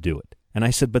like you to do it. And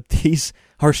I said, but these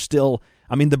are still,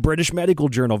 the British Medical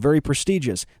Journal, very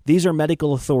prestigious. These are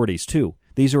medical authorities, too.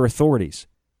 These are authorities.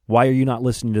 Why are you not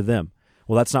listening to them?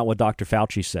 Well, that's not what Dr.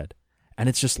 Fauci said. And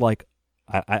it's just like,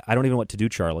 I don't even know what to do,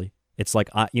 Charlie. It's like,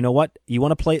 you know what? You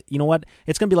want to play, you know what?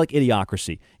 It's going to be like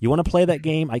Idiocracy. You want to play that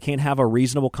game? I can't have a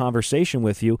reasonable conversation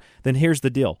with you. Then here's the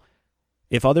deal.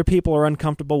 If other people are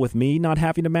uncomfortable with me not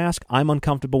having a mask, I'm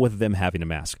uncomfortable with them having a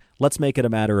mask. Let's make it a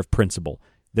matter of principle.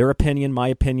 Their opinion, my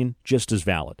opinion, just as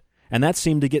valid. And that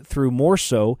seemed to get through more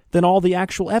so than all the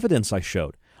actual evidence I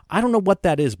showed. I don't know what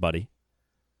that is, buddy.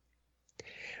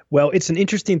 Well, it's an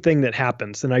interesting thing that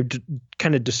happens, and I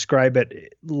kind of describe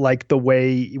it like the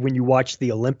way when you watch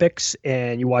the Olympics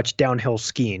and you watch downhill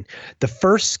skiing. The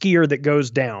first skier that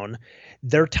goes down,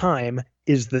 their time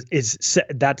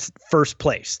that's first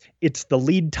place. It's the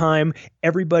lead time.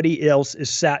 Everybody else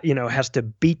has to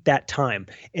beat that time,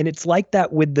 and it's like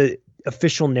that with the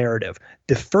official narrative.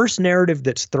 The first narrative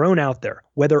that's thrown out there,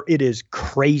 whether it is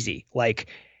crazy, like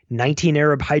 19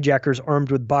 Arab hijackers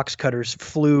armed with box cutters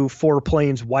flew 4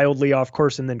 planes wildly off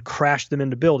course and then crashed them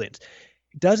into buildings.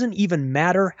 It doesn't even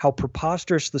matter how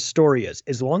preposterous the story is.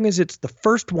 As long as it's the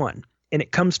first one and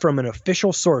it comes from an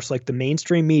official source like the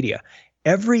mainstream media,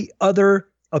 every other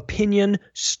opinion,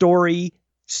 story,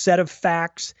 set of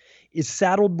facts is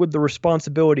saddled with the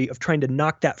responsibility of trying to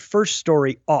knock that first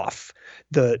story off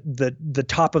the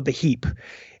top of the heap.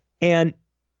 And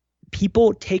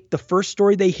people take the first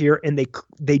story they hear and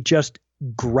they just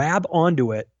grab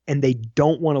onto it and they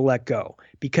don't want to let go,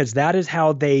 because that is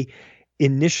how they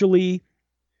initially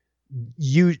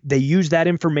use that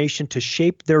information to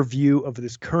shape their view of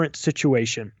this current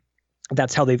situation.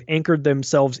 That's how they've anchored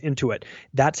themselves into it.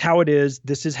 That's how it is.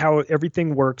 This is how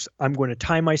everything works. I'm going to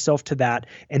tie myself to that.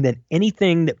 And then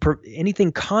anything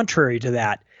contrary to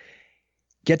that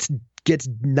gets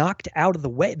knocked out of the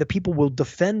way. The people will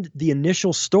defend the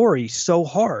initial story so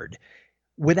hard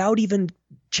without even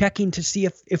checking to see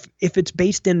if it's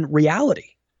based in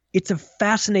reality. It's a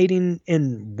fascinating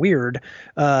and weird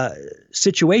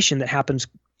situation that happens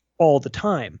all the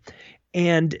time.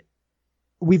 And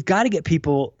we've got to get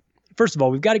people, first of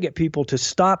all, we've got to get people to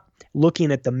stop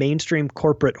looking at the mainstream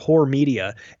corporate whore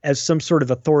media as some sort of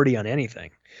authority on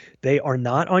anything. They are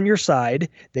not on your side.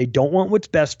 They don't want what's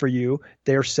best for you.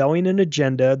 They're selling an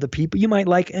agenda. The people you might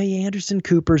like, hey, Anderson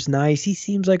Cooper's nice. He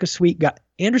seems like a sweet guy.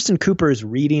 Anderson Cooper is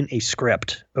reading a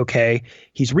script, okay?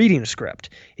 He's reading a script.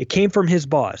 It came from his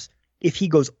boss. If he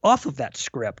goes off of that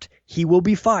script, he will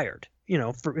be fired.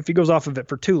 If he goes off of it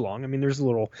for too long. There's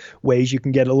little ways you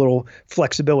can get a little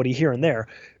flexibility here and there.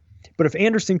 But if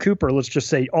Anderson Cooper, let's just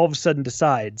say, all of a sudden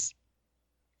decides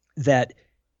that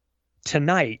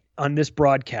tonight on this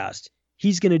broadcast,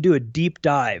 he's going to do a deep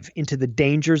dive into the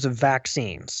dangers of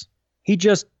vaccines. He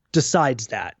just decides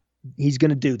that. He's going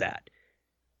to do that.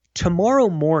 Tomorrow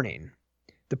morning,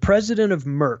 the president of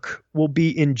Merck will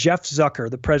be in Jeff Zucker,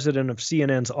 the president of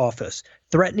CNN's office,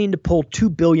 threatening to pull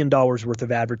 $2 billion worth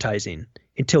of advertising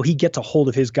until he gets a hold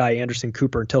of his guy, Anderson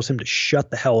Cooper, and tells him to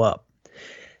shut the hell up.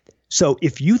 So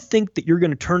if you think that you're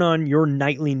going to turn on your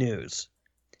nightly news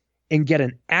and get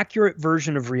an accurate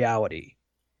version of reality,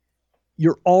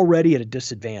 you're already at a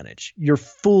disadvantage. You're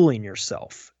fooling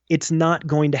yourself. It's not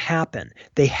going to happen.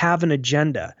 They have an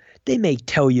agenda. They may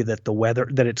tell you that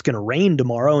that it's going to rain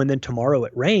tomorrow, and then tomorrow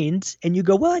it rains, and you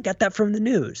go, well, I got that from the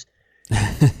news.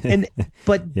 And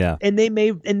they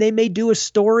may do a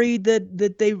story that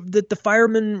the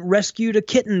firemen rescued a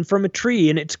kitten from a tree,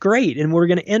 and it's great, and we're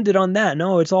going to end it on that.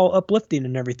 No, it's all uplifting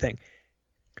and everything.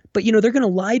 But they're going to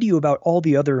lie to you about all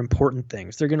the other important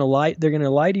things. They're going to lie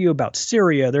to you about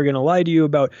Syria. They're going to lie to you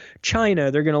about China.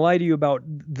 They're going to lie to you about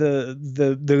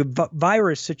the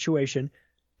virus situation,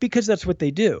 because that's what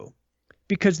they do.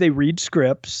 Because they read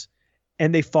scripts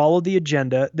and they follow the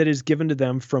agenda that is given to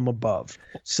them from above.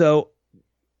 So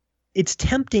it's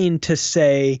tempting to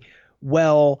say,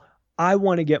 well, I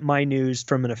want to get my news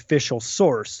from an official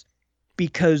source,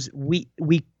 because we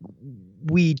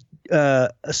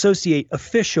associate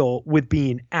official with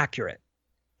being accurate.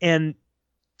 And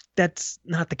that's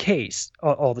not the case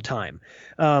all the time.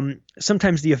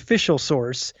 Sometimes the official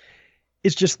source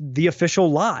is just the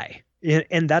official lie.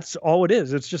 And that's all it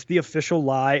is. It's just the official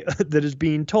lie that is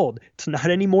being told. It's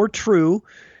not any more true.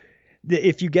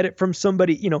 If you get it from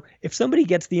somebody, if somebody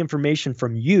gets the information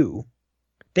from you,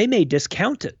 they may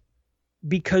discount it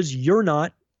because you're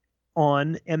not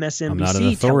on MSNBC. I'm not an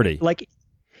authority. Like,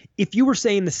 if you were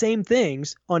saying the same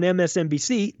things on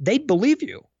MSNBC, they'd believe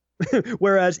you.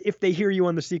 Whereas if they hear you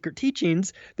on the Secret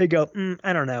Teachings, they go,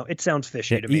 I don't know. It sounds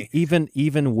fishy to me.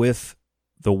 Even with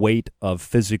the weight of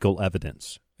physical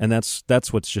evidence. And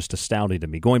that's what's just astounding to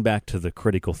me. Going back to the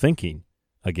critical thinking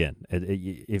again,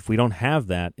 if we don't have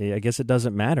that, I guess it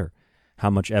doesn't matter how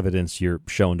much evidence you're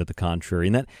showing to the contrary.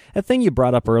 And that thing you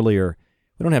brought up earlier,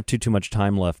 we don't have too much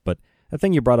time left, but that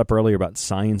thing you brought up earlier about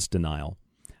science denial,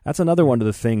 that's another one of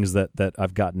the things that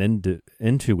I've gotten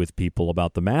into with people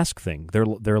about the mask thing.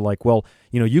 They're like, well,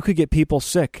 you could get people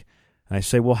sick. And I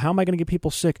say, well, how am I going to get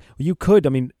people sick? Well, you could. I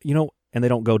mean, and they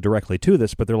don't go directly to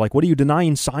this, but they're like, what are you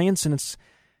denying science? And it's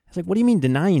like, what do you mean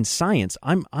denying science?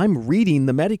 I'm reading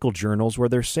the medical journals where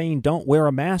they're saying don't wear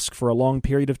a mask for a long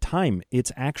period of time.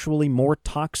 It's actually more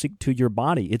toxic to your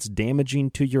body. It's damaging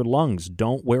to your lungs.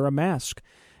 Don't wear a mask.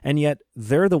 And yet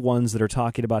they're the ones that are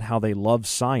talking about how they love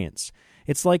science.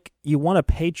 It's like you want a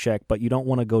paycheck, but you don't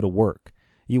want to go to work.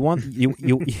 You want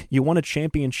you want a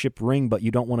championship ring, but you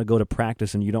don't want to go to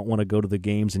practice, and you don't want to go to the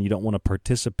games, and you don't want to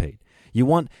participate. You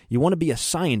want to be a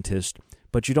scientist,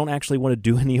 but you don't actually want to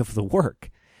do any of the work.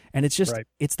 And it's just, right.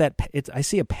 I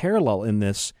see a parallel in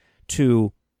this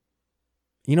to,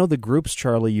 the groups,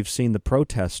 Charlie, you've seen the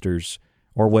protesters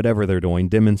or whatever they're doing,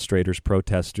 demonstrators,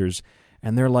 protesters,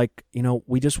 and they're like,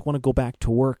 we just want to go back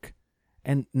to work.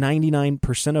 And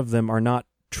 99% of them are not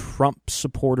Trump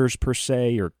supporters per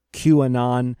se, or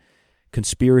QAnon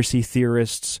conspiracy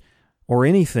theorists, or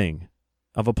anything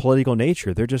of a political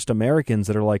nature. They're just Americans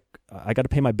that are like, I got to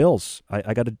pay my bills.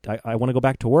 I want to go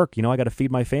back to work. I got to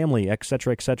feed my family, et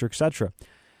cetera, et cetera, et cetera.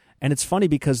 And it's funny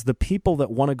because the people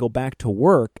that want to go back to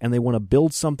work and they want to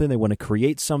build something, they want to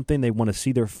create something, they want to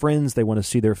see their friends, they want to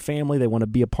see their family, they want to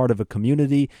be a part of a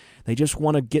community, they just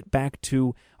want to get back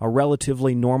to a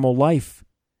relatively normal life.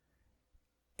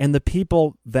 And the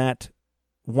people that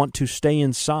want to stay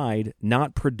inside,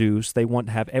 not produce, they want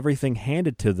to have everything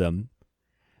handed to them,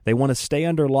 they want to stay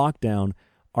under lockdown,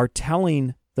 are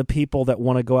telling the people that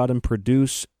want to go out and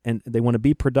produce and they want to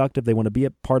be productive, they want to be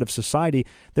a part of society,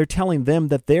 they're telling them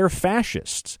that they're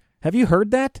fascists. Have you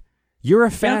heard that? You're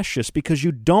a fascist because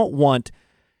you don't want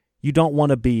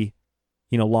to be,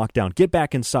 locked down. Get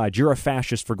back inside. You're a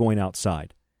fascist for going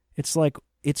outside. It's like,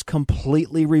 it's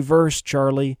completely reversed,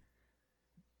 Charlie.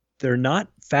 They're not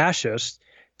fascists.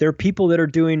 They're people that are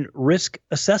doing risk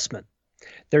assessment.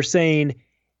 They're saying,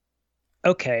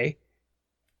 okay,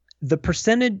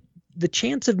 the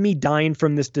chance of me dying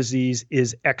from this disease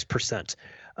is X percent.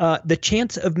 The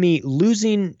chance of me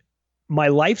losing my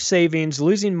life savings,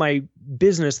 losing my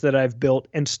business that I've built,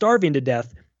 and starving to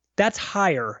death, that's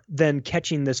higher than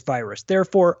catching this virus.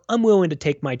 Therefore, I'm willing to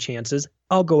take my chances.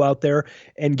 I'll go out there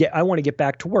and I want to get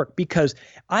back to work because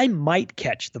I might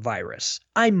catch the virus.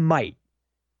 I might.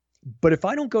 But if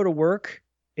I don't go to work,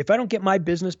 if I don't get my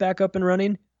business back up and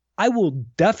running, I will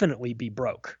definitely be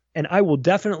broke. and I will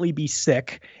definitely be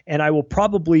sick, and I will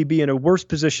probably be in a worse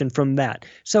position from that.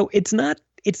 So it's not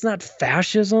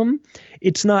fascism.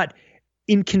 It's not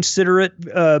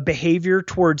inconsiderate behavior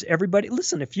towards everybody.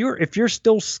 Listen, if you're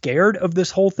still scared of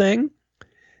this whole thing,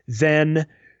 then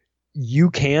you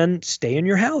can stay in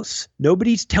your house.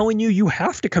 Nobody's telling you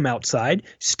have to come outside.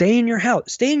 Stay in your house.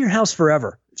 Stay in your house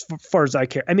forever, as far as I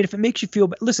care. I mean, if it makes you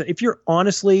feel – listen, if you're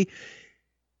honestly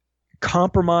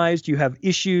compromised, you have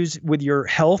issues with your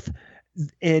health,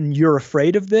 and you're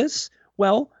afraid of this,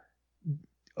 well,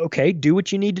 okay, do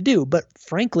what you need to do. But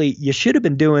frankly, you should have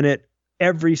been doing it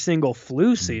every single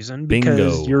flu season, because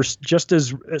Bingo. you're just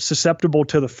as susceptible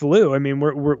to the flu. I mean,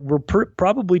 we're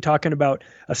probably talking about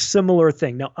a similar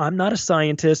thing. Now, I'm not a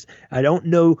scientist. I don't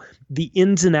know the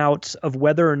ins and outs of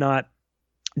whether or not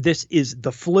this is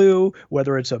the flu,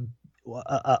 whether it's a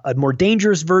more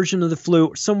dangerous version of the flu,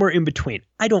 or somewhere in between.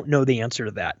 I don't know the answer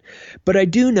to that. But I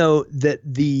do know that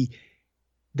the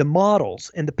models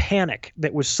and the panic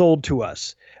that was sold to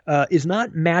us is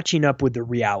not matching up with the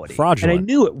reality. Fraudulent. And I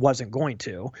knew it wasn't going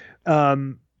to,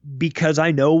 because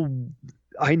I know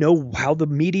how the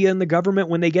media and the government,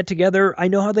 when they get together, I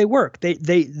know how they work.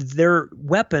 Their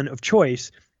weapon of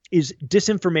choice is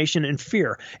disinformation and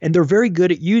fear, and they're very good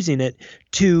at using it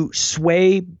to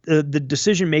sway the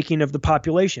decision-making of the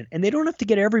population. And they don't have to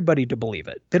get everybody to believe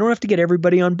it. They don't have to get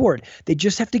everybody on board. They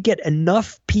just have to get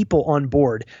enough people on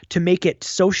board to make it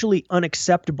socially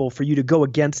unacceptable for you to go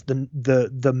against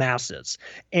the masses.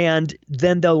 And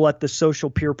then they'll let the social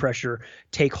peer pressure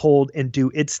take hold and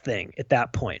do its thing at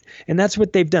that point. And that's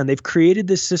what they've done. They've created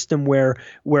this system where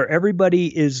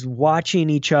everybody is watching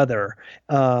each other,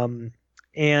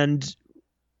 and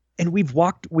we've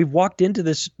walked into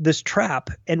this trap,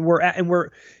 and we're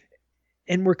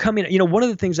coming. You know, one of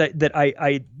the things that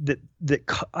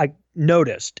I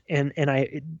noticed, and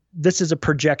this is a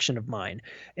projection of mine,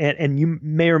 and you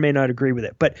may or may not agree with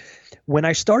it, but when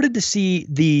I started to see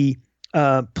the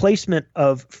placement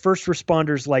of first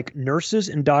responders like nurses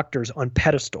and doctors on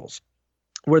pedestals,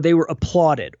 where they were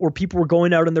applauded, or people were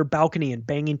going out on their balcony and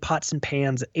banging pots and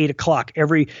pans at 8:00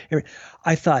 every,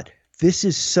 I thought, this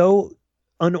is so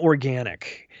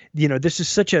unorganic. You know, this is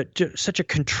such a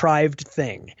contrived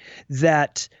thing,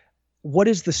 that what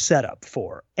is the setup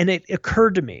for? And it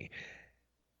occurred to me,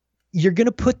 you're going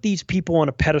to put these people on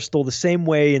a pedestal the same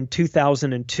way in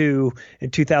 2002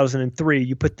 and 2003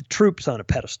 you put the troops on a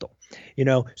pedestal. You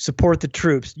know, support the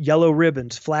troops, yellow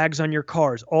ribbons, flags on your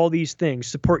cars, all these things.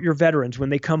 Support your veterans when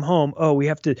they come home. Oh, we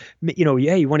have to, you know,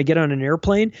 yeah, you want to get on an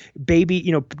airplane? Baby,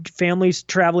 you know, families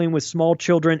traveling with small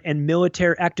children and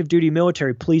military, active duty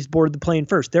military, please board the plane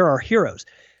first. They're our heroes.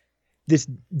 This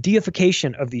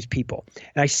deification of these people.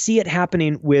 And I see it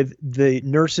happening with the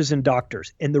nurses and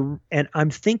doctors. And I'm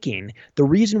thinking the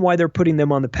reason why they're putting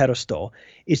them on the pedestal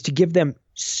is to give them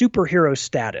superhero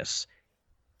status,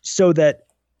 so that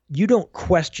you don't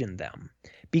question them.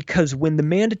 Because when the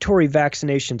mandatory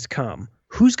vaccinations come,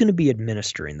 who's going to be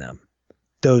administering them?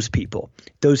 Those people,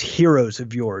 those heroes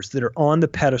of yours that are on the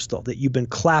pedestal that you've been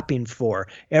clapping for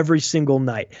every single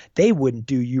night. They wouldn't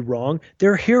do you wrong.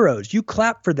 They're heroes. You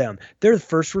clap for them. They're the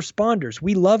first responders.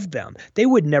 We love them. They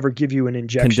would never give you an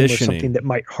injection or something that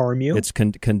might harm you. It's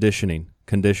conditioning.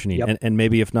 Yep. And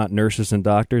maybe if not nurses and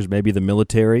doctors, maybe the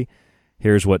military.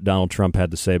 Here's what Donald Trump had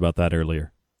to say about that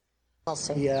earlier.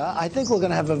 Yeah, I think we're going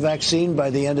to have a vaccine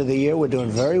by the end of the year. We're doing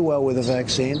very well with the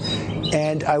vaccine.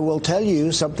 And I will tell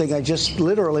you something. I just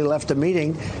literally left a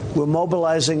meeting. We're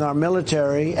mobilizing our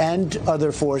military and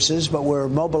other forces, but we're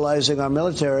mobilizing our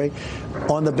military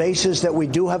on the basis that we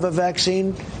do have a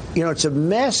vaccine. You know, it's a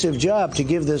massive job to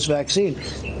give this vaccine.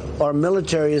 Our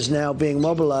military is now being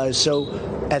mobilized.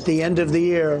 So at the end of the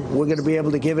year, we're going to be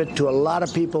able to give it to a lot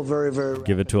of people very, very rapidly.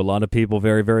 Give it to a lot of people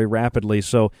very, very rapidly.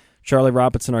 So Charlie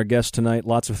Robinson, our guest tonight.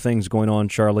 Lots of things going on,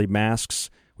 Charlie.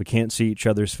 Masks. We can't see each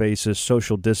other's faces.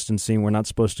 Social distancing. We're not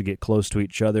supposed to get close to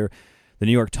each other. The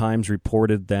New York Times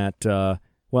reported that,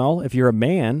 well, if you're a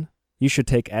man, you should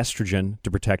take estrogen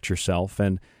to protect yourself.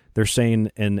 And they're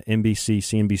saying in NBC,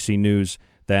 CNBC News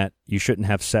that you shouldn't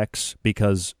have sex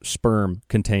because sperm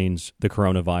contains the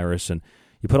coronavirus. And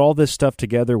you put all this stuff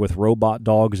together with robot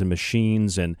dogs and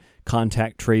machines and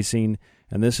contact tracing,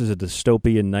 and this is a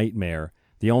dystopian nightmare.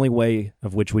 The only way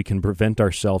of which we can prevent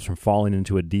ourselves from falling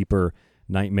into a deeper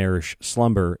nightmarish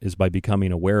slumber is by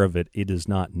becoming aware of it. It is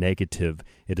not negative.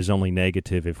 It is only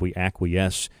negative if we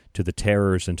acquiesce to the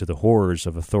terrors and to the horrors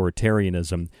of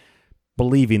authoritarianism,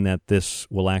 believing that this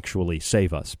will actually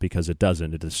save us, because it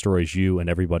doesn't. It destroys you and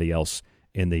everybody else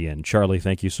in the end. Charlie,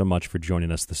 thank you so much for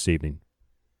joining us this evening.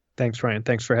 Thanks, Ryan.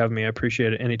 Thanks for having me. I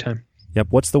appreciate it anytime. Yep.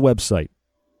 What's the website?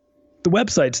 The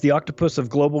website's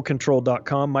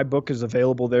theoctopusofglobalcontrol.com. My book is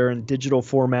available there in digital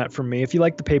format from me. If you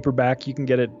like the paperback, you can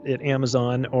get it at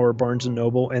Amazon or Barnes &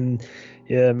 Noble. And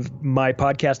my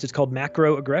podcast is called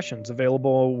Macroaggressions,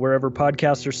 available wherever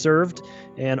podcasts are served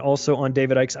and also on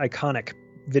David Icke's Iconic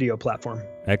video platform.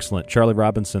 Excellent. Charlie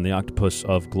Robinson, the Octopus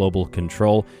of Global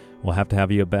Control. We'll have to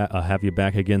have you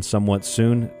back again somewhat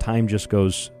soon. Time just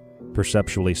goes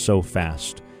perceptually so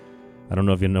fast. I don't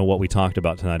know if you know what we talked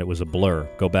about tonight. It was a blur.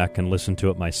 Go back and listen to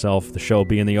it myself. The show will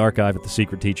be in the archive at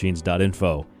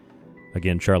thesecretteachings.info.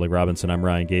 Again, Charlie Robinson, I'm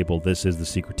Ryan Gable. This is The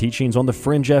Secret Teachings on The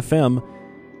Fringe FM.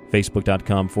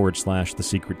 Facebook.com/The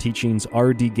Secret Teachings.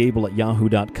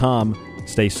 rdgable@yahoo.com.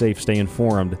 Stay safe, stay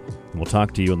informed, and we'll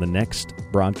talk to you in the next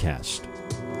broadcast.